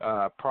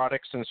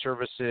 Products and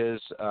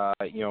services,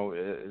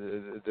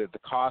 the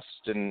cost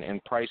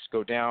and price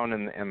go down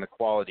and the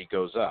quality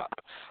goes up.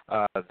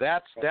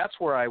 That's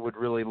where I would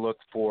really look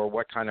for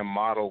what kind of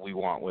model we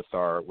want with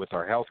our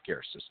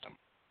healthcare system.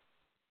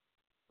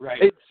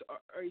 Right.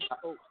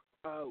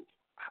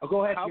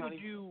 Go ahead, How Johnny.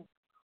 would you?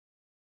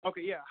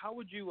 Okay, yeah. How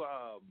would you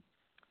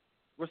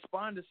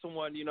respond to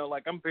someone?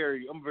 Like I'm a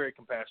very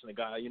compassionate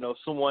guy.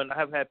 I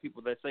have had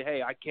people that say,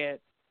 "Hey, I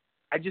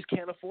just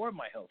can't afford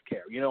my health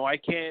care.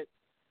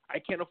 I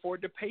can't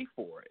afford to pay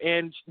for it."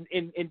 And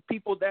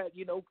people that,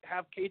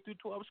 have K through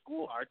 12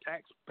 school, our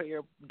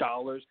taxpayer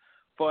dollars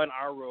fund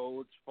our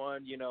roads,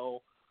 fund,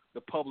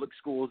 the public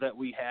schools that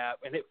we have,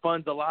 and it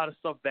funds a lot of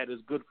stuff that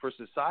is good for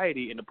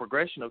society and the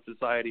progression of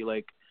society.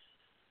 Like,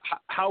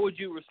 how would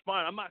you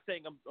respond? I'm not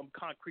saying I'm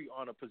concrete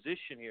on a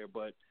position here,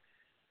 but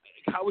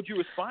how would you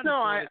respond?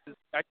 I just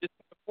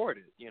can't afford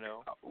it,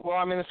 Well,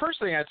 I mean, the first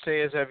thing I'd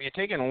say is, have you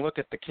taken a look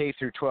at the K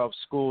through 12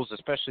 schools,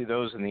 especially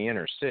those in the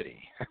inner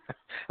city?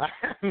 I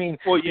mean,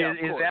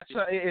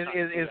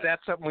 is that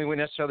something we would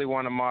necessarily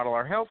want to model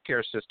our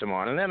healthcare system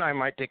on? And then I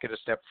might take it a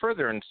step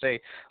further and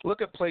say,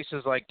 look at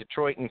places like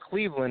Detroit and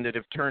Cleveland that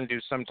have turned to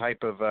some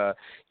type of a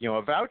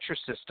voucher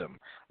system.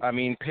 I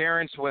mean,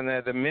 parents, when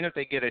the minute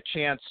they get a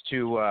chance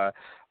to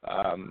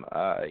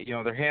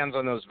their hands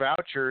on those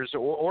vouchers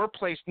or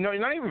place, no,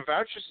 not even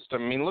voucher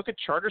system. I mean, look at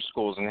charter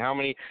schools and how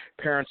many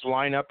parents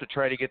line up to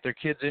try to get their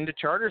kids into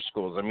charter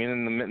schools. I mean,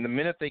 in the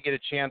minute they get a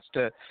chance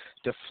to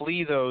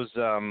flee those,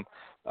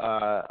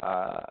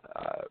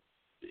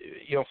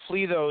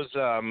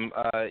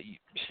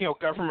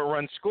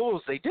 government-run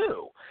schools, they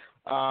do.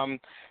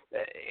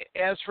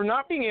 As for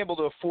not being able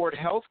to afford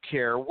health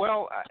care,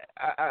 well,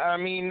 I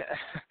mean,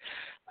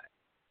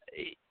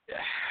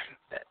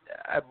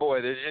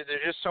 boy, there's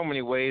just so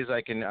many ways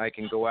I can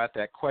go at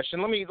that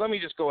question. Let me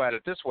just go at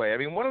it this way. I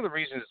mean, one of the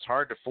reasons it's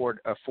hard to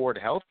afford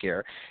health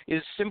care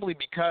is simply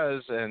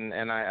because,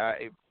 and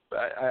I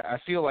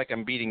feel like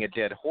I'm beating a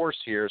dead horse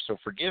here, so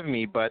forgive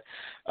me, but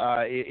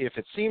if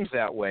it seems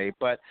that way,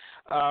 but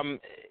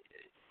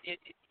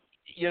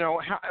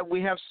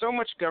we have so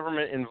much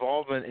government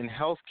involvement in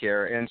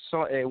healthcare, and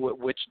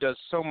which does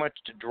so much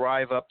to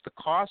drive up the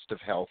cost of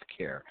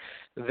healthcare,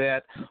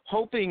 that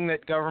hoping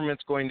that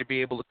government's going to be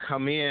able to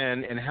come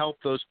in and help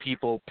those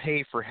people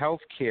pay for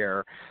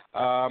healthcare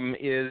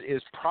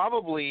is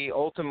probably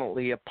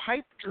ultimately a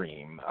pipe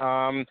dream.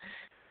 I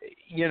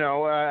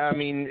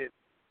mean,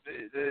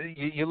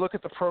 you look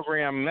at the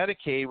program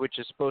Medicaid, which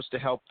is supposed to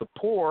help the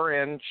poor,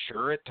 and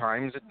sure, at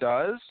times it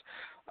does.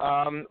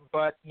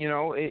 But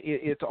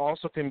it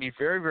also can be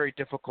very, very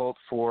difficult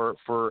for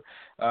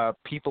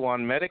people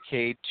on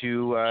Medicaid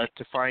to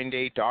find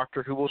a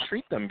doctor who will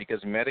treat them,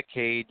 because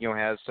Medicaid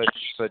has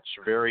such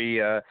very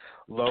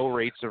low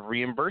rates of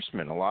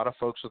reimbursement. A lot of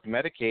folks with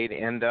Medicaid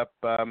end up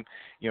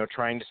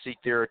trying to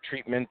seek their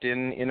treatment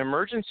in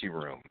emergency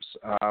rooms.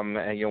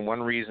 And,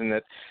 one reason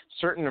that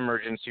certain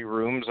emergency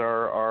rooms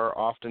are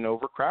often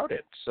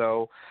overcrowded.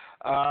 So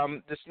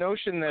this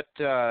notion that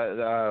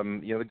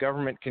the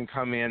government can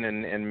come in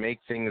and make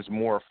things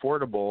more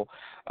affordable,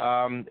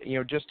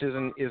 just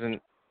isn't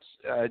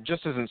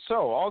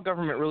so. All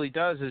government really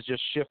does is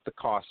just shift the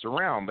costs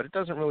around, but it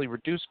doesn't really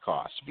reduce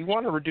costs. If you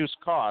want to reduce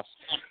costs,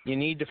 you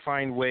need to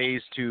find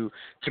ways to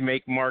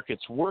make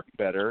markets work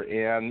better,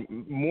 and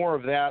more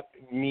of that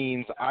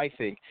means, I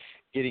think,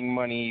 getting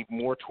money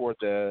more toward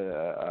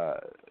the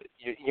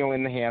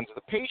in the hands of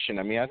the patient.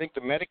 I mean, I think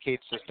the Medicaid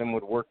system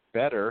would work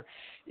better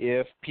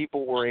if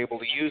people were able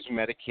to use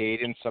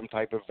Medicaid in some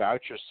type of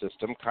voucher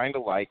system, kind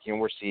of like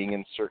we're seeing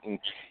in certain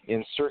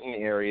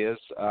areas,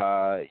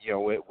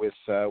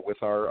 with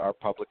our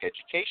public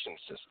education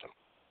system.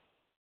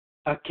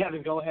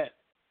 Kevin, go ahead.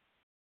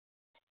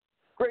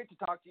 Great to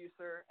talk to you,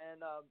 sir.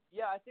 And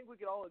I think we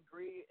could all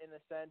agree in the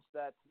sense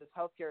that this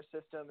healthcare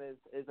system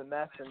is a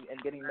mess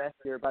and getting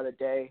messier by the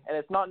day. And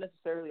it's not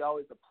necessarily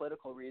always a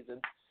political reason.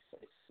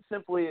 It's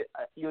simply,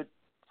 you would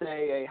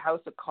say, a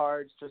house of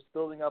cards just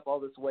building up all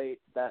this weight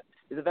that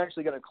is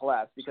eventually going to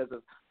collapse because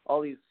of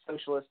all these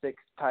socialistic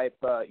type,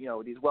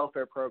 these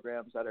welfare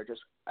programs that are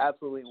just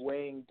absolutely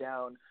weighing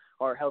down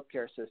our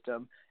healthcare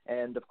system,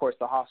 and of course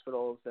the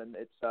hospitals, and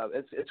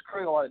it's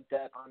creating a lot of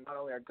debt on not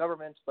only our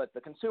government but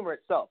the consumer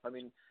itself. I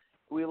mean,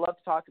 we love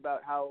to talk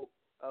about how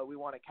we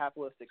want a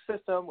capitalistic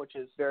system, which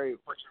is very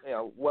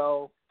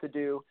well to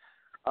do,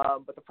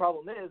 but the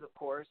problem is, of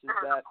course, is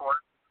that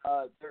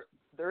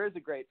there is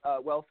a great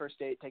welfare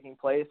state taking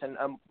place, and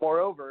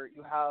moreover,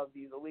 you have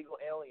these illegal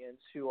aliens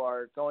who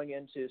are going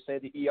into, say,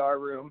 the ER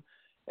room.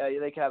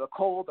 They can have a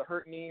cold, a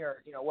hurt knee,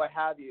 or what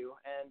have you,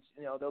 and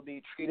they'll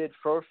be treated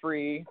for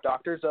free,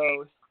 doctor's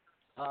oath,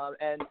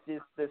 and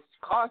this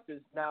cost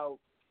is now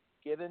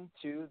given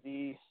to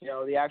the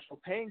actual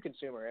paying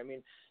consumer. I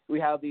mean, we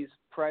have these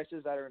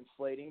prices that are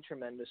inflating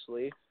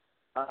tremendously,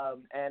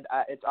 and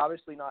it's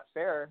obviously not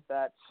fair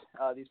that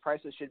these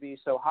prices should be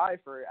so high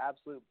for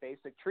absolute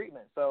basic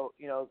treatment. So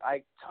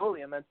I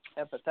totally am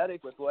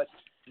empathetic with what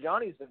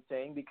Johnny's been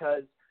saying,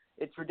 because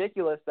it's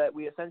ridiculous that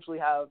we essentially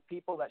have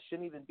people that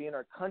shouldn't even be in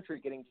our country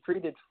getting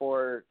treated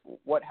for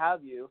what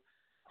have you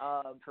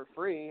for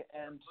free,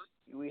 and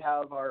we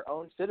have our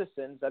own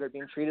citizens that are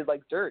being treated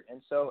like dirt.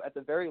 And so at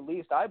the very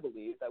least, I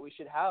believe that we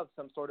should have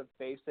some sort of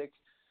basic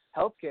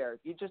health care.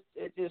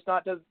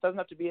 Doesn't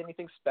have to be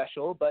anything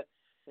special, but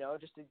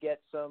just to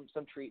get some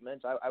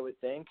treatment, I would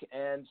think.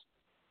 And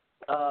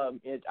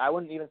I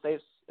wouldn't even say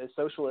it's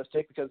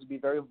socialistic, because it'd be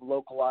very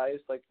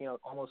localized, like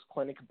almost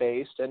clinic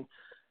based, and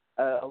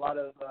a lot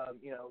of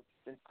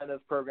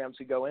incentive programs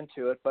could go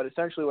into it. But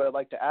essentially what I'd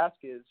like to ask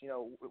is,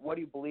 what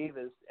do you believe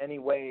is any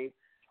way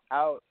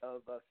out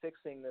of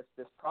fixing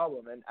this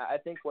problem? And I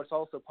think what's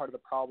also part of the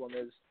problem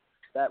is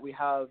that we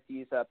have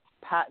these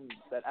patents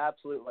that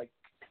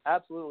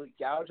absolutely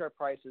gouge our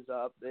prices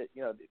up. That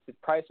the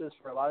prices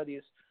for a lot of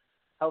these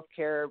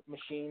healthcare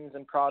machines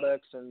and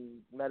products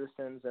and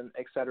medicines and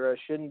et cetera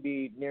shouldn't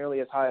be nearly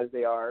as high as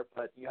they are,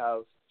 but you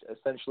have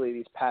essentially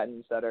these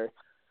patents that are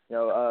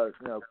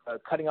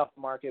cutting off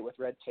the market with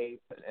red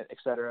tape, et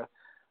cetera.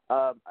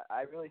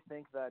 I really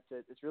think that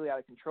it's really out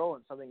of control,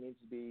 and something needs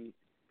to be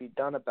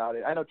done about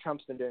it. I know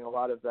Trump's been doing a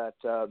lot of that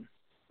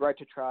Right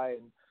to Try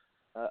and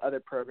other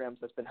programs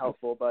that's been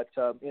helpful, but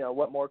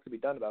what more could be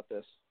done about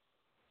this?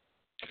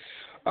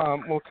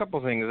 Well, a couple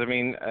of things. I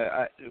mean,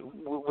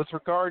 with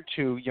regard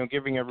to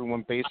giving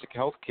everyone basic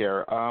health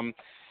care,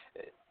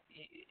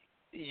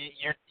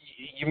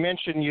 you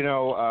mentioned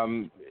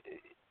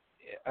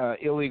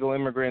illegal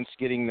immigrants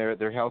getting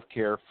their health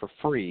care for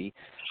free.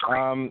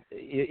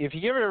 If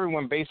you give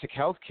everyone basic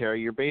health care,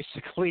 you're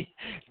basically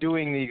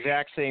doing the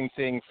exact same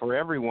thing for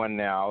everyone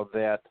now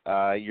that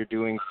you're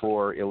doing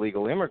for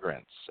illegal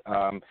immigrants.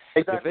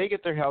 Exactly. If they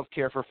get their health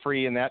care for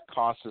free and that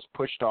cost is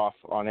pushed off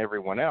on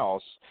everyone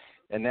else,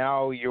 and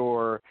now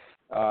you're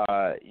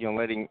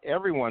letting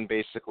everyone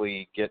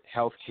basically get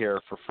health care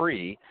for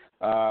free,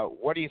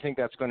 what do you think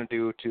that's going to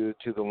do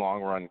to the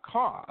long run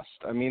cost?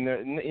 I mean,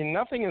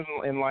 nothing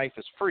in life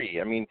is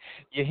free. I mean,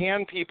 you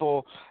hand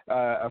people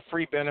a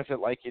free benefit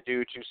like you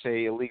do to,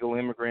 say, illegal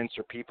immigrants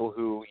or people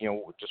who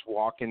just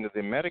walk into the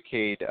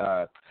Medicaid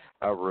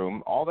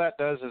room. All that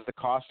does is the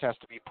cost has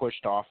to be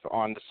pushed off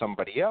onto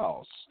somebody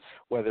else,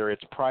 whether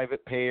it's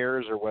private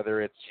payers or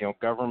whether it's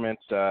government,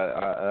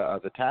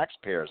 the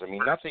taxpayers. I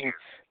mean,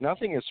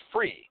 nothing is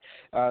free.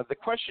 The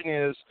question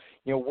is,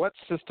 what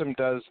system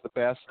does the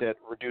best at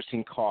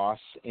reducing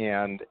costs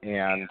and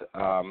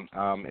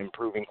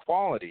improving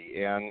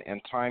quality?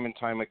 And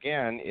time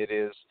again, it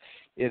is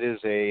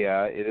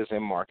a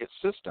market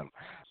system.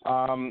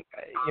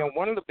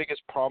 One of the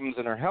biggest problems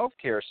in our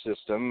healthcare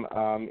system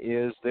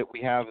is that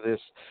we have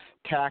this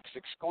tax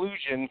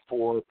exclusion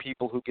for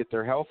people who get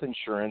their health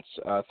insurance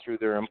through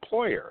their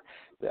employer.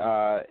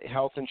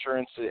 Health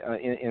insurance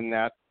in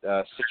that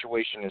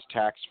situation is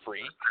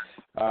tax-free.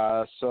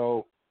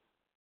 So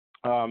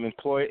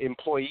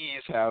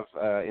employees have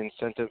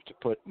incentive to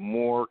put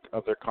more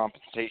of their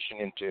compensation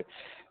into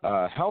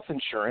health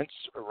insurance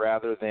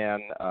rather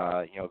than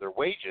their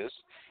wages,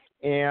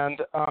 and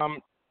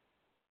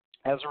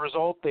as a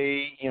result,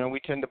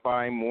 we tend to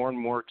buy more and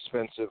more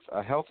expensive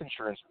health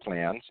insurance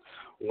plans,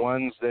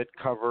 ones that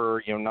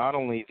cover, not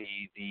only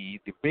the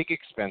big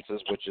expenses,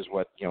 which is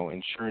what,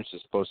 insurance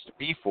is supposed to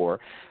be for,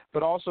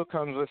 but also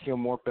comes with,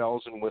 more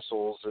bells and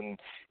whistles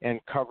and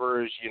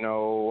covers,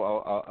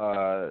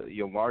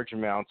 large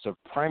amounts of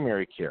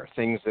primary care,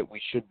 things that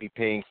we should be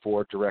paying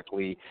for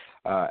directly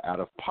out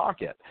of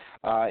pocket.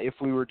 If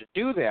we were to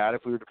do that,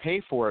 if we were to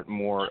pay for it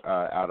more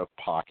out of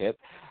pocket,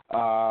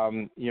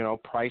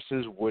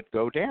 prices would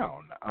go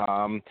down.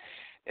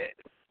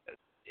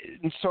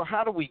 So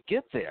how do we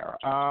get there?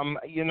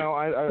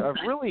 I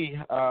really,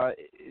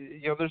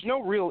 there's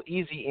no real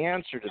easy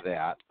answer to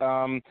that.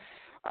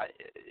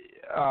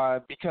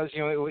 Because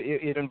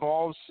it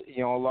involves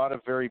a lot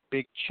of very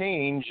big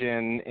change,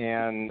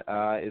 and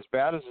as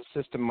bad as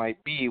the system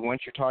might be,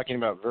 once you're talking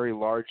about very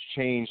large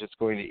change that's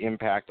going to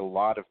impact a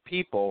lot of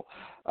people,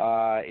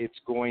 it's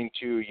going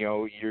to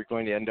you're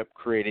going to end up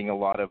creating a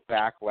lot of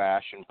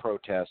backlash and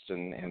protests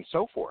and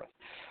so forth.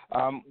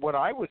 What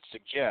I would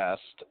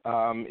suggest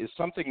is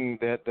something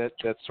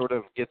that sort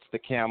of gets the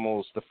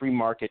free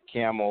market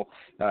camel,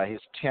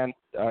 his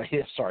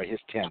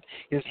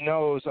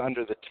nose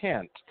under the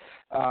tent.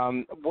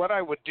 What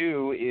I would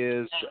do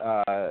is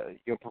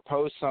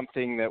propose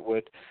something that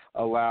would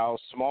allow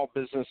small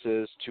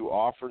businesses to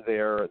offer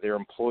their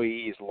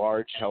employees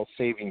large health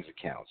savings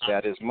accounts.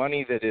 That is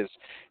money that is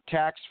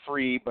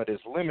tax-free but is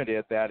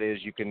limited. That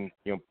is, you can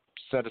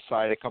set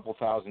aside a couple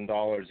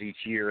 $1,000s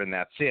each year and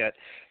that's it.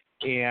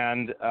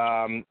 And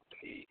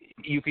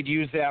you could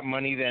use that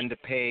money then to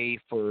pay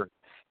for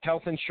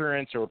health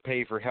insurance or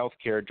pay for health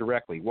care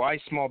directly. Why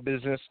small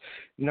business?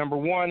 Number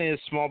one is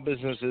small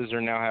businesses are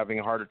now having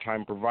a harder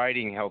time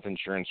providing health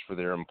insurance for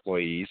their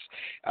employees,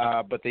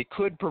 but they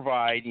could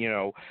provide,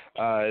 a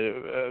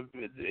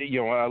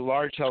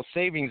large health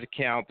savings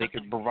account. They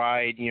could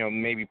provide,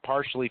 maybe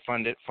partially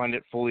fund it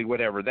fully,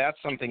 whatever.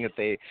 That's something that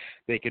they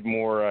could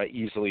more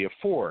easily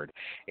afford.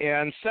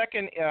 And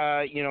second,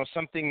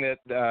 something that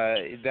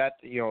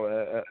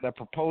a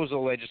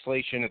proposal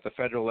legislation at the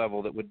federal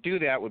level that would do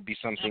that would be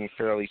something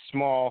fairly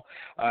small.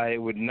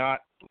 It would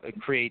not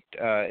create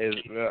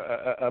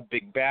a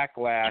big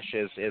backlash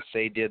as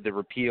say did the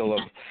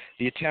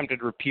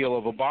attempted repeal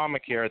of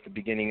Obamacare at the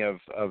beginning of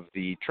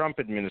the Trump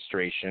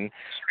administration.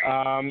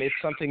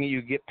 It's something that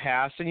you get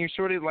passed and you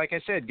sort of, like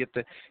I said, get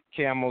the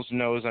camel's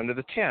nose under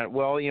the tent.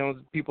 Well,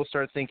 people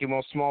start thinking,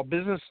 well, small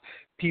business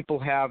people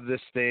have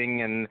this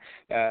thing and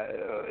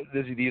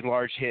these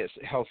large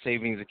health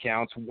savings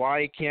accounts.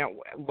 Why can't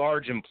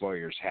large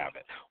employers have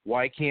it?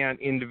 Why can't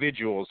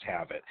individuals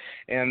have it?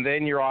 And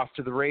then you're off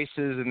to the races,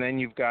 and then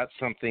you've got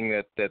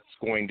something that's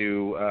going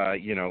to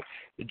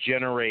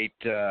generate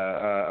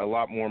a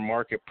lot more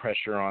market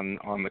pressure on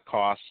the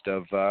cost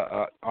of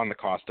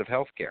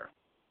healthcare.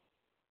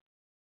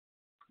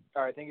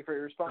 All right, thank you for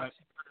your response.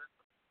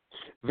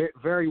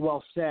 Very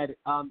well said,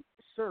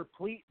 sir.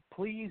 Please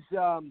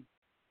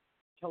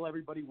tell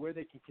everybody where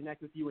they can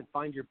connect with you and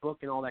find your book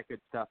and all that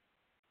good stuff.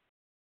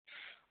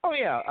 Oh,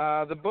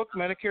 yeah. The book,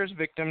 Medicare's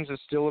Victims, is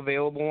still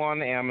available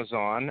on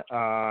Amazon.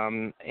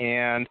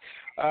 And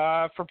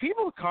for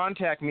people to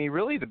contact me,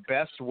 really the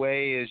best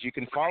way is you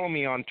can follow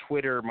me on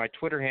Twitter. My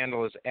Twitter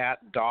handle is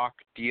 @doc_hog.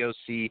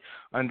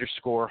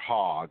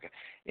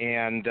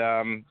 And,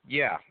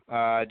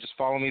 just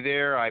follow me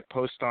there. I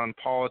post on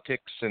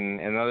politics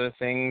and other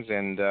things.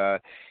 And,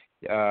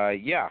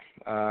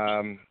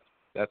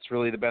 that's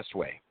really the best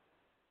way.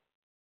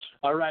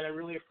 All right. I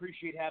really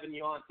appreciate having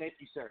you on. Thank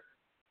you, sir.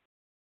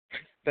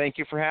 Thank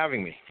you for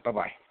having me.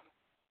 Bye-bye.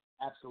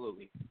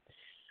 Absolutely.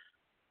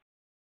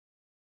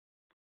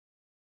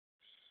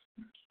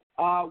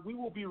 We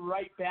will be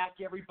right back,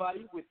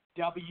 everybody, with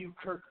W.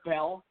 Kirk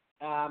Bell.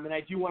 And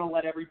I do want to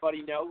let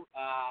everybody know,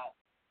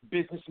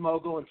 business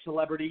mogul and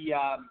celebrity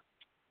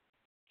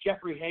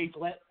Jeffrey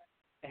Hazlett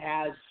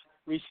has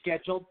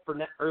rescheduled for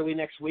early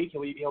next week.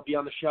 He'll be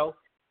on the show.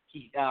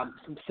 He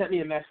sent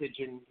me a message,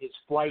 and his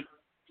flight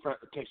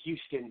to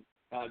Houston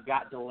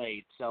got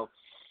delayed. So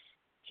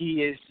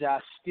he is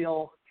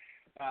still,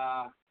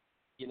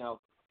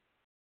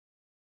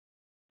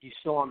 he's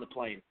still on the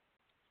plane.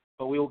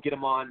 But we will get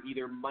him on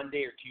either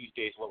Monday or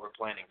Tuesday is what we're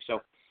planning.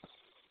 So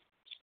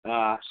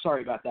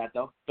sorry about that,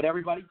 though. But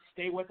everybody,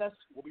 stay with us.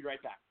 We'll be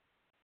right back.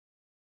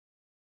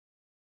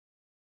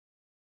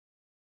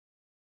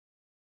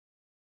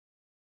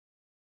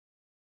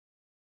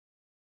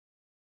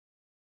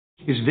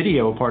 Is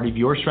video a part of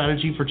your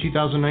strategy for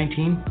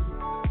 2019?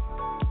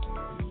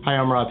 Hi,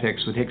 I'm Rob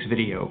Hicks with Hicks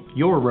Video,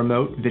 your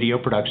remote video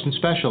production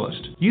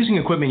specialist. Using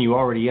equipment you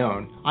already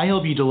own, I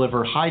help you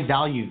deliver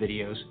high-value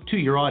videos to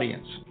your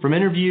audience. From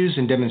interviews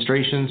and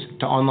demonstrations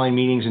to online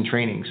meetings and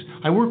trainings,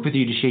 I work with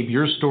you to shape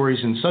your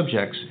stories and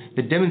subjects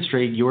that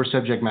demonstrate your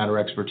subject matter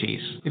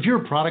expertise. If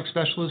you're a product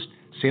specialist,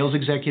 sales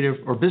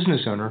executive, or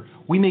business owner,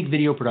 we make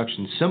video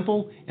production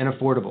simple and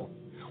affordable.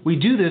 We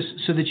do this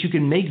so that you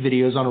can make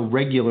videos on a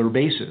regular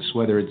basis,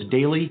 whether it's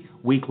daily,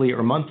 weekly,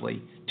 or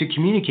monthly, to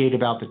communicate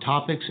about the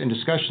topics and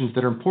discussions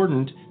that are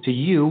important to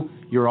you,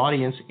 your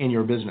audience, and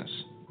your business.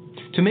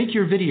 To make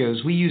your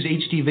videos, we use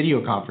HD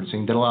video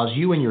conferencing that allows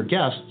you and your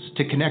guests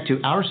to connect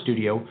to our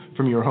studio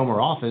from your home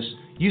or office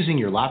using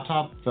your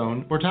laptop,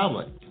 phone, or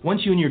tablet.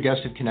 Once you and your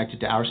guests have connected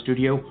to our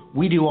studio,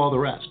 we do all the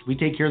rest. We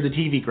take care of the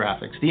TV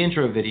graphics, the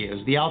intro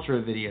videos, the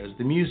outro videos,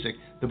 the music,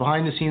 the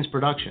behind-the-scenes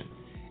production.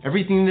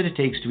 Everything that it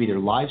takes to either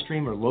live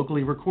stream or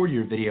locally record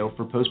your video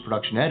for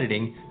post-production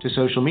editing to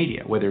social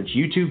media, whether it's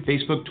YouTube,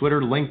 Facebook,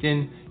 Twitter,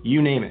 LinkedIn,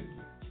 you name it.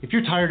 If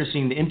you're tired of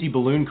seeing the empty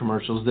balloon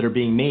commercials that are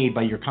being made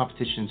by your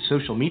competition's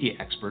social media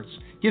experts,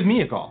 give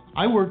me a call.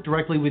 I work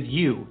directly with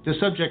you, the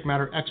subject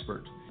matter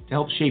expert, to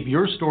help shape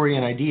your story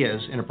and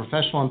ideas in a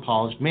professional and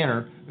polished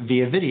manner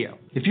via video.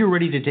 If you're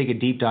ready to take a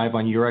deep dive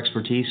on your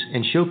expertise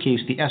and showcase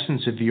the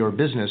essence of your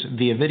business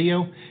via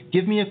video,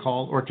 give me a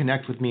call or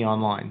connect with me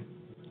online.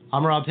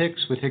 I'm Rob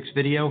Hicks with Hicks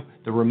Video,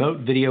 the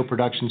remote video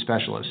production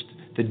specialist,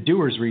 the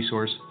doer's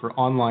resource for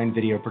online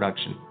video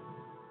production.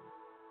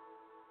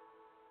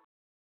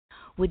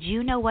 Would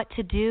you know what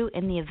to do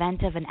in the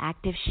event of an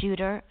active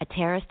shooter, a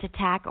terrorist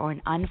attack, or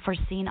an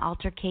unforeseen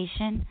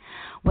altercation?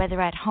 Whether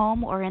at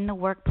home or in the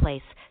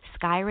workplace,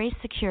 Skyray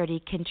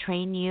Security can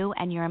train you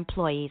and your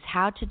employees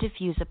how to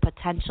defuse a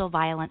potential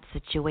violent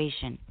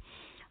situation.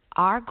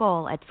 Our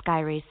goal at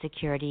Skyray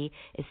Security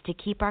is to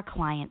keep our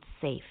clients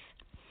safe.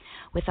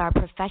 With our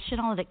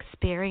professional and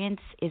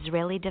experienced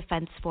Israeli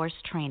Defense Force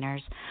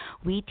trainers,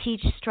 we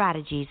teach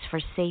strategies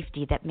for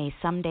safety that may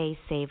someday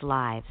save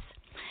lives.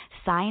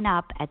 Sign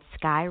up at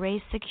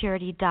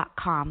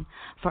skyraysecurity.com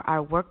for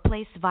our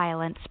workplace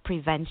violence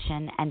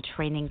prevention and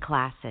training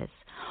classes,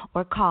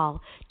 or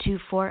call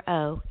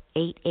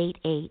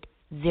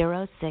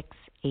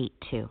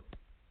 240-888-0682.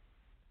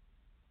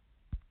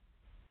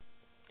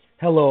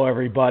 Hello,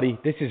 everybody.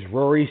 This is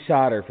Rory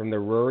Sauter from The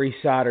Rory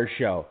Sauter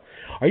Show.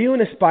 Are you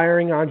an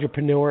aspiring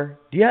entrepreneur?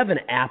 Do you have an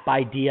app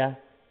idea?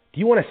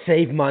 Do you want to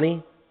save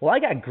money? Well, I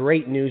got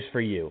great news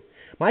for you.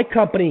 My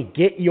company,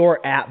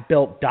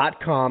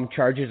 GetYourAppBuilt.com,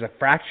 charges a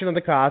fraction of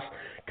the cost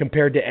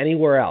compared to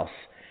anywhere else.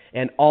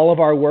 And all of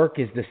our work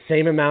is the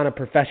same amount of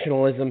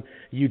professionalism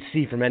you'd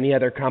see from any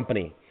other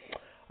company.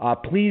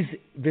 Please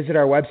visit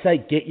our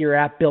website,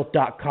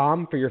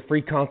 GetYourAppBuilt.com, for your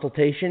free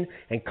consultation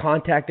and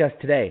contact us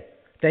today.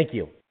 Thank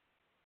you.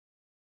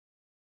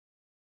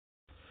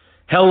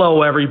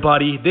 Hello,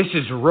 everybody. This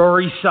is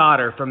Rory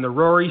Sauter from The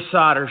Rory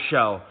Sauter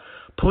Show.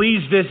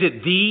 Please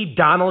visit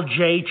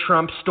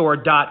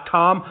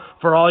thedonaldjtrumpstore.com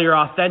for all your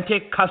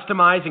authentic,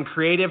 customized, and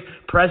creative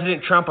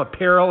President Trump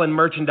apparel and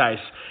merchandise.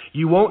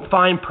 You won't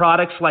find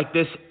products like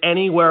this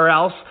anywhere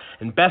else,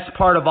 and best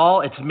part of all,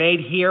 it's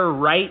made here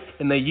right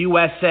in the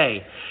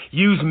USA.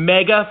 Use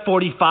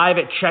MEGA45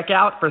 at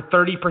checkout for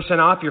 30%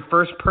 off your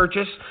first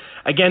purchase.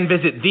 Again,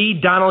 visit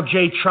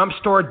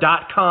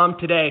thedonaldjtrumpstore.com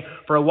today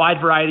for a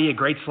wide variety of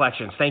great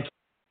selections. Thank you.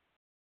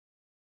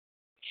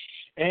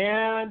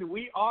 And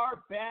we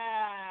are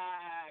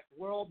back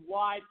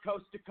worldwide,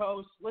 coast to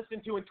coast,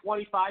 listened to in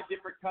 25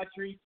 different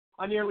countries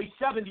on nearly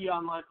 70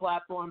 online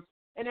platforms.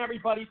 And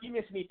everybody, if you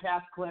miss any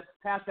past clips,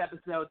 past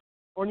episodes,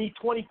 or need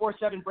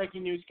 24/7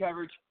 breaking news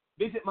coverage,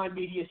 visit my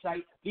media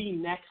site,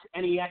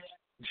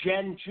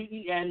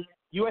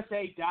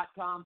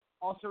 thenextgenUSA.com.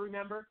 Also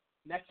remember,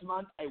 next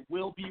month I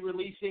will be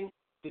releasing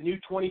the new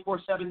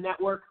 24/7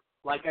 network.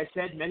 Like I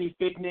said, many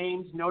big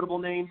names, notable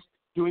names,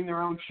 doing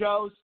their own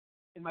shows.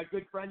 And my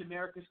good friend,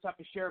 America's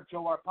Toughest Sheriff,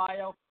 Joe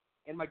Arpaio,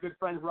 and my good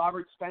friend,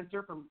 Robert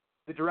Spencer, from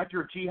the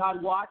director of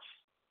Jihad Watch.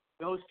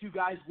 Those two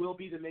guys will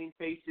be the main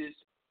faces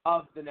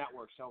of the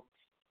network. So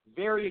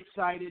very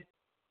excited.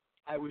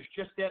 I was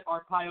just at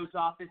Arpaio's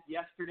office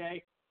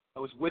yesterday. I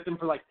was with him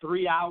for like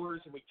 3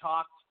 hours, and we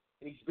talked,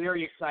 and he's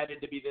very excited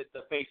to be the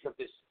face of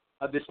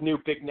this new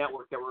big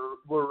network that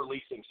we're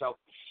releasing. So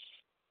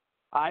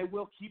I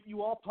will keep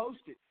you all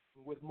posted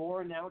with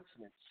more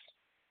announcements.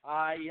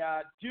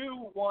 I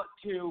do want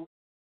to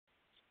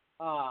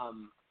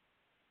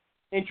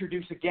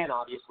introduce again,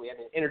 obviously. I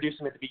didn't introduce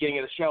him at the beginning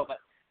of the show, but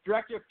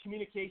Director of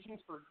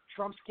Communications for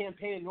Trump's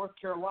campaign in North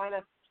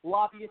Carolina,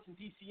 lobbyist and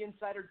DC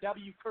insider,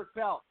 W. Kirk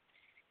Bell.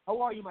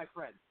 How are you, my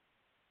friend?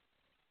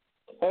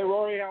 Hey,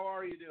 Rory, how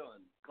are you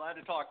doing? Glad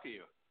to talk to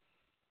you.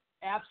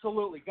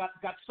 Absolutely. Got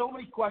so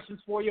many questions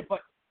for you,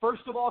 but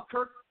first of all,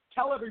 Kirk,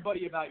 tell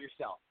everybody about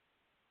yourself.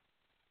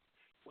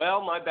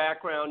 Well, my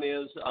background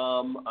is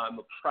I'm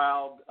a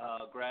proud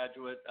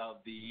graduate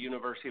of the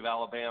University of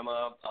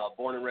Alabama,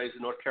 born and raised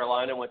in North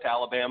Carolina, went to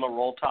Alabama,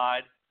 Roll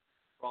Tide,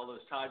 for all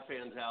those Tide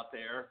fans out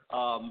there.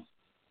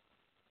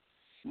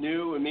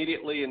 Knew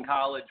immediately in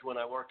college when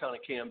I worked on a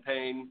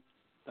campaign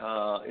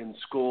in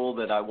school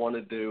that I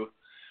wanted to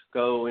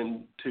go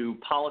into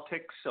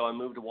politics, so I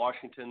moved to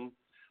Washington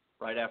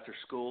right after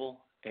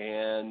school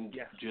and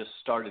just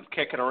started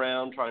kicking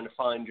around trying to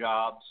find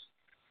jobs.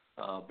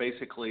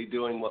 Basically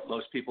doing what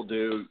most people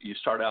do. You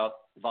start out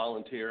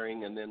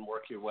volunteering and then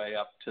work your way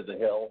up to the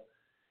Hill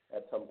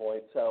at some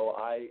point. So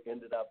I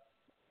ended up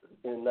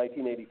in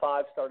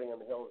 1985 starting on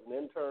the Hill as an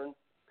intern.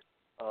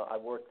 I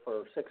worked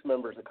for 6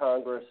 members of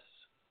Congress,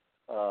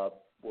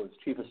 was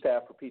chief of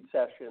staff for Pete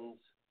Sessions,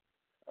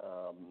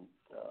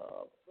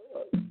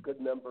 good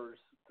members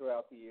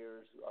throughout the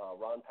years.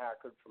 Ron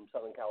Packard from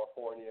Southern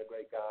California, a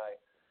great guy.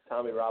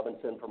 Tommy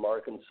Robinson from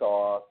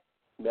Arkansas.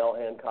 Mel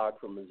Hancock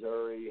from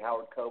Missouri.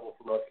 Howard Coble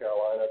from North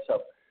Carolina.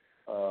 So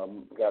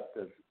got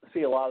to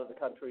see a lot of the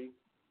country.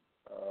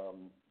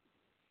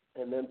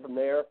 And then from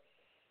there,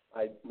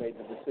 I made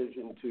the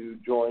decision to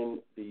join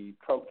the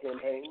Trump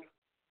campaign.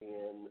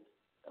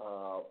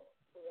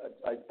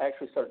 I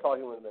actually started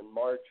talking with him in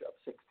March of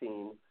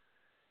 16,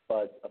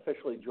 but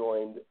officially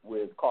joined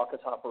with caucus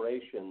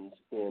operations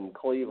in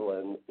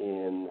Cleveland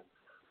in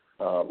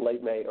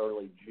late May,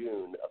 early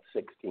June of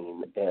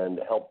 16, and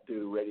helped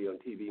do radio and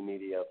TV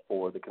media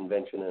for the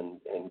convention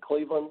in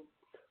Cleveland.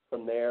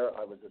 From there,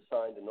 I was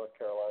assigned to North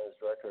Carolina as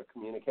Director of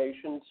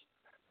Communications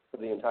for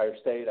the entire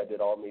state. I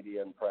did all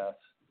media and press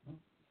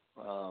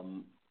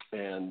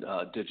and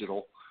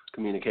digital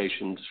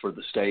communications for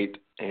the state.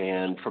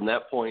 And from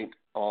that point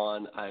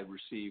on,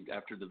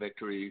 after the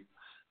victory,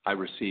 I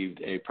received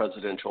a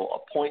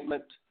presidential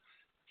appointment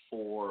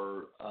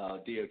for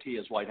DOT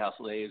as White House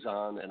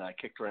liaison, and I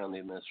kicked around the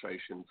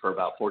administration for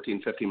about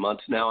 14, 15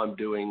 months. Now I'm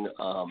doing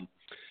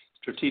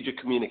strategic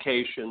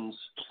communications.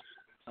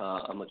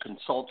 I'm a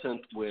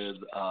consultant with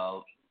a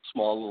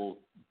small little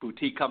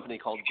boutique company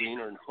called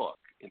Greener and Hook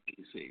in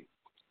D.C.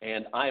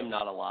 And I am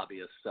not a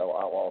lobbyist, so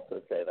I'll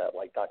also say that,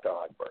 like Dr.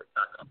 Hochberg.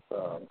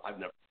 I've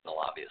never been a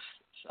lobbyist,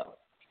 so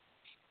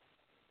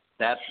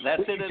that's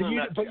it in a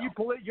nutshell.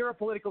 But you're a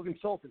political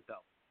consultant,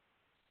 though.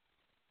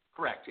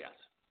 Correct. Yes.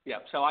 Yeah.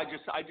 So I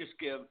just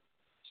give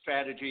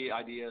strategy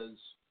ideas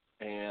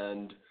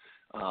and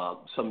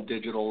some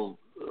digital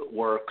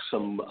work,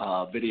 some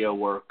video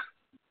work,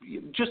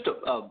 just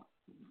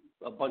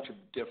a bunch of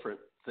different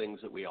things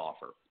that we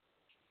offer.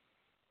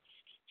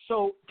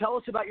 So tell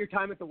us about your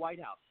time at the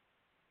White House.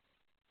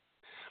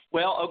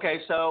 Well,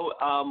 okay, so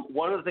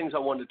one of the things I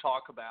wanted to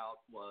talk about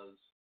was,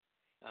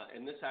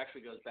 and this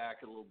actually goes back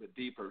a little bit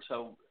deeper.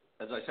 So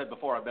as I said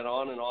before, I've been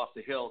on and off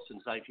the Hill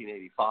since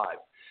 1985.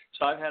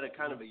 So I've had a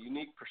kind of a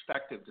unique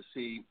perspective to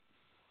see,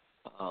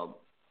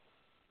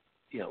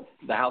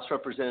 the House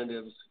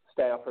representatives,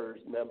 staffers,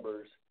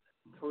 members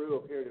through a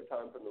period of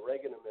time from the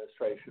Reagan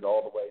administration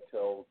all the way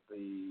till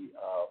the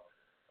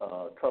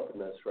Trump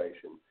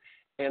administration.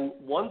 And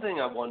one thing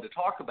I wanted to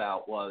talk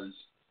about was,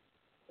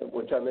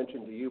 which I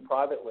mentioned to you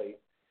privately,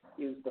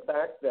 is the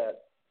fact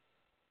that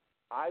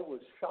I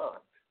was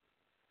shocked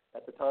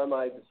at the time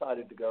I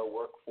decided to go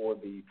work for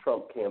the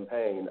Trump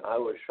campaign. I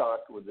was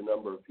shocked with the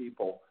number of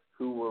people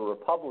who were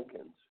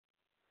Republicans,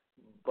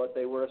 but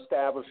they were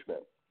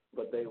establishment,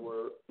 but they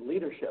were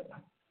leadership,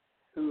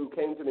 who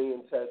came to me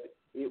and said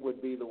it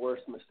would be the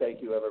worst mistake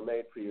you ever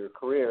made for your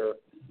career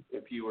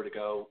if you were to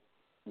go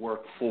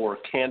work for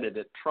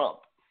candidate Trump.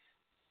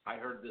 I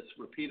heard this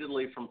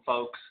repeatedly from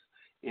folks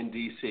in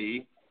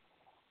D.C.,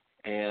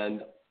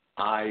 and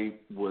I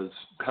was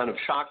kind of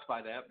shocked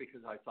by that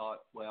because I thought,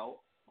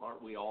 well,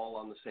 aren't we all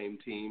on the same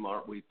team?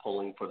 Aren't we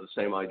pulling for the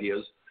same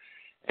ideas?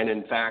 And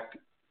in fact,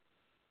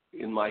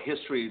 in my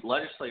history,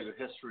 legislative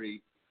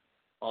history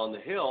on the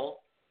Hill,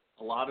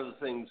 a lot of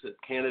the things that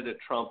candidate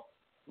Trump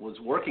was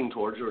working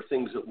towards were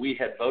things that we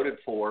had voted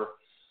for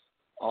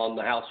on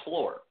the House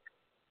floor.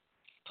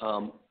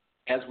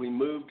 As we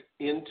moved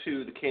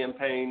into the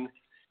campaign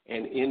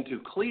and into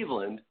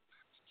Cleveland,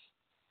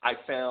 I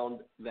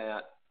found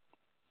that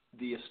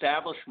the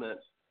establishment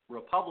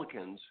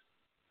Republicans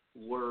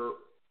were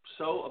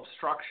so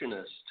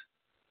obstructionist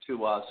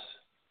to us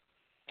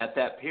at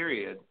that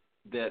period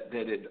that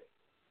it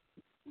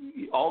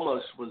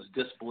almost was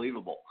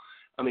disbelievable.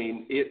 I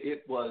mean,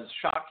 it was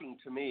shocking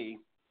to me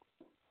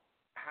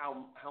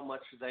how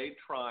much they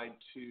tried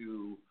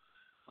to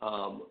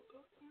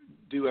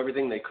do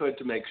everything they could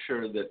to make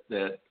sure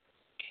that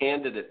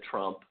candidate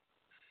Trump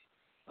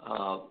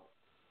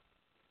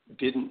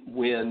didn't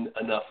win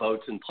enough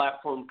votes in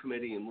Platform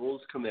Committee and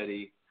Rules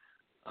Committee,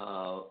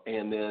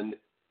 and then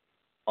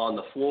on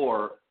the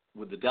floor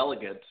with the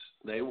delegates,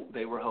 they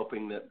were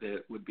hoping that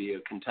it would be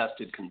a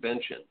contested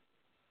convention.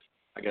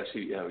 I guess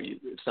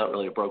it's not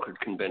really a brokered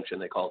convention;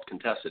 they call it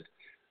contested.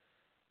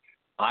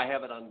 I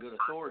have it on good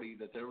authority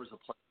that there was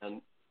a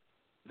plan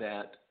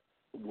that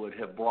would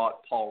have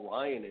brought Paul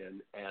Ryan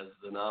in as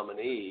the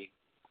nominee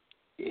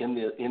in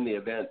the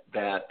event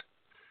that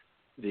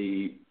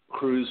the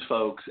Cruz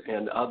folks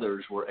and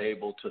others were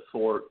able to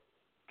thwart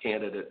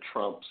candidate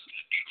Trump's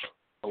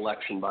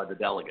election by the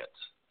delegates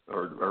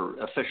or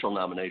official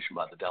nomination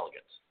by the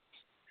delegates.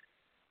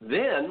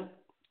 Then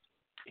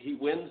he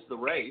wins the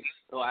race.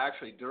 Well,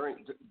 actually, during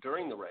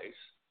the race,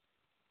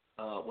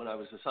 when I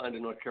was assigned to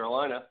North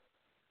Carolina,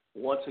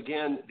 once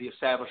again, the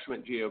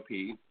establishment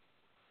GOP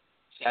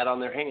sat on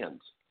their hands,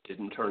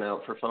 didn't turn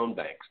out for phone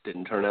banks,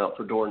 didn't turn out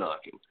for door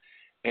knocking.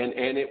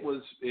 And it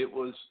was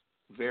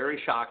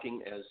very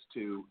shocking as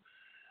to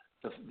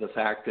the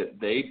fact that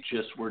they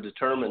just were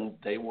determined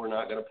they were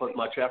not going to put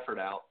much effort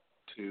out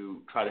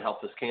to try to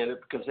help this candidate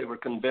because they were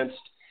convinced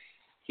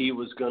he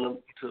was going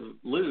to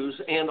lose,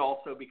 and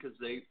also because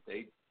they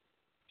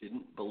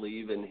didn't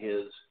believe in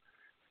his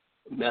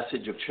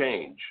message of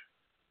change.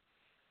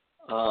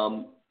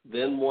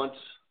 Then once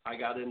I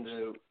got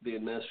into the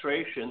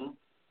administration,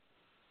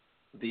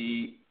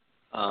 the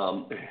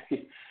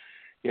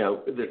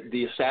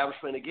the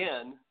establishment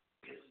again,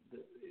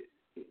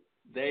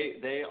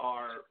 they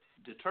are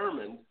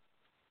determined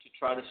to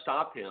try to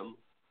stop him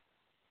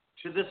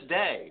to this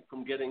day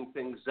from getting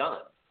things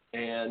done.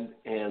 And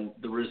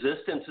the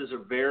resistance is a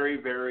very,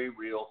 very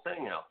real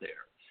thing out there.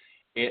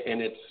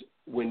 And it's,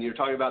 when you're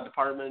talking about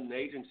department and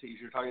agencies,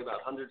 you're talking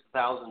about hundreds of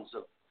thousands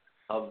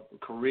of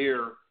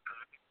career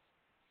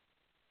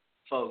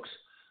folks,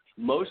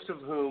 most of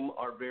whom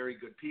are very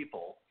good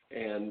people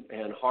and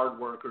hard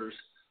workers,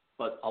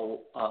 but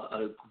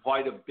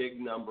quite a big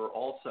number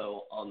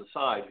also on the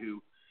side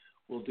who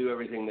will do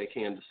everything they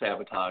can to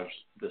sabotage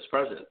this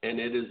president. And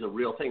it is a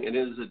real thing. It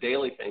is a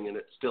daily thing, and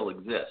it still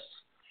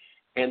exists.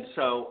 And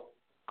so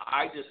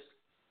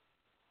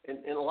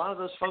and a lot of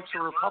those folks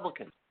are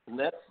Republicans, and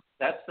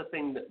that's the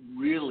thing that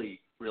really,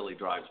 really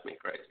drives me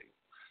crazy.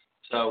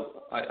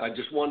 So I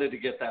just wanted to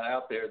get that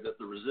out there, that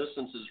the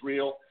resistance is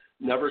real,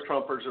 never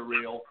Trumpers are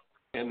real,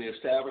 and the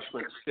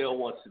establishment still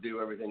wants to do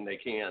everything they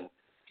can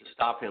to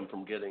stop him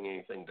from getting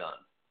anything done.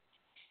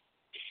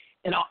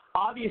 And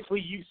obviously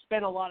you've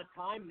spent a lot of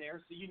time there,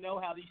 so you know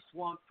how these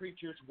swamp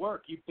preachers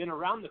work. You've been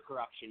around the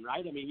corruption,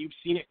 right? I mean, you've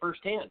seen it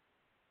firsthand.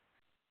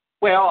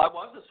 Well, I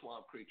was a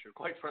swamp preacher,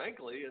 quite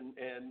frankly,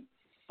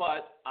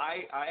 but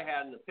I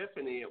had an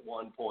epiphany at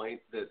one point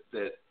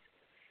that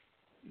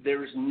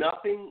there's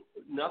nothing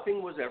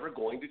was ever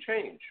going to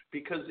change,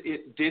 because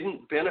it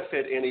didn't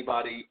benefit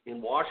anybody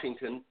in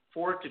Washington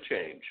for it to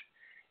change.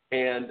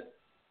 And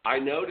I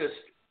noticed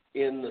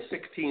in the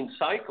 16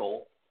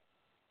 cycle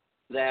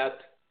that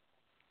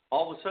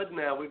all of a sudden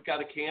now we've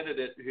got a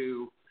candidate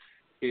who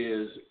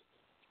is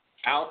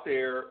out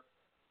there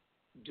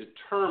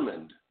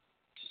determined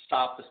to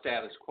stop the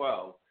status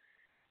quo.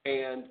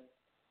 And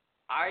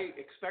I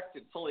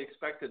fully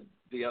expected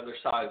the other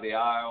side of the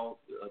aisle,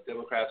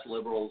 Democrats,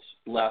 liberals,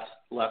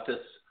 leftists,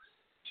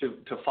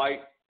 to fight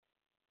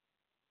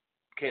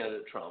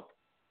candidate Trump.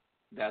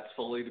 That's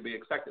fully to be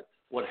expected.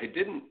 What I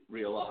didn't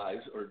realize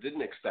or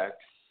didn't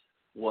expect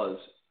was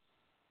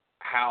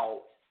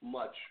how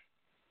much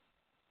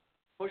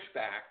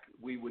pushback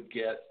we would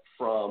get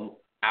from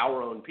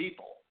our own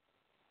people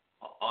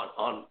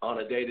on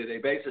a day-to-day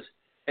basis.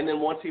 And then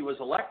once he was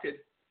elected,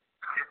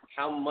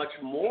 how much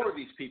more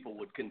these people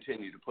would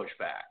continue to push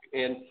back.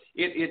 And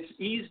it's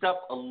eased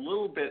up a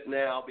little bit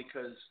now,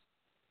 because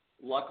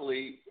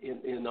luckily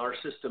in our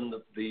system,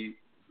 the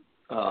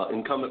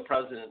incumbent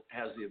president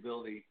has the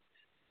ability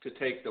to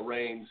take the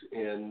reins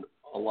in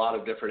a lot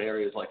of different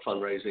areas like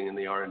fundraising and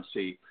the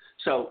RNC.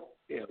 So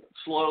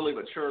slowly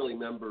but surely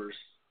members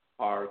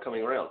are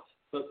coming around.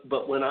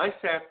 But when I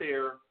sat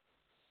there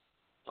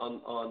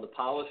on the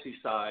policy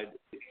side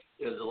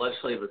as a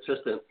legislative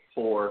assistant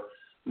for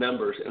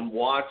members and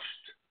watched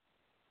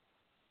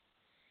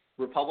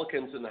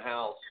Republicans in the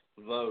House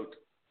vote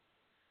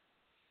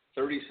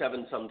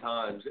 37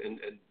 sometimes and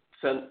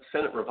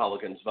Senate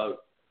Republicans vote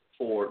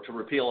to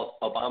repeal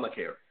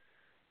Obamacare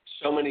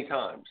so many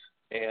times,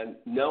 and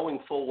knowing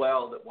full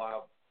well that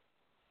while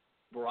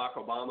Barack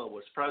Obama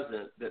was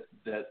president,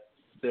 that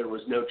there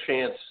was no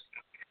chance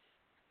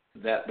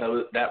that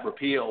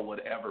repeal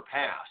would ever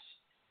pass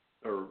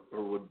or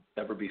would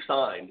ever be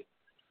signed.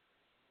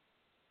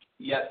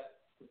 Yet,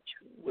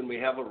 when we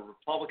have a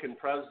Republican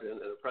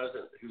president and a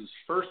president whose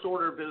first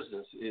order of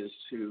business is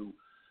to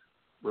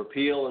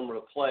repeal and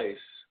replace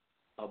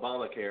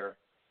Obamacare,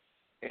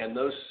 and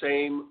those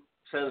same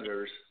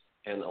senators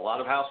and a lot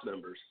of House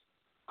members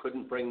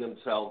couldn't bring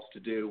themselves to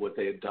do what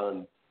they had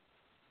done,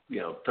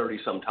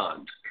 30-some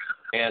times.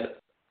 And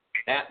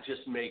that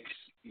just makes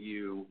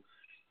you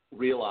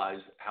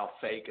realize how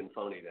fake and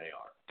phony they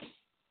are.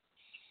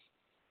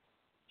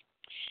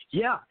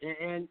 Yeah,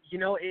 and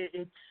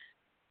it's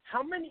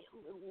how many?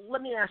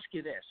 Let me ask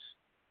you this: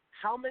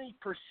 how many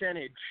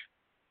percentage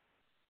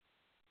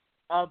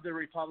of the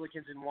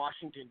Republicans in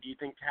Washington do you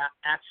think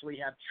actually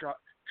have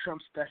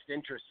Trump's best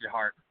interest at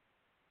heart?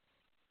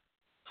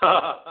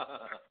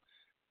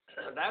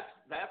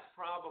 That's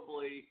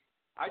probably,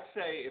 I'd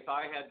say, if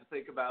I had to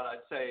think about it,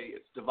 I'd say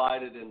it's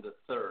divided into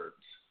thirds.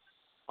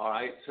 All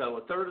right, so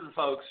a third of the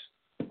folks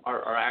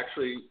are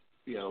actually,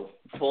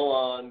 full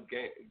on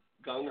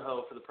gung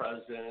ho for the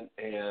president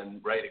and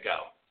ready to go.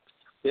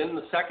 Then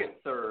the second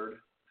third,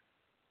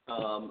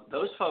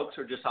 those folks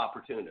are just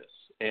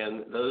opportunists,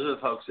 and those are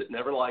the folks that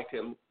never liked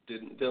him,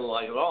 didn't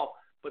like him at all.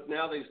 But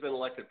now that he's been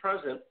elected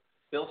president,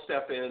 they'll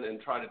step in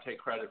and try to take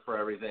credit for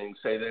everything,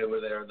 say they were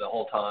there the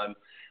whole time.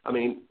 I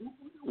mean,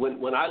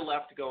 when I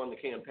left to go on the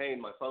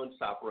campaign, my phone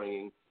stopped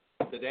ringing.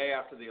 The day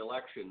after the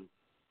election,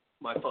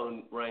 my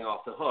phone rang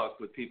off the hook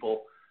with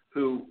people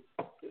who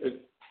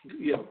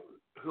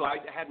I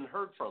hadn't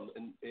heard from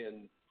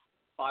in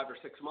 5 or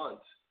 6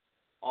 months.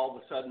 All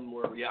of a sudden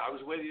I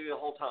was with you the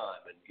whole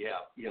time, and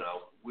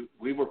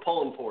we were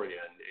pulling for you,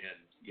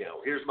 and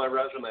here's my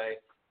resume.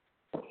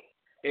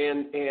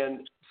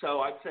 And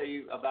so I'd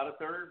say about a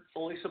third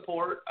fully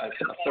support, a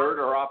third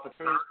are opposite,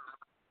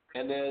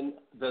 and then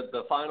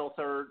the final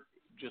third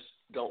just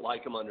don't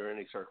like him under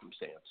any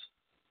circumstance.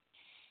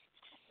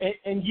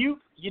 And you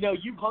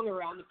hung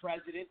around the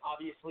president,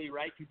 obviously,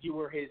 right? Because you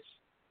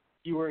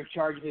were in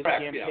charge of his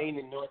campaign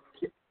in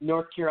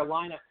North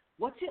Carolina.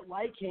 What's it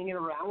like hanging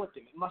around with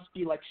him? It must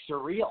be like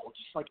surreal,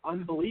 just like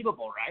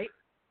unbelievable, right?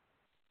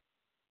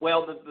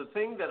 Well, the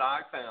thing that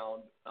I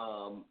found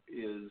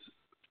is,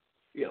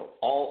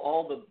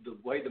 all the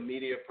way the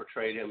media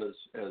portrayed him as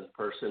a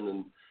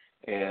person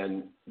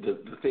and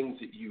the things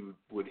that you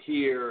would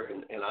hear,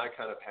 and I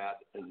kind of had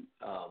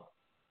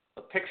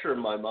a picture in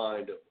my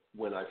mind of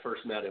when I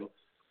first met him,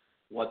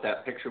 what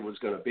that picture was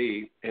going to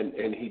be, and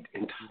he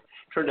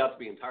turned out to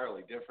be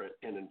entirely different.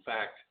 And in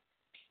fact,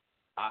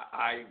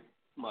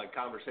 my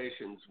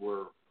conversations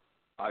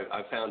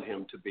I found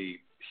him to be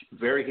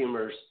very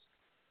humorous,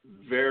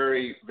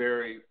 very,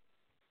 very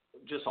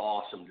just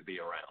awesome to be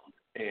around,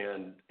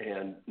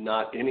 and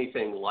not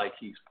anything like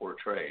he's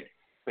portrayed.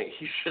 I mean,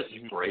 he's just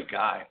a great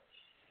guy,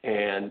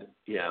 and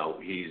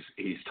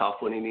he's tough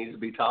when he needs to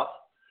be tough,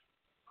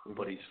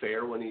 but he's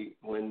fair when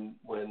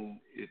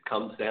it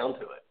comes down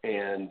to it.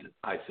 And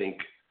I think,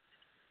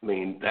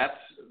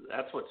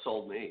 that's what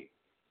sold me,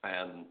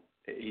 and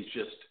he's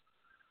just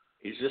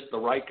the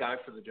right guy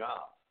for the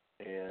job,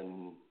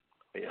 and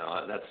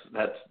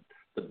that's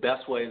the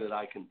best way that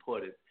I can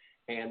put it.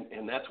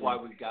 And that's why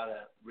we've got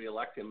to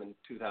reelect him in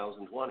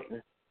 2020.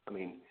 I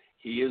mean,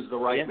 he is the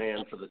right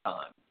man for the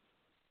time.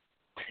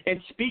 And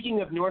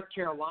speaking of North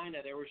Carolina,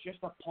 there was just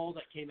a poll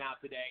that came out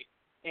today.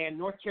 And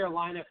North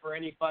Carolina, for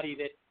anybody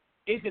that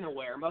isn't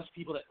aware, most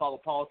people that follow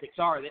politics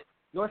are, that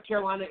North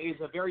Carolina is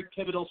a very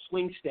pivotal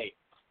swing state.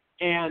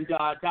 And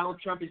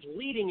Donald Trump is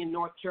leading in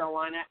North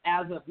Carolina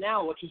as of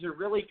now, which is a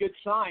really good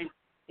sign.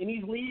 And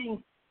he's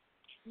leading,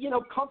 in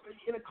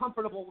a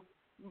comfortable,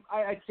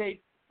 I'd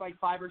say, by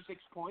 5 or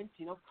 6 points,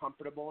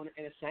 comfortable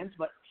in a sense.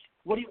 But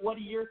what are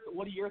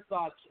your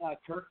thoughts,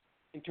 Kirk,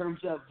 in terms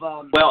of?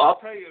 Well, I'll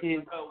tell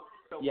you.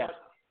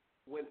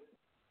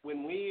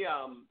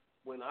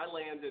 When I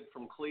landed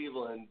from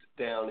Cleveland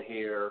down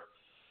here,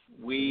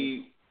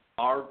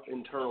 our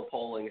internal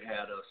polling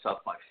had us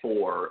up by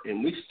 4,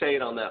 and we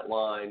stayed on that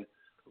line.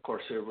 Of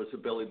course, there was a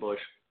Billy Bush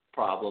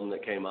problem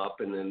that came up,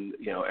 and then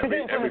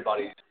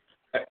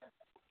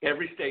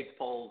every state's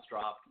polls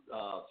dropped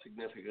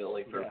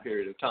significantly for a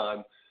period of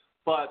time.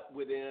 But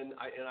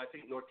I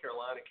think North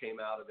Carolina came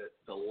out of it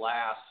the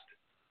last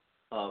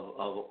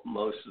of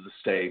most of the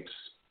states.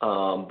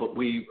 But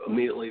we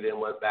immediately then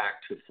went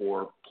back to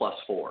 4 plus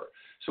 4.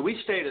 So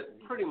we stayed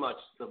at pretty much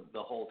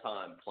the whole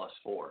time plus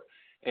 4,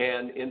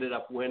 and ended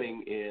up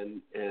winning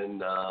in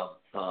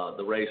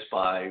the race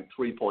by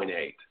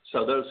 3.8.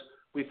 So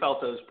we felt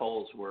those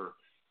polls were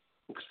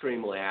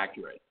extremely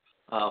accurate.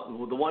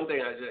 The one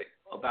thing I say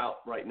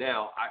about right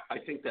now, I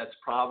think that's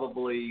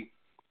probably.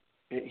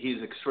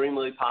 He's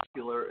extremely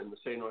popular in the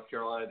state of North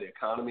Carolina. The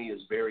economy is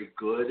very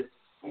good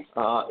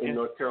in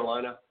North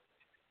Carolina,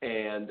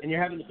 and you're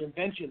having a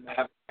convention.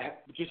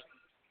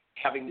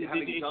 Having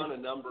done a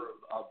number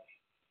of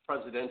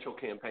presidential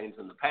campaigns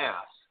in the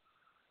past,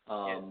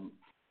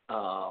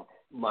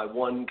 my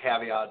one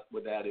caveat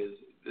with that is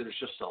there's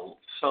just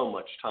so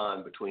much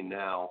time between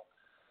now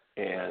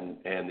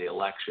and the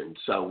election.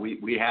 So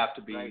we have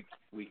to be. Right.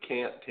 We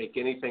can't take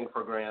anything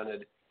for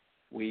granted.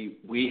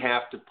 We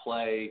have to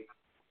play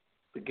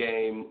the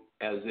game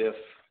as if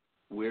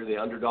we're the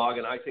underdog,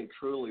 and I think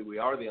truly we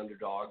are the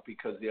underdog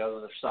because the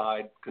other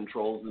side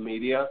controls the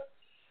media.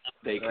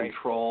 They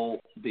control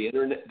the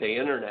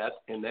internet,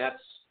 and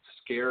that's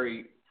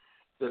scary.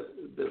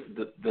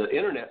 The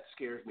internet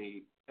scares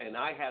me, and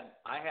I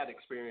had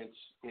experience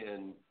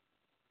in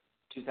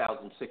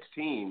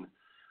 2016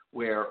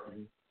 where,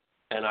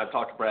 and I've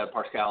talked to Brad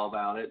Parscale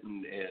about it,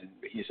 and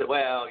he said,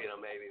 well,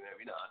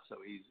 maybe not. So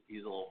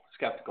he's a little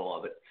skeptical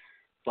of it.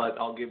 But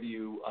I'll give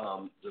you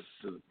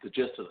the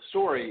gist of the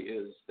story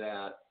is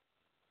that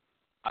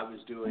I was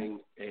doing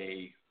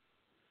a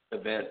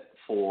event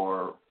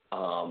for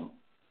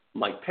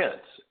Mike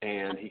Pence,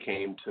 and he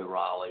came to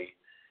Raleigh.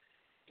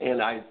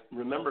 And I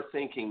remember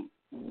thinking,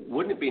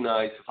 wouldn't it be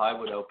nice if I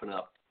would open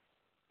up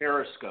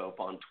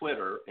Periscope on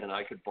Twitter and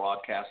I could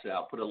broadcast it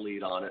out, put a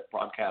lead on it,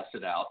 broadcast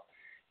it out.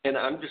 And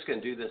I'm just going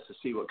to do this to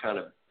see what kind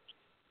of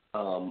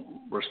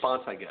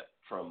response I get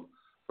from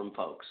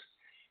folks.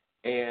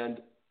 And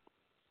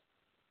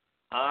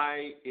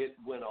it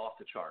went off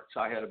the charts.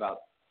 I had about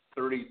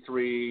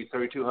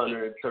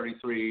 3,200,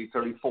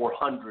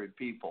 3,400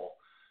 people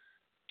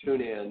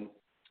tune in,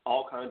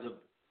 all kinds of,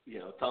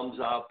 thumbs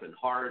up and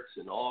hearts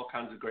and all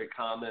kinds of great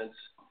comments.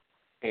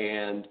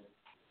 And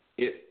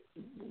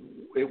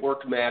it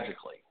worked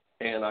magically.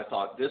 And I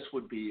thought this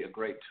would be a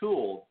great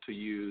tool to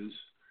use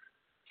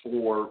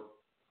for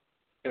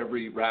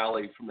every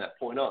rally from that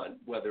point on,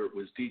 whether it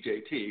was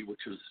DJT, which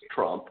was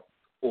Trump,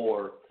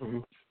 or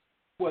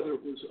whether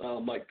it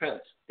was Mike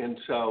Pence. And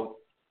so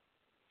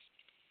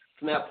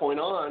from that point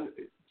on,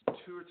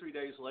 2 or 3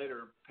 days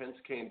later, Pence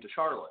came to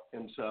Charlotte.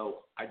 And so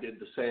I did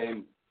the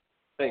same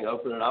thing,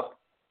 open it up.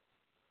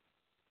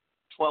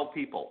 12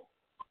 people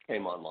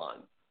came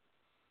online.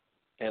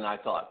 And I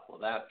thought, well,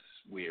 that's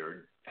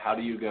weird. How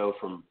do you go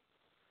from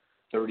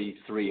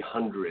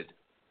 3,300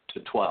 to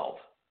 12?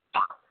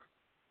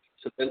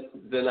 So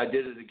then I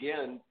did it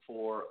again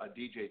for a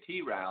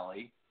DJT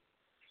rally,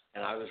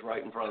 and I was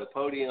right in front of the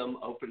podium,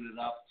 opened it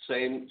up,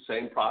 same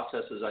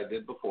process as I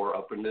did before,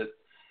 opened it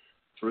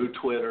through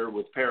Twitter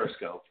with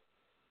Periscope,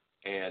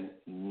 and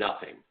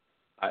nothing.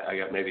 I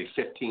got maybe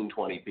 15,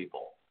 20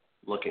 people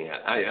looking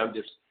at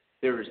it.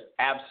 There is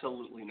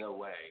absolutely no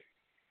way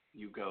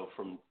you go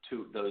from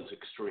those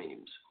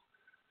extremes.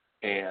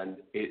 And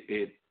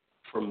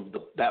from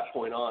that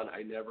point on,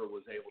 I never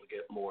was able to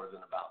get more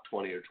than about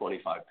 20 or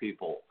 25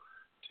 people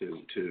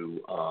to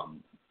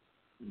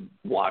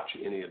watch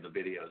any of the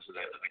videos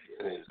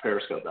that any of the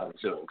Periscope I was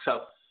doing.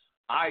 So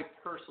I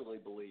personally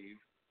believe,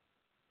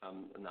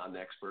 I'm not an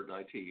expert in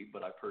IT,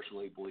 but I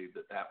personally believe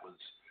that was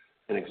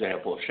an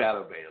example of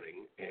shadow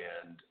banning,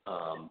 and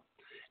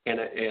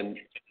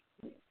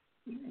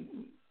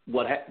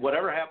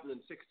whatever happened in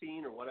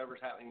 16 or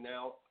whatever's happening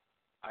now,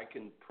 I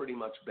can pretty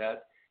much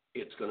bet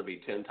it's going to be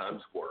 10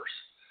 times worse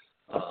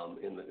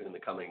in the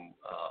coming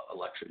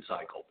election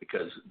cycle,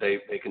 because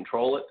they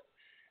control it.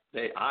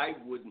 I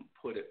wouldn't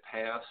put it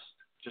past,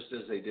 just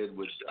as they did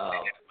with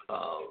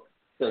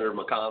Senator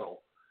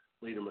McConnell,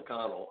 Leader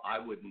McConnell. I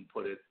wouldn't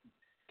put it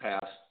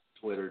past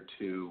Twitter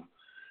to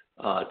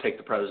take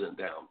the president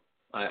down.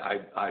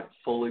 I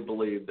fully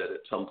believe that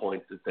at some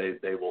point that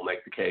they will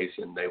make the case,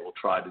 and they will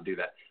try to do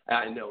that.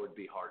 I know it would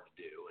be hard to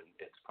do, and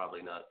that's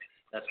probably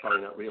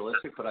not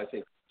realistic, but I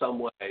think some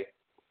way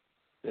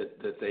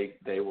that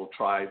they will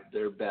try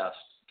their best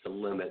to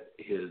limit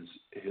his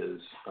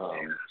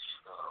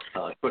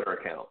Twitter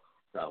account.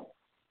 So.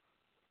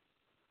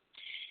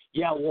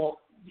 Yeah, well,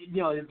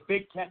 the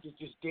big tech is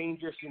just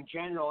dangerous in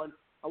general, and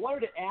I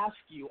wanted to ask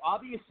you.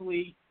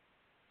 Obviously,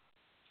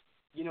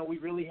 we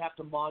really have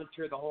to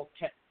monitor the whole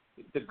tech,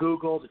 the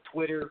Google, the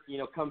Twitter,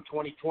 come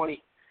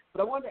 2020.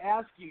 But I wanted to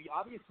ask you.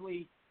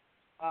 Obviously,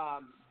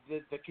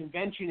 the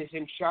convention is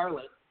in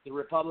Charlotte, the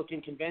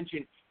Republican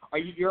convention.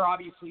 You're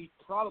obviously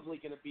probably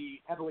going to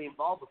be heavily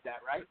involved with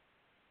that, right?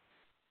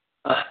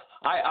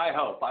 I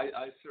hope. I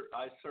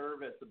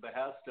serve at the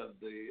behest of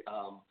the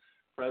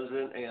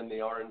president and the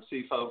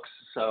RNC folks,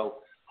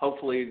 so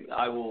hopefully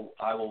I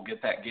will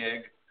get that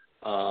gig.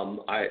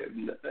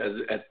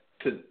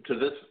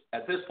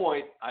 At this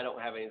point, I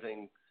don't have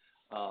anything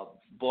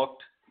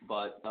booked,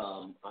 but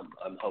I'm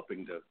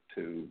hoping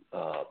to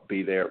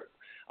be there.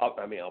 I'll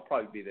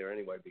probably be there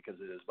anyway because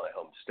it is my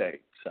home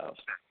state. So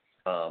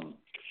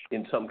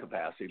in some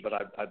capacity, but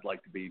I'd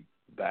like to be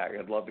back.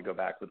 I'd love to go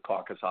back with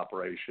caucus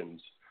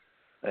operations,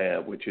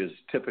 which is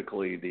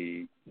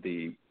typically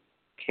the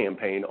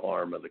campaign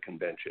arm of the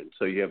convention.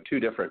 So you have two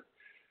different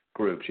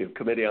groups. You have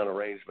Committee on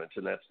Arrangements,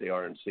 and that's the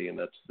RNC, and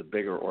that's the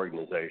bigger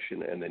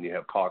organization. And then you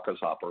have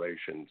caucus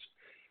operations.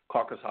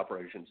 Caucus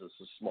operations is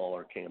the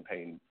smaller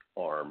campaign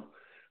arm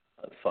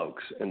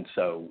folks. And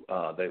so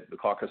the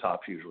caucus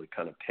ops usually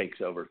kind of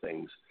takes over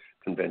things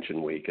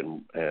convention week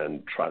and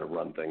try to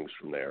run things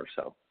from there.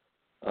 So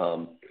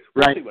we'll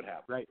see what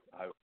happens. Right.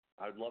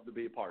 I'd love to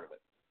be a part of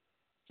it.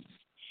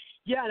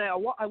 Yeah, and I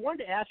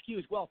wanted to ask you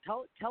as well.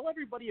 Tell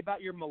everybody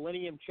about your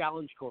Millennium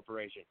Challenge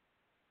Corporation.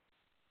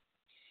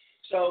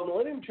 So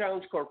Millennium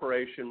Challenge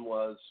Corporation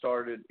was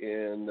started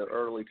in the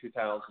early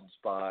 2000s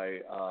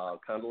by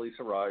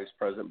Condoleezza Rice,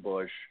 President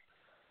Bush,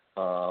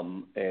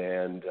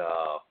 and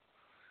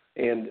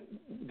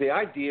the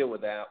idea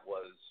with that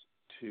was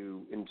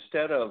to,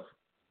 instead of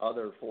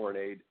other foreign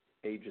aid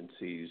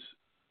agencies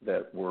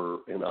that were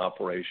in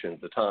operation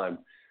at the time,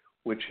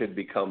 which had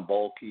become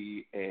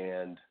bulky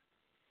and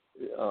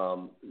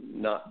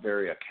not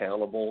very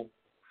accountable.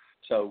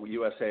 So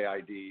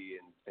USAID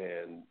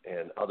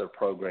and other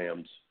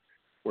programs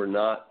were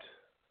not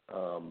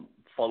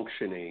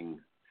functioning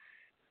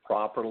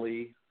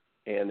properly,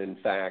 and in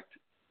fact,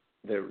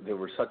 there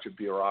was such a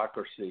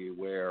bureaucracy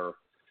where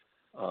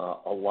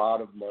a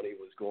lot of money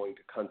was going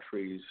to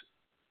countries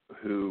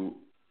who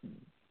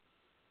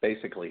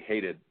basically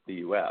hated the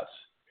U.S.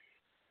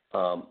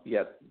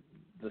 Yet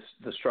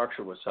the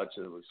structure was such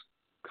that it was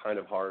kind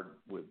of hard,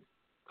 with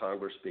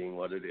Congress being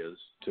what it is,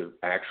 to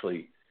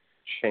actually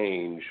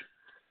change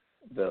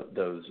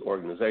those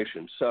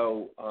organizations.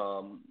 So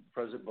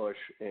President Bush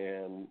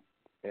and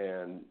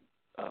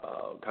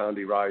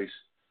Condi Rice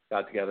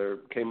got together,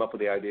 came up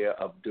with the idea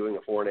of doing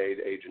a foreign aid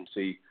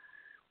agency,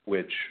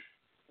 which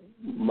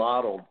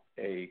modeled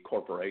a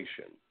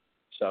corporation.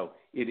 So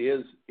it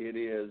is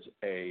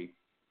a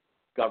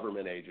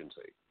government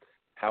agency.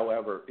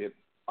 However, it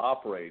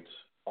operates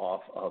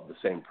off of the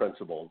same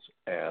principles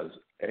as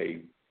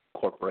a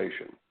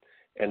corporation,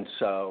 and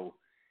so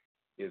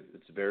it's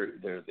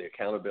the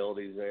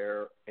accountability is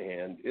there,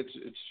 and it's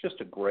just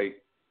a great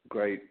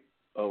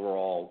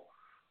overall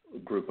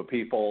group of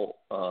people.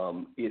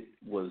 It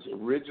was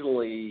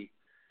originally,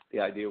 the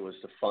idea was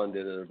to fund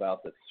it at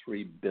about the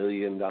 $3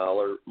 billion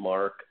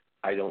mark.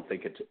 I don't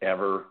think it's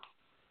ever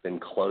been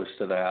close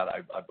to that.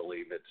 I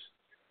believe it's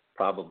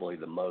probably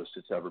the most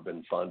it's ever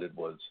been funded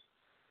was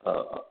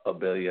 $1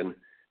 billion.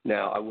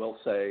 Now, I will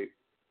say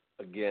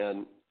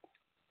again,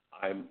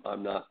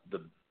 I'm not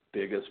the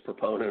biggest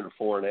proponent of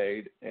foreign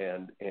aid,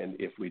 and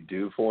if we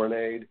do foreign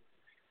aid,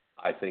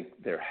 I think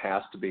there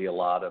has to be a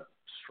lot of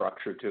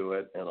structure to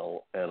it, and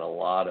a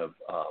lot of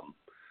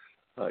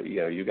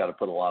you got to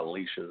put a lot of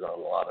leashes on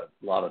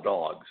a lot of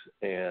dogs,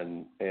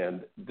 and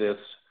this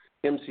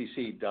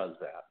MCC does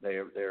that.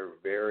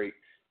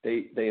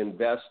 They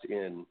invest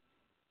in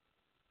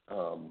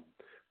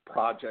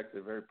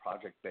they're very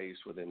project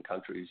based within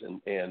countries,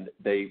 and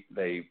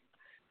they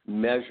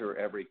measure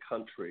every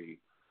country,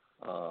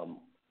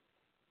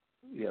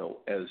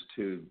 as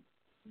to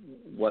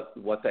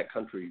what that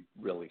country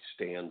really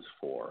stands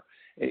for.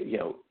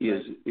 Is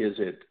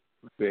it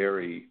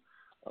very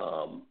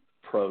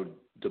pro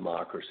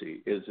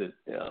democracy? Is it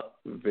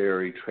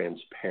very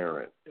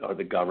transparent? Are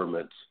the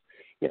governments,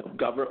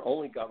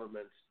 only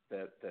governments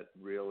that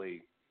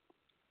really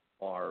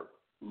are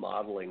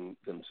modeling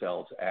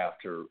themselves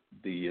after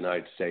the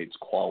United States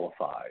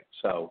qualify?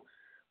 So,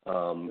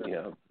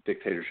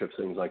 dictatorships,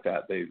 things like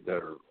that,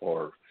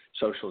 or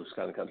socialist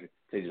kind of country,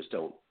 they just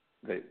don't.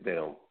 They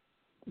don't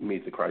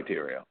meet the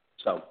criteria.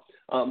 So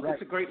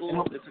it's a great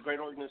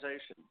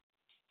organization.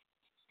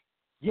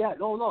 Yeah,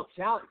 no,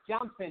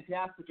 sounds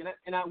fantastic,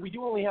 and we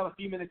do only have a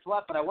few minutes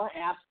left, but I want to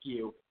ask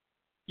you,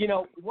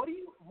 what do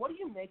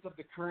you make of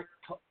the current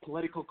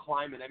political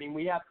climate? I mean,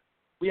 we have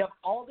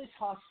all this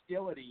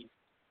hostility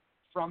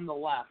from the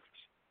left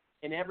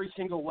in every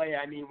single way.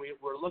 I mean,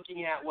 we're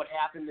looking at what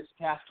happened this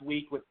past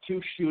week with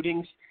 2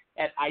 shootings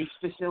at ICE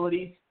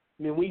facilities.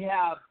 I mean, we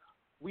have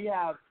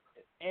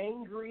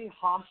angry,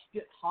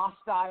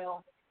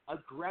 hostile,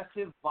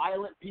 aggressive,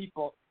 violent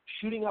people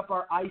shooting up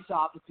our ICE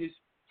offices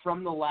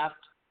from the left.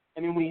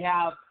 I mean, we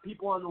have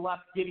people on the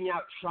left giving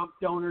out Trump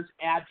donors'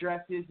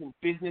 addresses and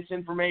business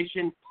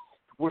information.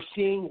 We're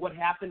seeing what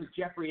happened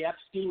to Jeffrey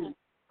Epstein.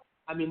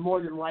 I mean,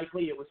 more than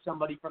likely it was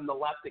somebody from the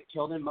left that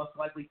killed him, most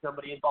likely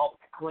somebody involved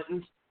with the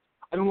Clintons.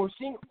 I mean, we're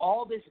seeing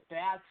all this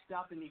bad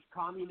stuff and these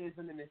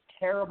communism and these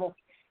terrible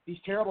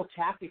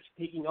tactics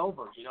taking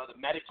over. The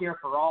Medicare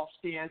for All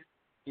stance,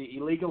 the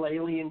illegal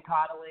alien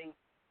coddling,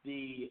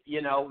 the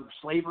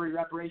slavery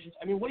reparations.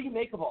 I mean, what do you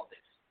make of all this?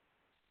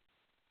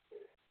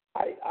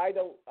 I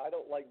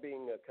don't like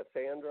being a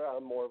Cassandra.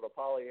 I'm more of a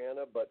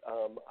Pollyanna, but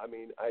I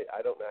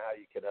don't know how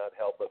you cannot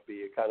help but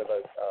be a kind of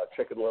a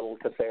Chicken Little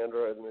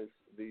Cassandra in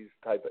these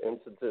type of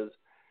instances.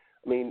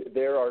 I mean,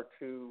 there are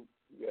two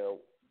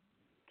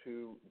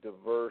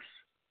diverse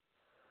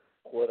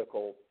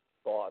political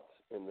thoughts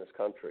in this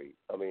country.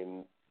 I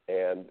mean,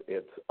 and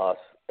it's us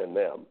and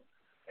them.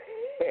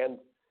 And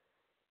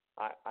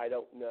I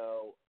don't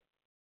know,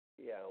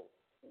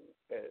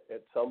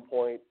 at some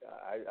point,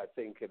 I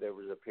think there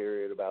was a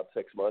period about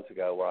 6 months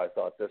ago where I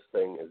thought this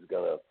thing is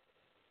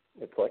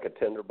it's like a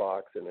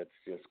tinderbox and it's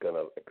just going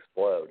to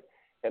explode.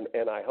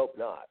 And I hope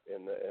not.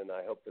 And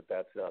I hope that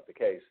that's not the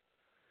case.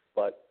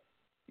 But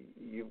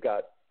you've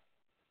got,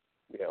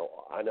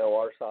 I know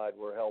our side,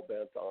 we're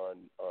hell-bent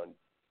on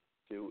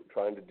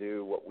trying to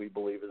do what we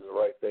believe is the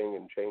right thing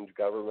and change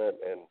government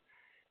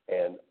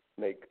and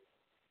make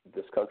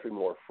this country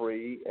more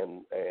free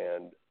and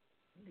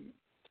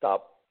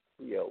stop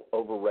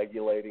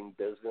over-regulating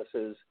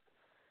businesses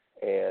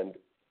and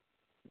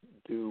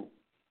do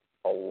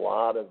a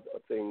lot of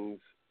things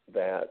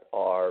that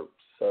are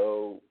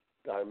so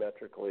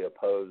diametrically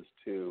opposed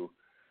to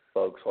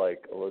folks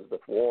like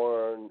Elizabeth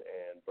Warren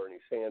and Bernie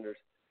Sanders,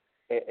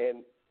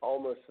 and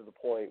almost to the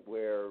point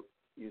where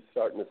you're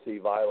starting to see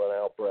violent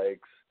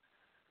outbreaks,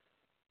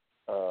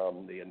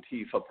 the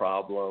Antifa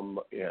problem.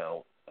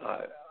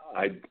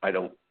 I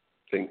don't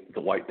think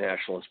the white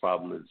nationalist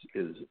problem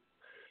is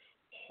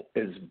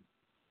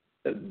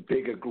as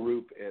big a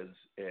group as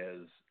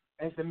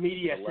the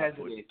media says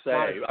it say.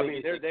 I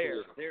mean, they're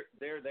there.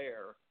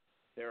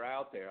 They're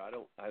out there.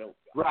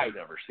 I've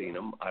never seen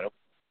them.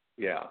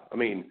 I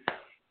mean,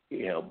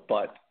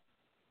 but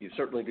you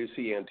certainly do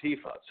see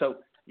Antifa. So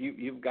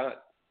you've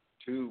got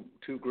two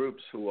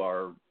groups who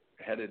are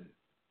headed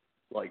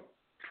like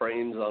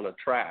trains on a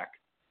track,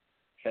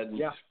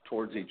 heading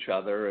towards each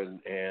other,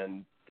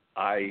 and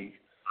I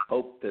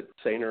hope that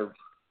saner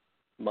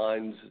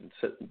minds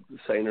and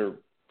saner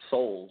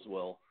souls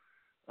will,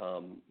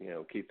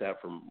 keep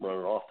that from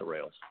running off the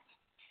rails.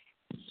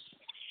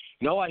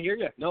 No, I hear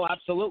you. No,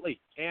 absolutely.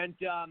 And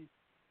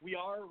we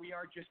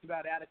are just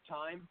about out of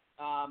time.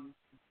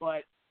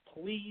 But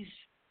please,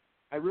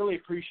 I really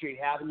appreciate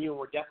having you, and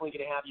we're definitely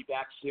going to have you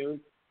back soon.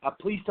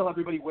 Please tell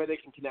everybody where they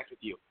can connect with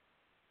you.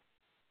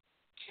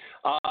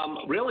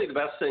 Really, the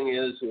best thing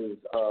is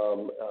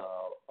on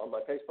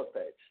my Facebook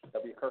page,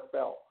 W. Kirk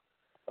Bell.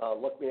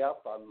 Look me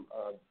up. I'm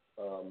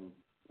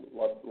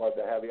love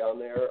to have you on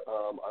there.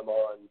 I'm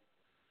on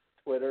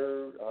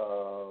Twitter,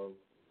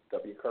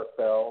 W. Kirk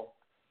Bell,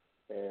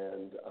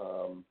 and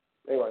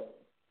anyway,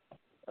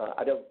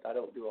 I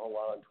don't do a whole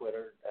lot on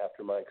Twitter.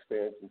 After my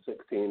experience in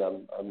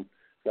 2016, I'm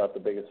not the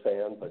biggest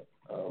fan, but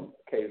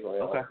occasionally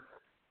I'll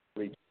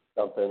reach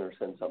something or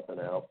send something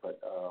out. But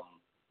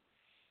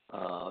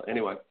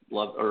anyway,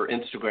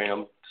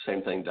 Instagram,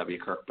 same thing, W.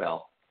 Kirk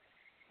Bell.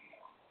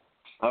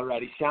 All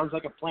righty. Sounds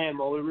like a plan.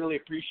 Well, we really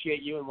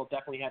appreciate you, and we'll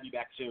definitely have you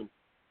back soon.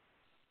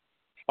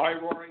 All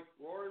right, Rory.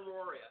 Rory.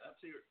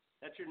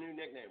 That's your new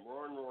nickname,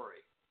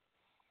 Rory.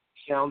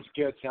 Sounds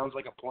good. Sounds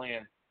like a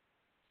plan.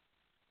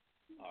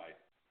 All right.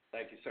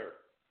 Thank you, sir.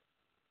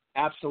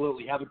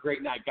 Absolutely. Have a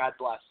great night. God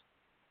bless.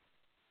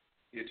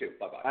 You too.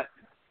 Bye-bye.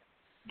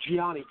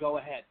 Gianni, go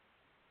ahead.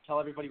 Tell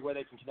everybody where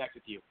they can connect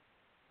with you.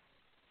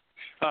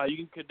 You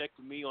can connect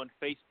with me on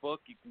Facebook.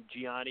 You can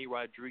Gianni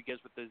Rodriguez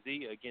with the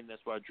Z. Again,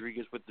 that's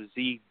Rodriguez with the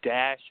Z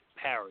dash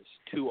Paris,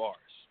 2 R's.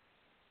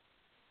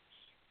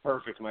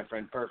 Perfect, my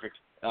friend. Perfect.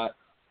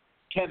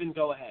 Kevin,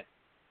 go ahead.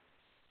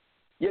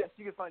 Yes,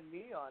 you can find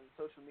me on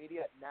social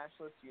media at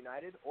Nationalist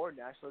United or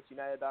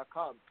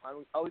nationalistunited.com.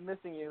 I'll be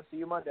missing you. See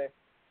you Monday.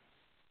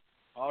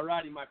 All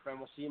righty, my friend.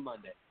 We'll see you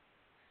Monday.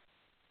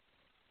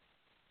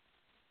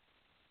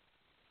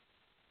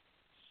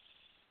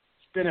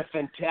 It's been a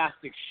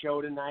fantastic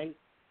show tonight.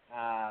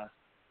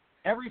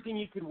 Everything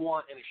you could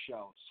want in a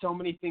show. So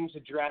many things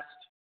addressed.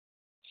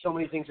 So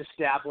many things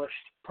established.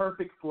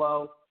 Perfect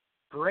flow.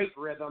 Great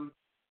rhythm.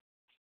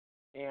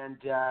 And,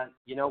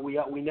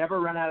 we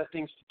never run out of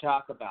things to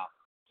talk about.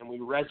 And we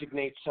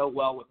resonate so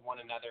well with one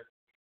another.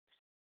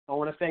 I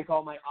want to thank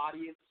all my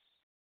audience,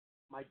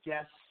 my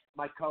guests,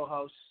 my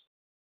co-hosts,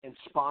 and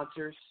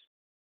sponsors.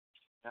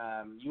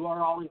 You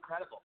are all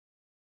incredible.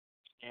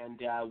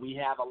 And we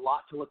have a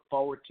lot to look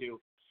forward to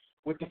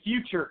with the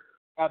future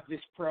of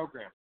this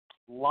program.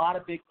 A lot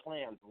of big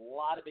plans.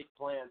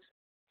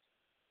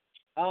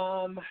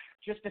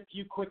 Just a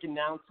few quick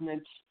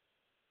announcements.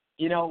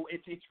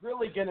 It's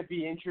really going to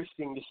be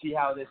interesting to see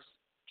how this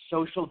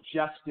social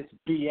justice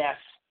BS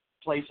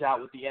plays out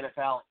with the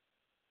NFL.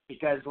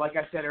 Because, like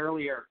I said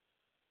earlier,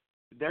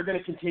 they're going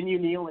to continue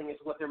kneeling is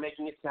what they're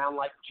making it sound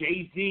like.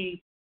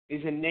 Jay-Z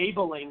is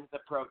enabling the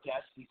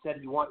protests. He said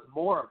he wants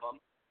more of them.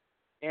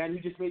 And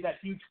he just made that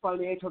huge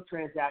financial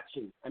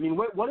transaction. I mean,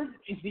 what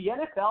is the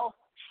NFL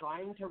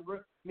trying to?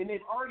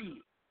 They've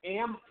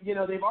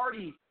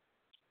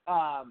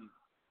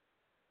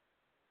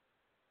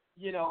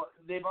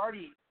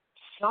already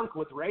sunk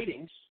with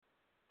ratings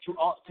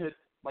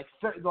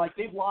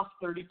they've lost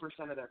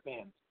 30% of their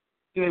fans.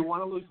 Do they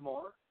want to lose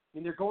more? I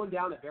mean, they're going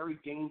down a very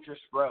dangerous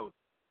road.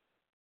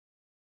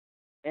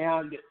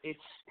 And it's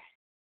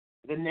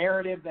the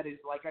narrative that is,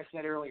 like I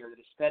said earlier, that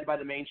is fed by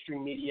the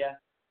mainstream media.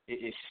 It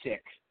is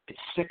sick. It's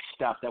sick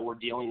stuff that we're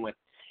dealing with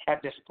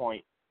at this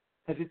point.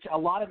 Because a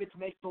lot of it's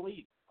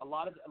make-believe.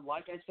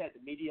 Like I said,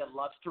 the media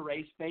loves to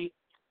race bait,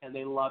 and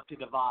they love to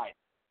divide.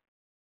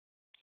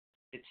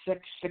 It's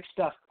sick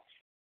stuff.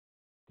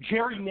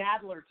 Jerry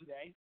Nadler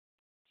today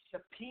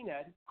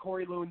subpoenaed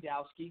Corey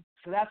Lewandowski,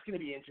 so that's going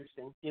to be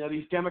interesting.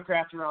 These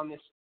Democrats are on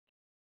this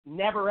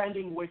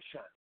never-ending witch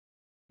hunt.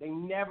 They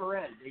never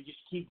end. They just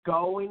keep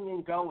going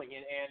and going,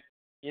 and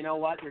you know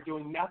what? They're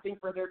doing nothing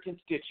for their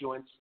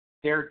constituents.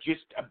 They're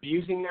just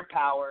abusing their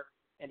power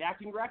and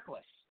acting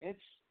reckless.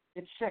 It's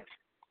sick.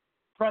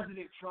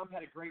 President Trump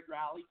had a great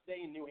rally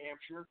today in New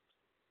Hampshire.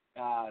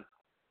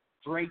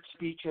 Great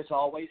speech as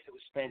always. It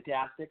was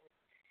fantastic.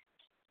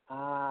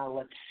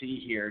 Let's see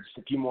here. Just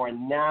a few more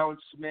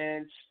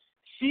announcements.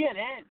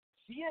 CNN.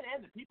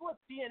 The people at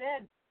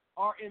CNN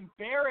are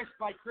embarrassed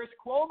by Chris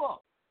Cuomo.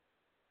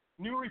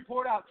 New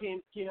report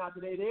came out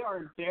today. They are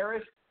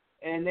embarrassed,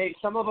 and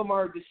some of them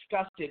are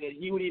disgusted that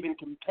he would even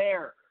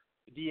compare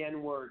the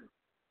N-word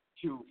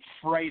to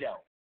Fredo.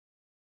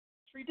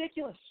 It's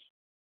ridiculous.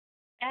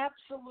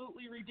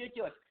 Absolutely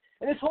ridiculous.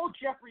 And this whole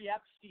Jeffrey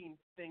Epstein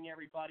thing,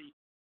 everybody,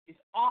 is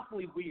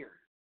awfully weird.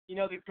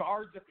 The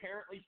guards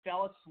apparently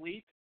fell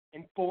asleep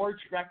and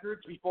forged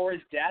records before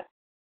his death.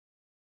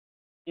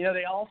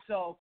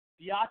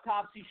 The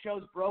autopsy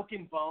shows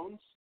broken bones.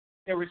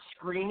 There was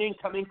screaming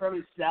coming from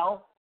his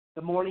cell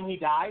the morning he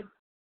died.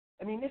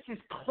 I mean, this is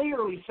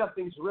clearly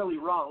something's really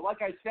wrong.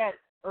 Like I said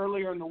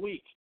earlier in the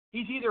week,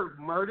 he's either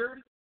murdered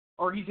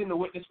or he's in the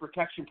witness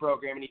protection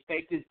program and he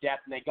faked his death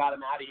and they got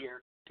him out of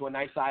here to a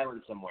nice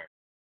island somewhere.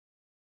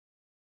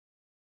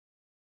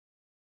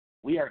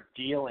 We are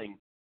dealing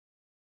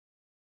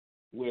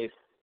with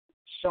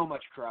so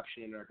much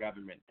corruption in our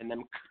government and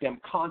them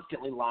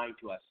constantly lying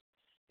to us.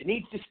 It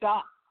needs to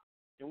stop,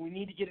 and we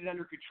need to get it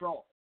under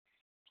control.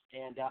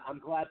 And I'm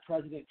glad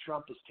President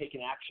Trump has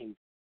taken action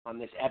on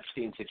this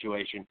Epstein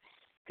situation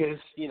because,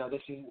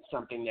 this isn't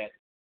something that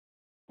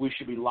we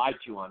should be lied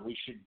to on. We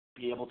should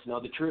be able to know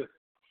the truth.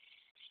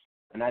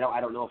 And I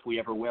don't know if we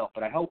ever will,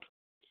 but I hope.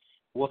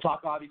 We'll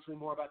talk obviously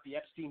more about the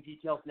Epstein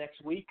details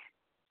next week.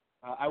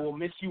 I will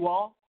miss you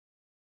all,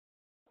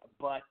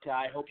 but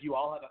I hope you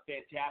all have a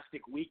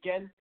fantastic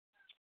weekend.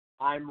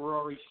 I'm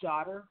Rory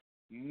Sauter.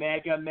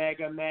 Mega,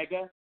 mega,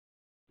 mega.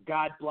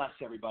 God bless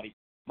everybody.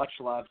 Much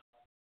love.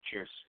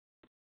 Cheers.